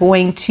I'm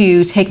going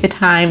to take the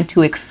time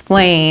to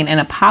explain and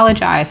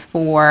apologize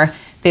for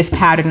this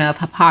pattern of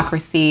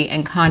hypocrisy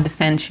and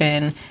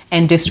condescension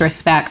and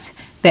disrespect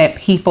that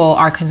people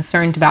are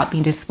concerned about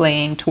being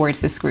displaying towards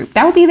this group.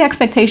 That would be the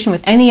expectation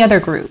with any other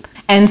group.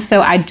 And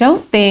so I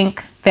don't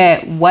think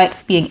that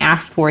what's being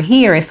asked for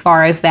here, as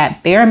far as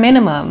that bare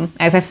minimum,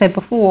 as I said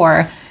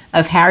before,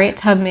 of Harriet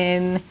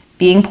Tubman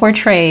being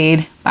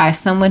portrayed by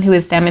someone who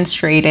has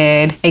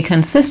demonstrated a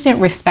consistent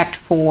respect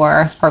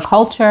for her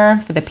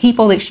culture, for the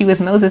people that she was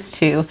Moses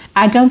to,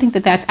 I don't think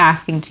that that's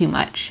asking too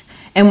much.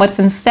 And what's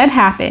instead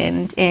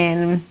happened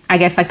in, I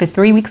guess, the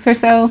 3 weeks or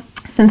so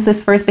since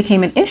this first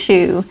became an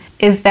issue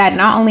is that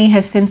not only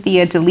has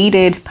Cynthia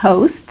deleted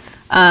posts,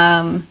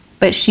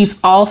 but she's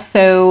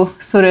also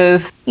sort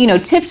of,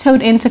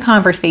 tiptoed into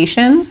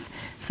conversations.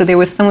 So there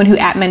was someone who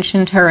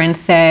mentioned her and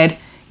said,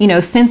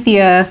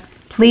 Cynthia,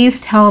 please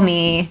tell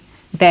me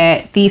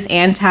that these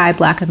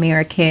anti-Black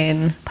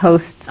American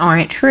posts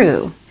aren't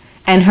true.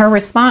 And her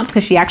response,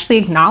 because she actually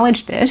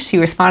acknowledged this, she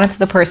responded to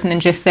the person and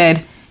just said,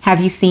 "Have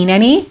you seen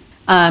any?"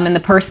 And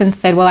the person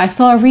said, "Well, I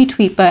saw a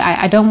retweet, but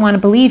I don't want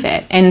to believe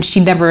it." And she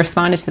never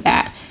responded to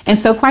that. And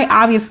so quite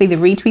obviously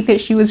the retweet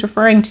that she was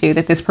referring to,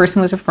 that this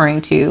person was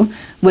referring to,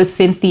 was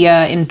Cynthia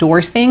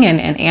endorsing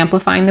and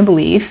amplifying the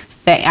belief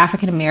that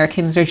African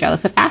Americans are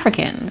jealous of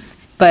Africans.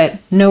 But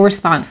no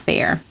response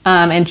there.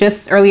 And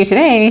just earlier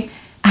today,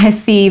 I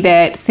see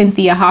that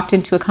Cynthia hopped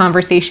into a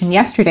conversation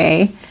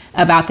yesterday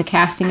about the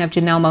casting of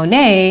Janelle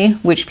Monáe,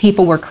 which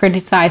people were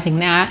criticizing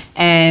that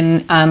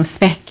and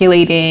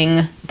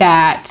speculating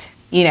that,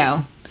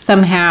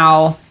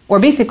 somehow, or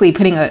basically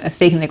putting a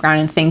stake in the ground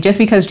and saying just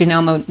because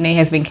Janelle Monáe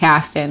has been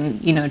cast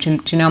and,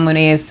 Janelle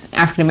Monáe is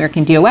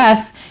African-American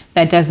DOS,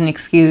 that doesn't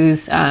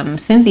excuse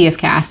Cynthia's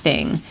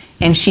casting.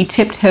 And she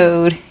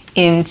tiptoed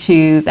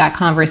into that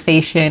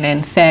conversation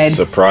and said,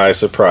 surprise,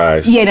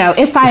 surprise.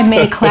 If I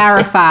may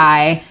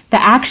clarify,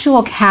 the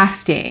actual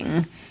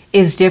casting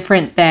is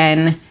different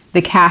than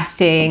the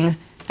casting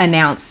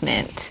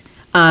announcement,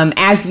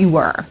 as you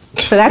were.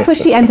 So that's what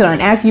she ended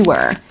on, as you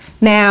were.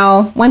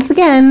 Now, once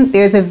again,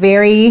 there's a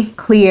very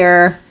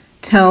clear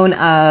tone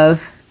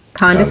of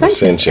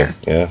condescension.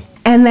 Yeah.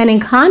 And then in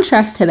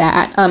contrast to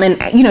that,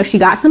 she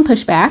got some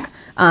pushback.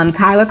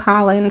 Tyler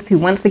Collins, who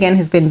once again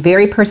has been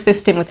very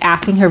persistent with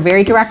asking her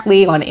very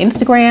directly on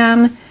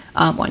Instagram,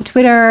 on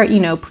Twitter,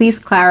 please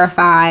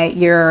clarify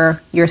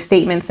your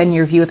statements and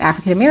your view of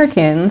African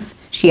Americans.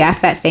 She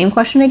asked that same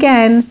question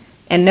again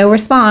and no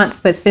response,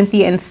 but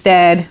Cynthia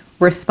instead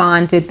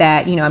responded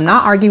that, I'm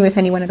not arguing with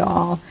anyone at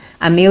all.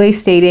 I'm merely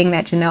stating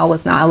that Janelle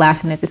was not a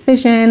last-minute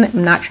decision.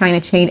 I'm not trying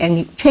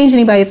to change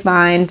anybody's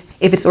mind.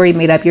 If it's already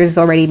made up, yours is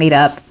already made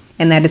up.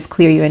 And that is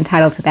clear. You're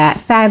entitled to that,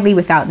 sadly,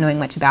 without knowing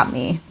much about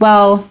me.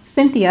 Well,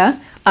 Cynthia,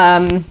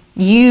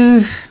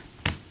 you've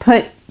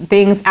put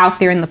things out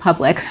there in the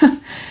public.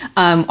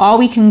 All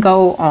we can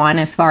go on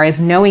as far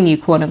as knowing you,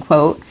 quote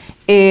unquote,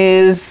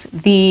 is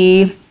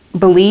the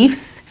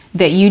beliefs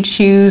that you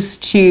choose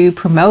to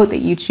promote, that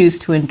you choose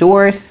to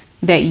endorse,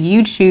 that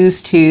you choose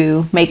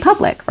to make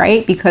public,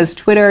 right? Because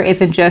Twitter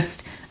isn't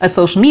just a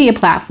social media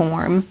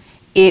platform.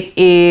 It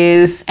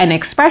is an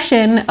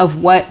expression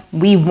of what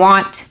we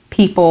want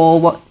people,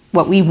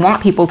 what we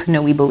want people to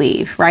know we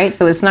believe, right?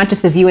 So it's not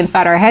just a view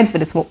inside our heads,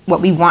 but it's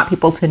what we want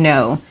people to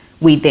know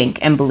we think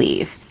and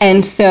believe.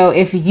 And so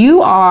if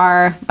you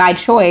are, by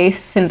choice,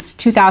 since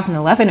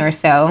 2011 or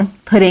so,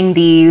 putting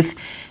these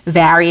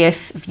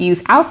various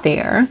views out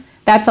there,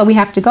 that's all we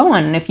have to go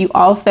on. And if you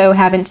also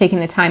haven't taken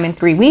the time in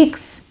 3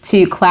 weeks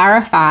to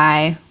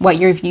clarify what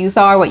your views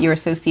are, what your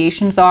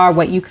associations are,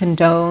 what you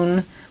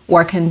condone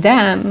or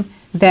condemn,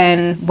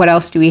 then what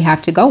else do we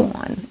have to go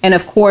on? And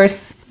of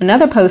course,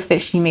 another post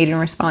that she made in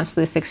response to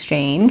this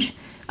exchange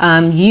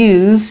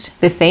used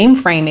the same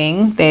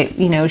framing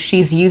that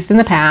she's used in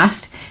the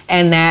past,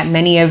 and that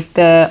many of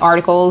the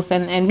articles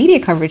and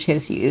media coverage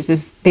has used,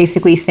 is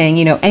basically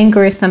saying,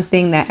 anger is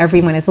something that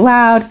everyone is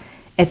allowed.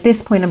 At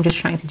this point, I'm just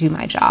trying to do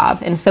my job.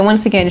 And so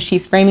once again,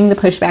 she's framing the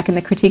pushback and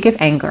the critique as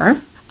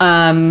anger.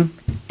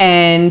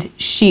 And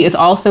she is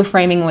also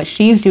framing what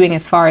she's doing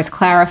as far as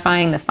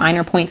clarifying the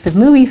finer points of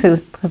movie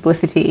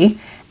publicity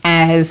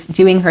as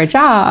doing her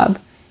job.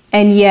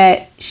 And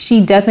yet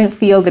she doesn't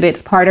feel that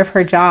it's part of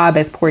her job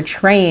as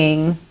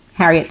portraying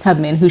Harriet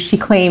Tubman, who she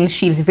claims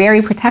she's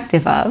very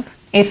protective of.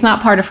 It's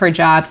not part of her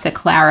job to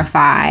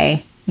clarify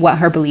what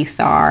her beliefs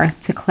are,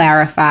 to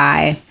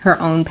clarify her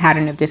own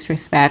pattern of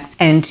disrespect,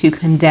 and to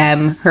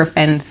condemn her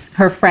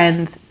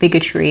friends'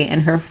 bigotry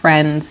and her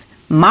friends'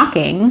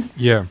 mocking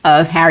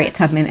of Harriet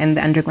Tubman and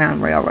the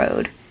Underground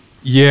Railroad.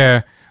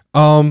 Yeah.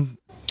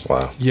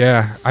 Wow.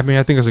 Yeah, I mean,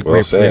 I think it's a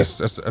great place.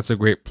 That's a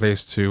great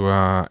place to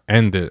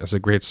end it. That's a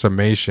great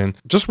summation.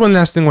 Just one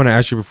last thing I want to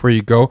ask you before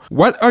you go.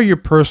 What are your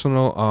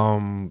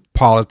personal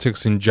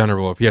politics in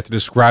general, if you have to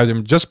describe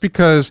them? Just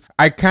because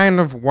I kind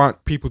of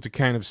want people to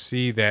kind of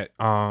see that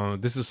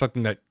this is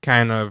something that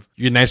kind of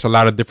unites a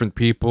lot of different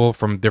people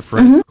from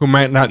different, who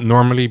might not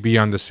normally be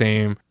on the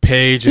same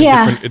page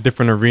in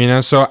different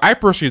arenas. So I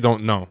personally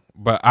don't know.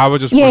 But I was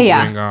just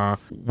wondering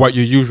what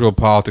your usual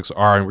politics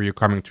are and where you're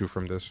coming to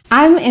from this.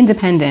 I'm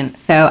independent,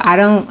 so I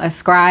don't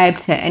ascribe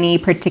to any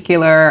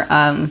particular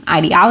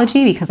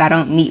ideology because I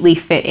don't neatly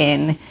fit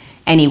in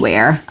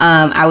anywhere.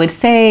 I would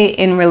say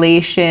in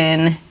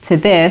relation to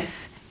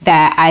this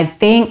that I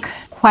think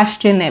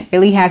question that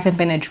really hasn't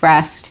been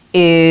addressed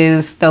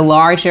is the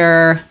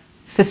larger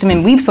system,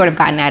 and we've sort of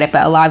gotten at it,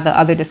 but a lot of the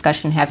other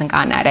discussion hasn't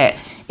gotten at it,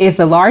 is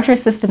the larger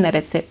system that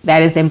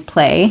is in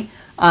play,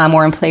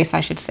 or in place,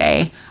 I should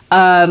say.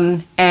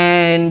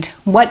 And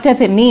what does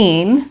it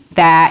mean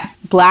that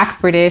Black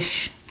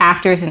British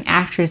actors and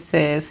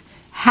actresses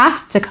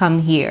have to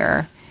come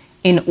here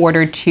in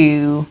order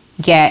to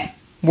get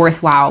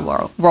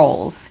worthwhile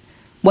roles?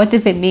 What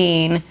does it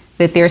mean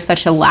that there's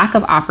such a lack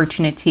of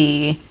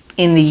opportunity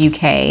in the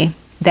UK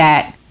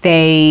that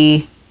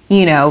they,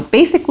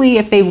 basically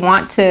if they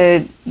want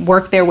to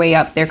work their way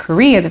up their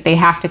career, that they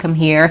have to come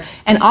here?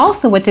 And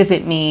also, what does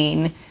it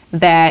mean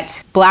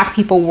that Black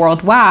people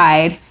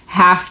worldwide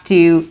have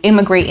to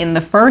immigrate in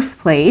the first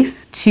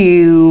place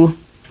to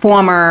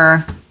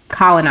former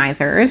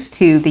colonizers,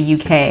 to the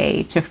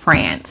UK, to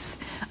France,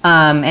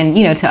 and,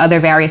 you know, to other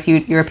various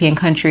European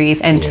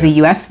countries, and to the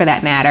US for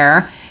that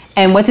matter.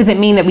 And what does it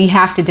mean that we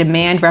have to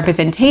demand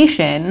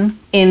representation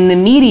in the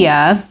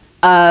media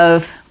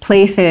of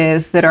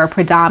places that are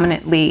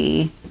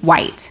predominantly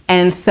white?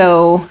 And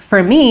so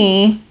for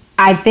me,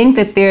 I think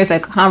that there's a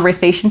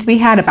conversation to be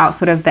had about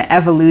sort of the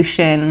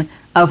evolution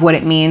of what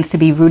it means to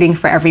be rooting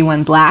for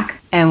everyone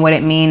Black and what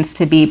it means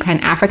to be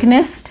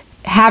Pan-Africanist.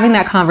 Having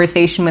that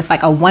conversation with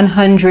like a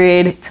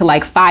 100 to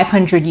like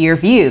 500 year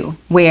view,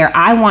 where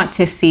I want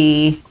to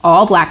see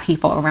all Black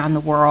people around the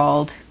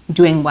world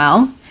doing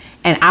well.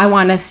 And I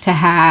want us to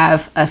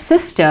have a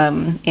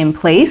system in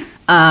place,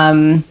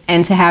 and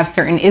to have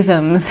certain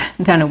isms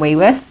done away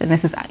with. And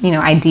this is, you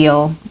know,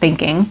 ideal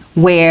thinking,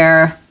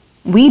 where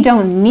we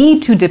don't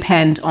need to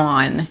depend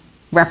on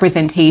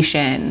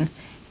representation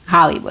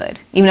Hollywood.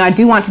 Even though I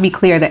do want to be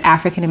clear that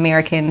African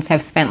Americans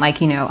have spent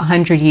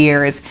 100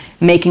 years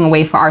making a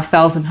way for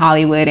ourselves in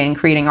Hollywood and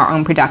creating our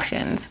own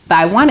productions. But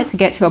I want it to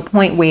get to a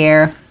point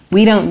where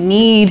we don't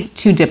need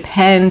to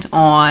depend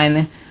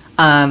on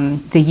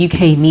the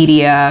UK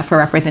media for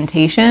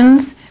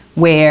representations,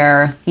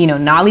 where,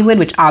 Nollywood,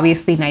 which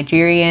obviously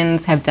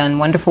Nigerians have done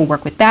wonderful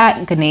work with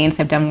that, Ghanaians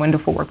have done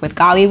wonderful work with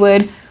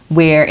Gollywood,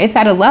 where it's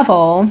at a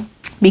level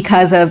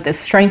because of the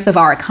strength of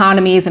our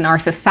economies and our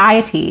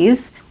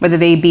societies, whether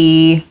they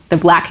be the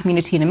Black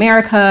community in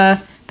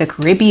America, the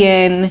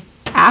Caribbean,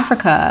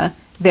 Africa,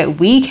 that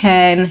we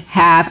can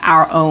have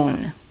our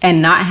own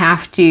and not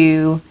have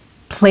to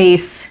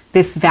place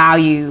this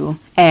value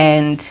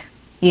and,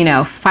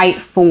 fight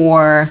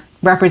for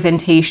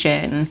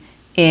representation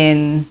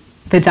in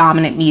the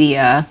dominant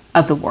media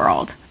of the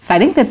world. So I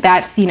think that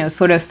that's,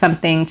 sort of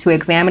something to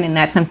examine, and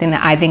that's something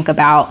that I think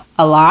about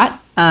a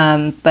lot.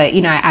 But,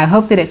 I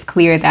hope that it's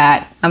clear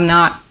that I'm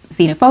not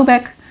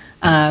xenophobic.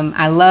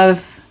 I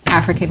love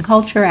African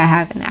culture. I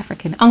have an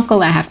African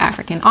uncle. I have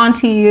African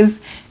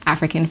aunties,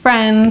 African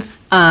friends.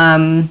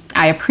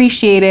 I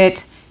appreciate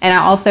it. And I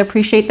also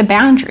appreciate the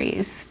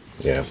boundaries.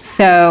 Yeah.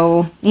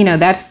 So,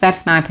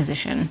 that's my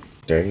position.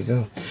 There you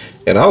go.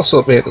 And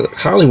also, man,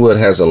 Hollywood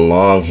has a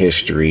long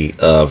history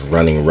of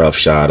running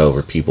roughshod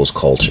over people's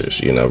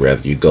cultures.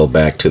 Whether you go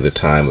back to the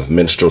time of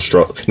minstrel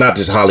show, not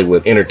just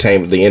Hollywood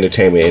entertainment, the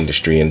entertainment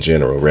industry in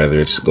general, whether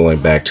it's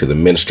going back to the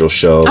minstrel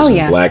shows and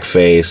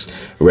blackface,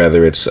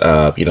 whether it's,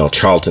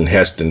 Charlton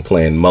Heston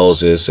playing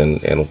Moses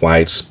and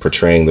whites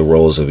portraying the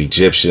roles of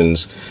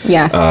Egyptians.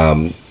 Yes.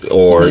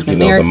 Or,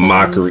 the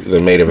mockery, the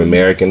Native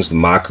Americans, the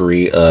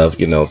mockery of,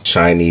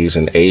 Chinese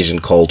and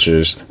Asian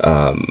cultures,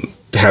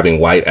 having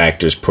white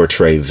actors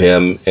portray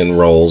them in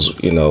roles,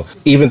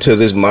 even to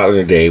this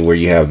modern day where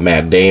you have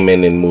Matt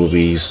Damon in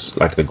movies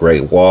like The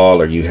Great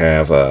Wall, or you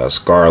have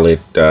Scarlett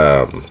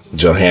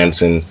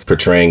Johansson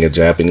portraying a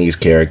Japanese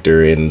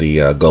character in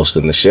the Ghost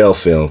in the Shell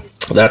film.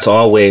 That's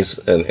always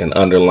an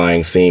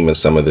underlying theme in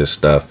some of this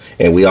stuff.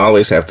 And we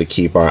always have to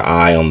keep our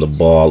eye on the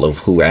ball of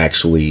who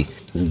actually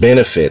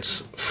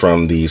benefits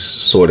from these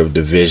sort of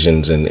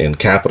divisions and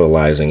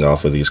capitalizing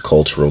off of these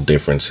cultural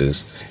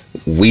differences.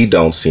 We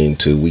don't seem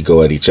to. We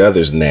go at each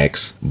other's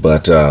necks,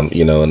 but,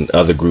 and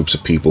other groups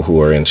of people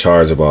who are in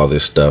charge of all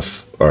this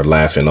stuff are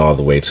laughing all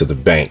the way to the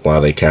bank while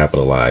they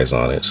capitalize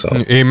on it. So,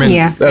 amen.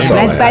 Yeah, that's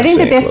all but I think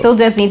that there still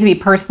does need to be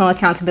personal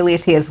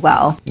accountability as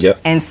well. Yep.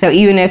 And so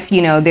even if,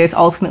 there's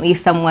ultimately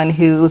someone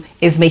who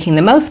is making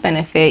the most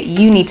benefit,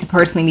 you need to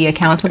personally be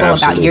accountable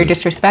about your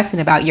disrespect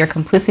and about your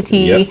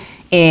complicity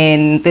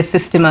in the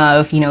system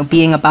of,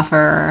 being a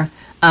buffer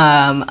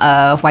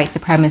of white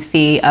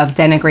supremacy, of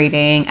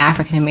denigrating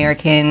African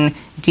American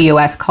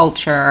DOS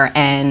culture,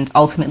 and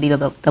ultimately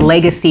the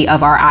legacy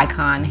of our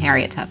icon,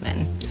 Harriet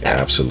Tubman. So.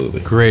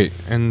 Absolutely. Great.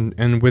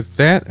 And with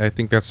that, I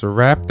think that's a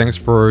wrap. Thanks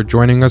for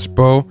joining us,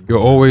 Bo. You're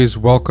always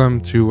welcome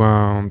to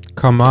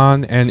come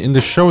on. And in the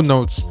show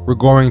notes, we're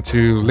going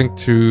to link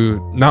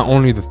to not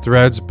only the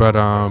threads, but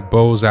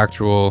Bo's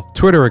actual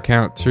Twitter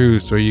account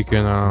too, so you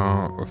can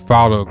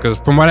follow. Because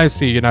from what I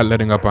see, you're not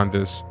letting up on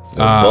this.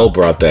 Bo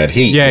brought that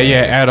heat. Yeah,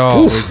 at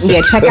all.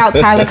 Yeah, check out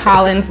Tyler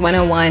Collins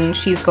 101.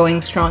 She's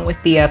going strong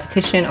with the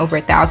petition, over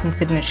 1,000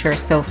 signatures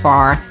so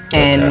far,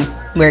 and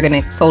we're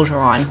going to soldier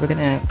on. We're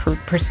going to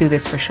pursue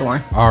this for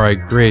sure. All right,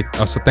 great.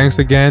 So thanks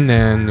again,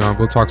 and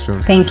we'll talk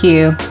soon. Thank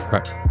you.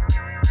 Bye.